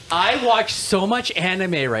 man. I watch so much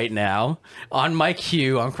anime right now on my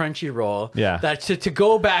queue on Crunchyroll. Yeah. That to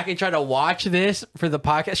go back and try to watch this for the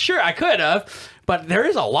podcast, sure I could have, but there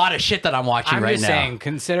is a lot of shit that I'm watching I'm right just now. saying,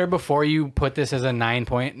 consider before you put this as a 9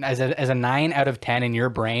 as a 9 out of 10 in your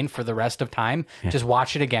brain for the rest of time. Just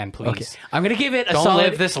watch it again, please. Okay. I'm gonna give it a Don't solid.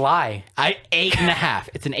 live this lie. 8.5.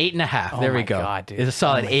 It's an 8.5. There we my go. God, dude. It's a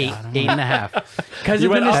solid Oh my 8, God. 8.5. Because You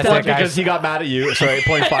of the went up nostalgia. because he got mad at you. Sorry,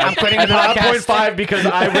 0.5. I'm quitting the podcast. 0.5 because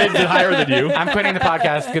I rated it higher than you. I'm quitting the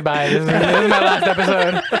podcast. Goodbye. This is my last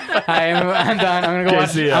episode. I'm done. I'm gonna go watch.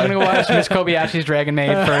 see ya. I'm gonna go watch Miss Kobayashi's Dragon Maid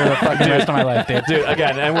for the fucking rest of my life, dude. Dude,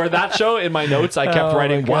 again, and where that show in my notes, I kept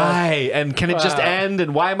writing why and can it just end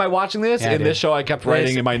and why am I watching this? Yeah, in dude. this show, I kept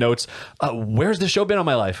writing in my notes, where's the show been all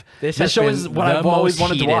my life? This show has is been what the I've always most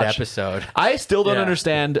wanted to heated watch. episode. I still don't Yeah.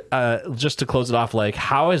 understand. Just to close it off, like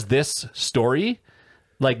how is this story?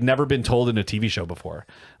 Like never been told in a TV show before.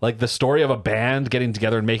 Like the story of a band getting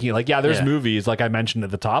together and making it. Like there's movies like I mentioned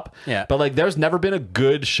at the top. Yeah. But like there's never been a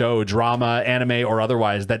good show, drama, anime or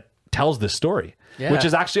otherwise that tells this story. Yeah. Which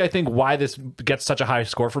is actually I think why this gets such a high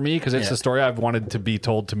score for me because it's the story I've wanted to be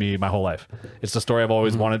told to me my whole life. It's the story I've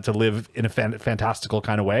always wanted to live in a fantastical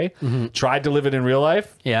kind of way. Tried to live it in real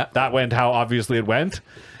life. Yeah. That went how obviously it went.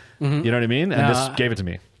 You know what I mean? And this gave it to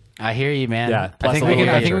me. I hear you, man. Yeah. I Plus think a we little can.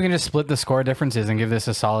 I think adventure. we can just split the score differences and give this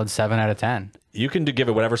a solid 7 out of 10. You can give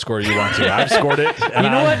it whatever score you want to. I've scored it. And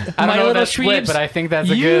You know what? I don't My know if little that's split, Shreebs, but I think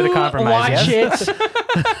that's a you good compromise. Watch Yes? it,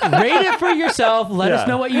 rate it for yourself. Let us Yeah.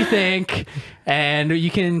 know what you think, and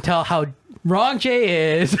you can tell how wrong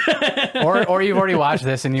Jay is. or you've already watched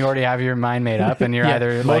this and you already have your mind made up, and you're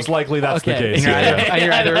either most like, likely that's the Okay. case. and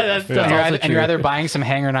you're either, That's and you're also either, and true. you're either buying some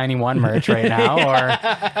Hanger 91 merch right now,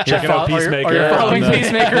 or Checking out Peacemaker. or you're following on the-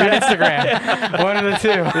 Peacemaker on Instagram. One of the two.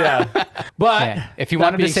 Yeah. But Yeah. If you that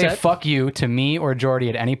wanted to being say said- fuck you to me or Jordy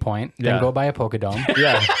at any point, then Yeah. go buy a Polka Dome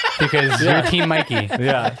Yeah. because you're Team Mikey.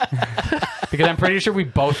 Yeah. Because I'm pretty sure we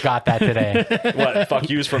both got that today. What? Fuck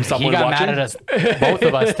yous from He someone got watching? mad at us, both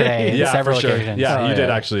of us today, Yeah, several for sure. occasions. Yeah, Oh, you did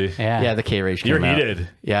yeah. actually. Yeah. the K rage. You're heated.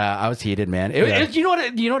 Yeah, I was heated, man. Yeah. You know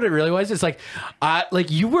what? You know what it really was? It's like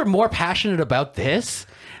you were more passionate about this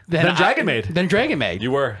than Dragon Maid. Than Dragon Maid.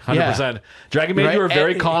 You were 100%. Dragon Maid, Right? you were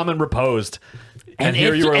very And- calm and reposed. And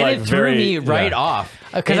here it, you were and like it threw very me right yeah. off.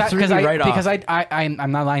 Because It threw me right off.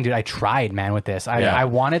 I'm not lying, dude. I tried, man, with this. I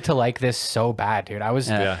wanted to like this so bad, dude. I was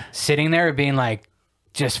Yeah. sitting there being like,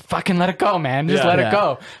 just fucking let it go, man. Just Yeah. let Yeah. it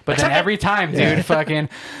go. But then every time, dude, fucking.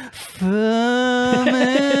 I'm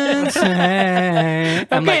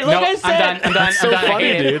Okay, like I said- I'm done. I'm done. That's so I'm done. funny,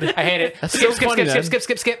 I hate dude. it. I hate it. That's Skip, so skip, funny, skip, man. skip,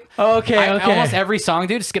 skip, skip, skip. Okay, okay. Almost every song,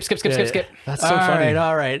 dude. Skip, skip, skip, skip, skip. That's so funny.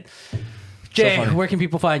 All right. Jay, where can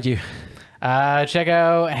people find you? Check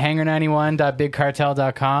out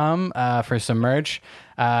hanger91.bigcartel.com for some merch.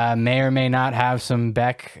 May or may not have some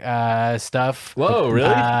Beck stuff. Whoa, really?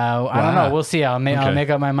 I don't know. We'll see. I'll make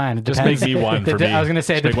up my mind. It Just depends. make me one for me. I was going to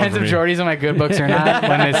say, it Just make one depends for if me. Jordy's on my good books or not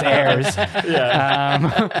when this airs.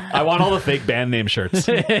 Yeah. I want all the fake band name shirts.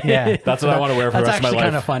 Yeah. That's what I want to wear for the rest of my life. That's actually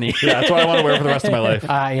kind of funny. Yeah, that's what I want to wear for the rest of my life.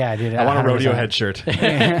 Yeah, dude. I want a 100%. Radiohead shirt.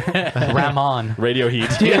 Ramon. Radio Heat.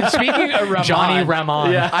 Dude, speaking of Ramon, Johnny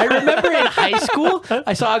Ramon. Yeah. I remember in high school,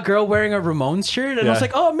 I saw a girl wearing a Ramones shirt, and I was Yeah.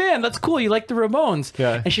 like, "Oh man, that's cool. You like the Ramones?"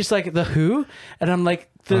 Yeah. And she's like, "The Who?" And I'm like,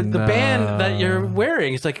 "The band that you're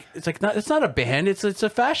wearing." It's not a band. It's a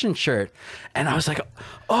fashion shirt. And I was like,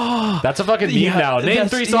 "Oh, That's a fucking meme now. Name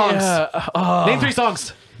 3 songs. Yeah. Name 3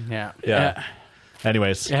 songs. Yeah. Yeah.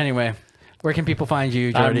 Anyways. Anyway, where can people find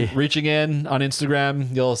you, Jordy? I'm reaching in on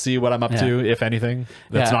Instagram. You'll see what I'm up to, if anything.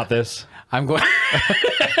 That's Yeah. not this. I'm going.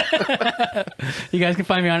 You guys can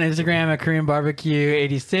find me on Instagram at Korean Barbecue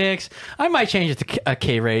 86. I might change it to a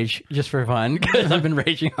K Rage just for fun because I've been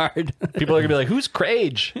raging hard. People are gonna be like, "Who's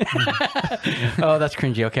Crage?" Oh, that's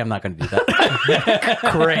cringy. Okay, I'm not going to do that.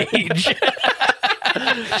 Crage.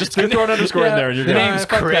 Just throw an underscore in there, and you're The good. name's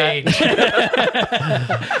fuck that.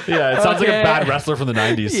 Crage. Yeah, it sounds like a Okay. bad wrestler from the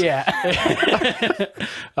 '90s. Yeah.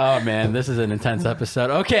 Oh man, this is an intense episode.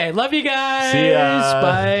 Okay, love you guys. See ya.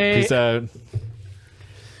 Bye. Peace out.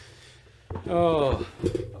 Oh,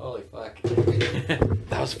 holy fuck.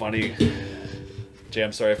 That was funny. Jay,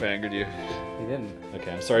 I'm sorry if I angered you. He didn't.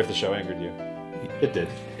 Okay, I'm sorry if the show angered you. It did.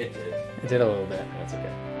 It did. He did a little bit. That's okay.